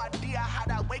got no idea how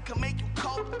that weight can make you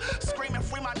colder. Screaming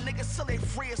free my niggas till they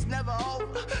free, it's never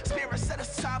over. Spirit said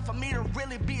it's time for me to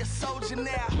really be a soldier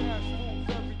now. Cash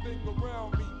moves everything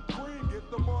around me. Green, get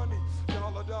the money.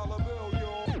 Dollar bill,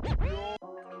 yo.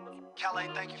 Calais,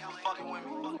 thank you for fucking with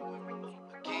me.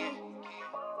 Again.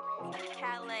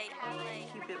 Calais,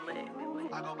 keep it lit.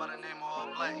 I go by the name of All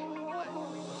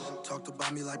Blake. Talked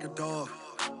about me like a dog.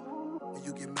 When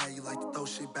you get mad, you like to throw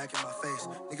shit back in my face.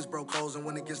 Niggas broke holes and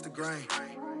went against the grain.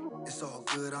 It's all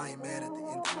good, I ain't mad at the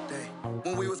end of the day.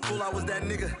 When we was cool, I was that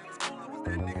nigga.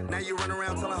 Now you run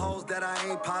around telling hoes that I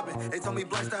ain't popping. They told me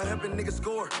black style helping niggas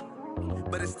score.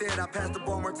 But instead, I passed the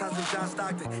ball more times than John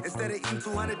Stockton. Instead of eating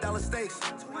 $200 steaks,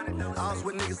 I was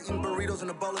with niggas eating burritos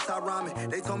and a bowl of Thai ramen.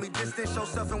 They told me distance show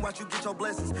stuff and watch you get your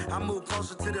blessings. I moved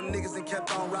closer to them niggas and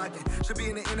kept on rocking. Should be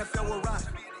in the NFL with Rock.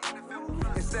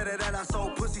 Instead of that, I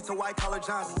sold pussy to white collar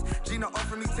Johnsons. Gina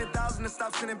offered me 10,000 to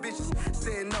stop sending bitches.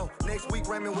 Said no. Next week,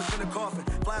 Raymond was in the coffin.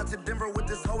 Fly out to Denver with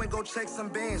this hoe and go check some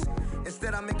bands.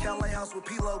 Instead, I'm in Calais house with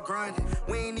P-Lo grinding.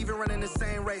 We ain't even running the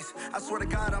same race. I swear to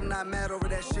God, I'm not mad over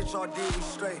that shit y'all did. We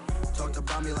straight. Talked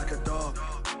about me like a dog.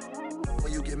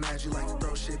 When you get mad, you like to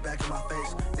throw shit back in my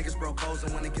face. Niggas broke hoes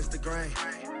and went against the grain.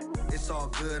 It's all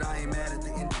good, I ain't mad at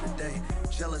the end of the day.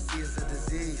 Jealousy is a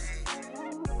disease.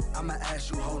 I'ma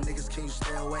ask you whole niggas, can you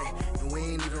stay away? And we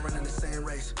ain't even running the same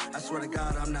race. I swear to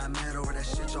God, I'm not mad over that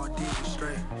shit y'all did. We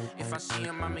straight. If I see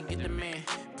him, I'ma get the man.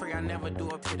 Pray I never do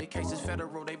appeal. The case is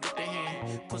federal, they bit their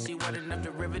hand. Pussy wet enough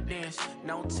to river dance.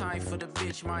 No time for the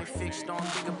bitch, mind fixed on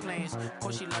bigger plans. Of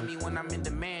course she love me when I'm in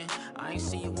demand. I ain't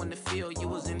see you in the field, you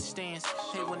was in the stands.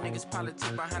 Hate when niggas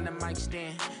politic behind the mic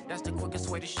stand. That's the quickest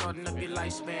way to shorten up your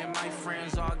lifespan. My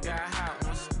friends all got hot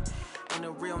ones. When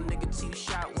a real nigga teeth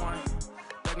shot one.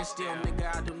 Still,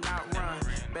 nigga, I do not run.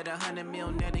 Bet $100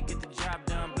 million net to get the job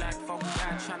done. Black folks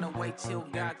die tryna wait till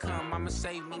God come. I'ma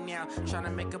save me now.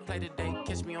 Tryna make a play today.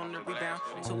 Catch me on the rebound.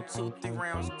 2, 3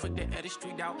 rounds. Quick to edit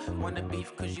street out. Wanna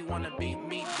beef cause you wanna beat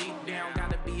me deep down.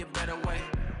 Gotta be a better way.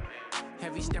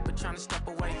 Heavy stepper trying to step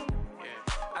away.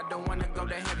 I don't wanna go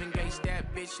to heaven gates.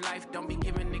 That bitch life, don't be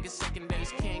giving niggas second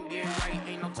days. Can't get right,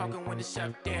 ain't no talking when it's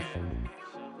up there.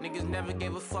 Niggas never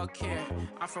gave a fuck here.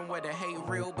 I'm from where the hate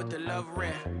real, but the love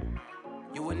rare.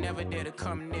 You would never dare to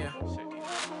come near.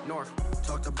 North.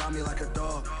 Talked about me like a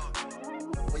dog.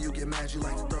 When you get mad, you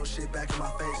like to throw shit back in my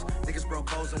face. Niggas broke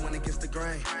hoes and when it gets the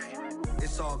grain.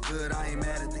 It's all good, I ain't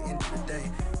mad at the end of the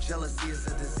day. Jealousy is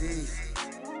a disease.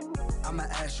 I'ma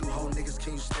ask you, whole niggas,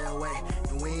 can you stay away?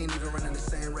 And we ain't even running the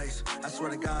same race. I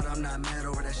swear to God, I'm not mad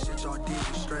over that shit y'all did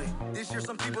me straight. This year,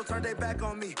 some people turned their back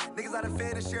on me. Niggas I done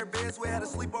fed and shared beds with, had a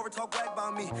sleepover, talk whack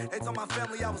about me. They told my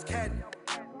family I was catting.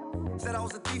 Said I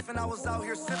was a thief and I was out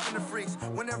here sipping the freaks.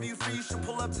 Whenever you free, you should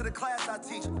pull up to the class I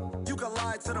teach. You can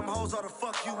lie to them hoes all the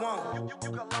fuck you want.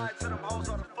 You can lie to them hoes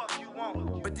all the fuck you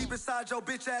want. But deep inside your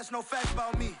bitch ass, no facts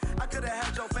about me. I could've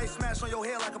had your face smashed on your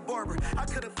head like a barber. I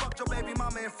could've fucked your baby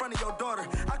mama in front of your daughter.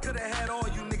 I could've had all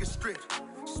you niggas stripped.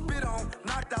 Spit on,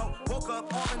 knocked out, woke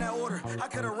up, all in that order. I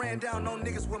could've ran down no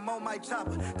niggas with Mo Mike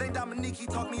Chopper. Think Dominique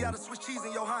talked me out of Swiss cheese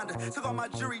in your Honda. Took all my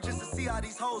jury just to see how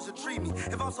these hoes would treat me.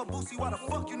 If I'm so boosty, why the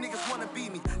fuck you niggas wanna be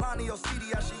me? Line in your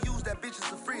CD, I should use that bitch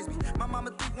as a frisbee. My mama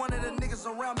think one of the niggas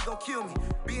around me gon' kill me.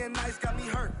 Being nice got me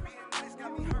hurt.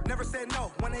 Never said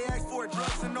no when they asked for it,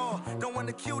 drugs and all. Don't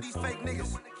wanna kill these fake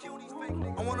niggas.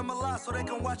 I want them alive so they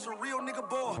can watch a real nigga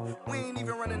ball. We ain't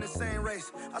even running the same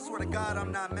race. I swear to God,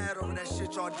 I'm not mad over that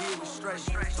shit y'all did me straight.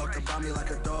 Talked about me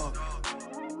like a dog.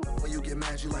 When you get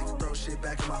mad, you like to throw shit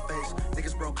back in my face.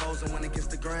 Niggas broke hoes and when it gets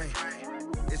the grain.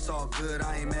 It's all good,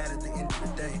 I ain't mad at the end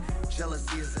of the day.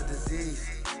 Jealousy is a disease.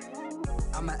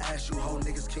 I'ma ask you, whole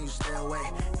niggas, can you stay away?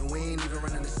 And we ain't even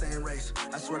running the same race.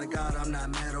 I swear to God, I'm not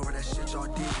mad over that shit y'all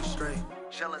did me straight.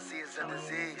 Jealousy is a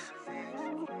disease.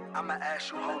 I'ma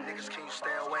ask you, whole niggas, can you stay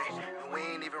away? And we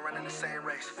ain't even running the same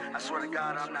race. I swear to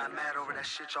God, I'm not mad over that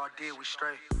shit y'all did, we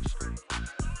straight.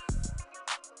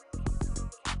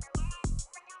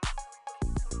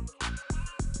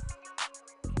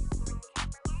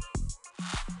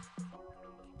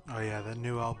 Oh yeah, that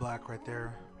new All Black right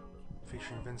there,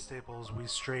 featuring Vince Staples, We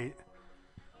Straight.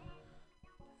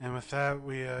 And with that,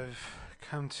 we have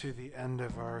come to the end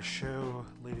of our show,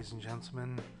 ladies and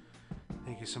gentlemen.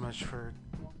 Thank you so much for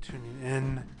tuning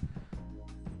in,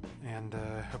 and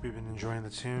hope you've been enjoying the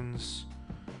tunes.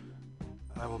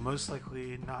 I will most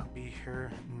likely not be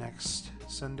here next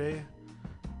Sunday,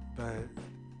 but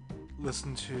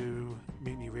listen to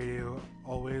Mutiny Radio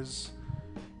always,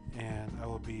 and I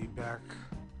will be back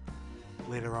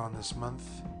later on this month.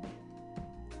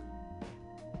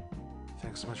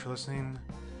 Thanks so much for listening.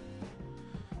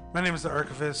 My name is The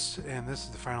Archivist, and this is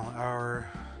The Final Hour,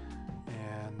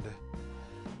 and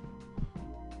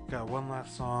got one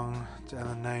last song to end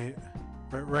the night.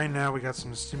 Right now we got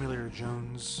some Stimulator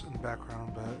Jones in the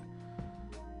background, but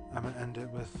I'm going to end it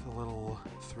with a little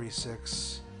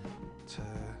 3-6 to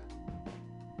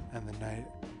end the night.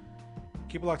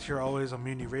 Keep it locked here always on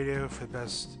Mutiny Radio for the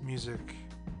best music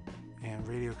and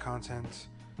radio content.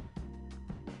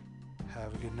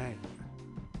 Have a good night.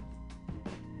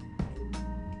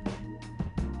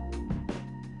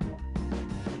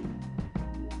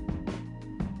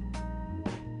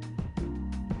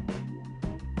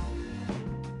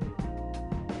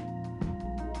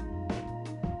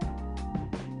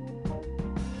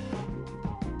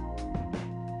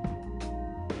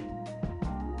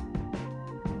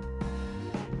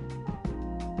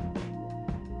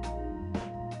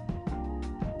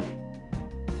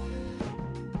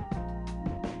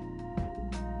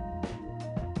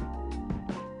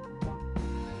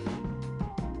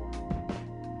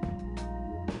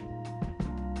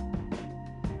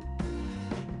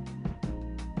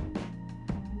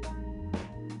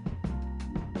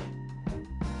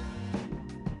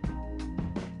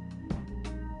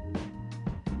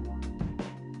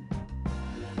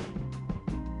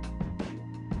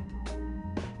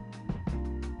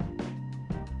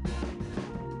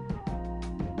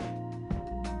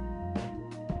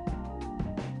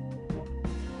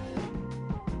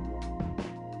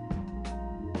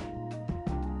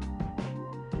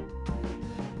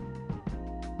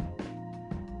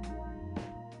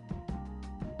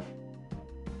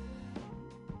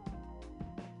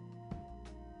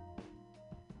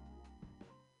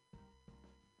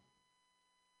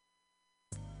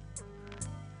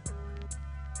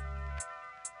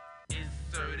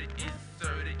 Insert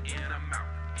it in a mouth,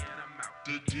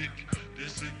 The dick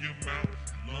that's in your mouth,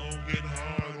 long and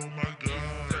hard, oh my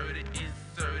God.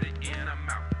 Insert it in a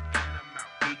mouth,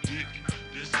 The dick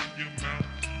that's in your mouth,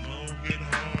 long and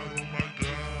hard, oh my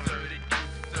God.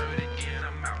 Insert it in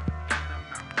a mouth,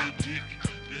 The dick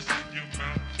that's in your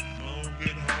mouth, long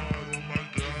and hard, oh my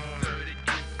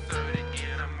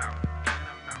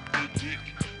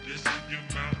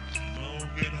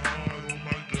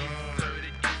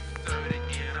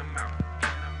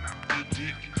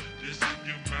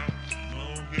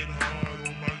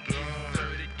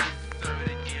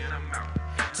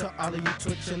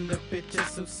Pushing the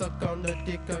bitches who suck on the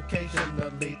dick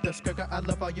occasionally. The skirt, I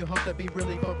love all you hoes that be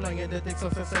really for playing the dick so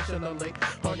sensationally.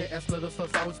 On your ass little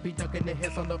sluts, always be ducking the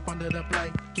heads on the front of the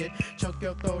blanket. Choke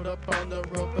your throat up on the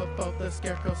rope before the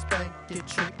scarecrow spank it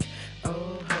trick.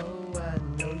 Oh ho, I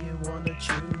know you wanna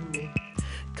chew me,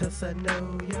 cause I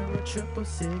know you're a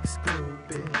 666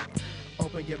 groupie.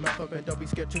 Open your mouth up and don't be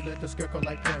scared to let the scarecrow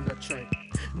like penetrate.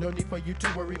 No need for you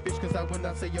to worry, bitch, cause I will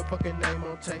not say your fucking name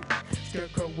on tape.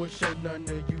 Scarecrow will show none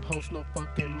of you hoes no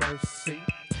fucking mercy.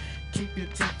 Keep your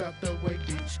teeth out the way,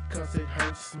 bitch, cause it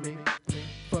hurts me.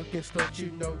 Fucking slut,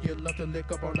 you know you love to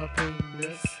lick up on a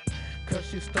penis.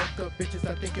 Cause you stuck up bitches,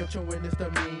 I think your chewing is the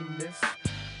meanest.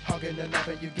 Hogging the knife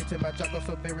and you get to my jock,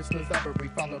 so very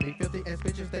slizzery. Follow me, filthy ass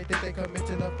bitches, they think they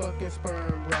committing a fucking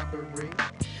sperm robbery.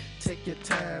 Take your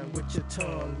time with your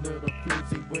tongue, little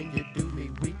floozy. When you do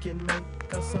me, we can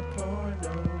make us a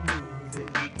porno movie.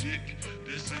 The dick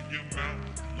that's in your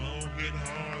mouth, long and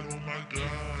hard, oh my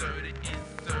god.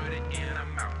 Insert it, and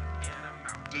I'm out.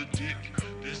 The dick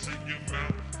that's in your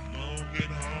mouth, long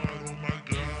and hard, oh my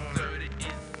god.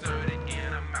 Insert it,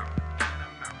 and I'm out.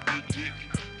 The dick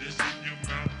that's in your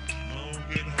mouth, long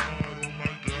and hard, oh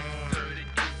my god.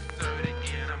 Insert it,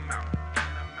 and I'm out.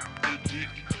 The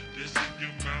dick that's in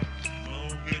your mouth,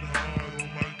 long and hard, oh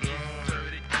my god.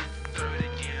 Insert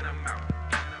it, and I'm out.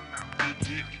 The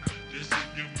dick that's in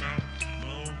your mouth,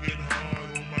 long and hard,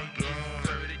 oh my god.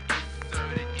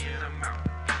 Insert it, and I'm out.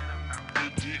 The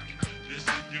dick that's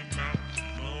in your mouth,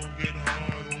 long and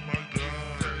hard, oh my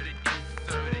god.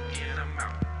 Insert it, and I'm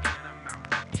out.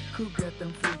 Who got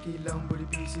them freaky long booty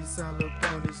pieces all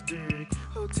up on his dick?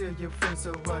 Oh, tell your friends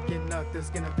so I can knock the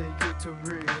skin off their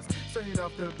uterus. Straight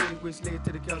off the bed, which led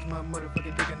to the couch, my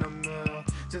motherfucking dick in the mouth.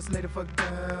 Just lay the fuck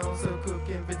down, so cook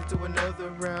and visit to another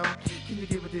round. Can you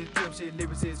get with this drum shit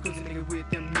lyricist? Cause a nigga with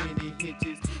them many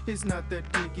hitches. It's not the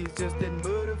dick, it's just that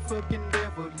motherfucking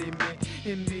devil in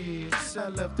me. And bitch, I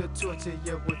love to torture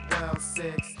you with wild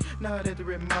sex. Not at the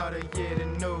Ramada yet,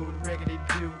 an old raggedy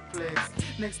duplex.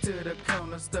 Next to the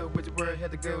corner store, which where I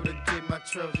had to go to get my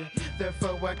Trojan.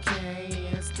 Therefore I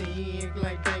can't stink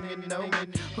like Damien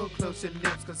Nolan. Hold close your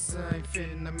lips, cause I ain't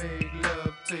finna make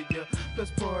love to you.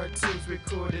 Plus part two's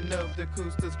recording of the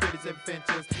Coosters' greatest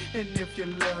adventures. And if you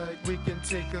like, we can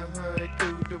take a hike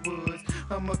through the woods.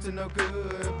 I'm up to no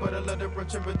good, but I love to run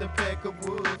with the pack of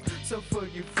wolves. So for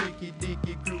you freaky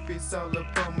deaky groupies all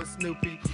up on my Snoopy.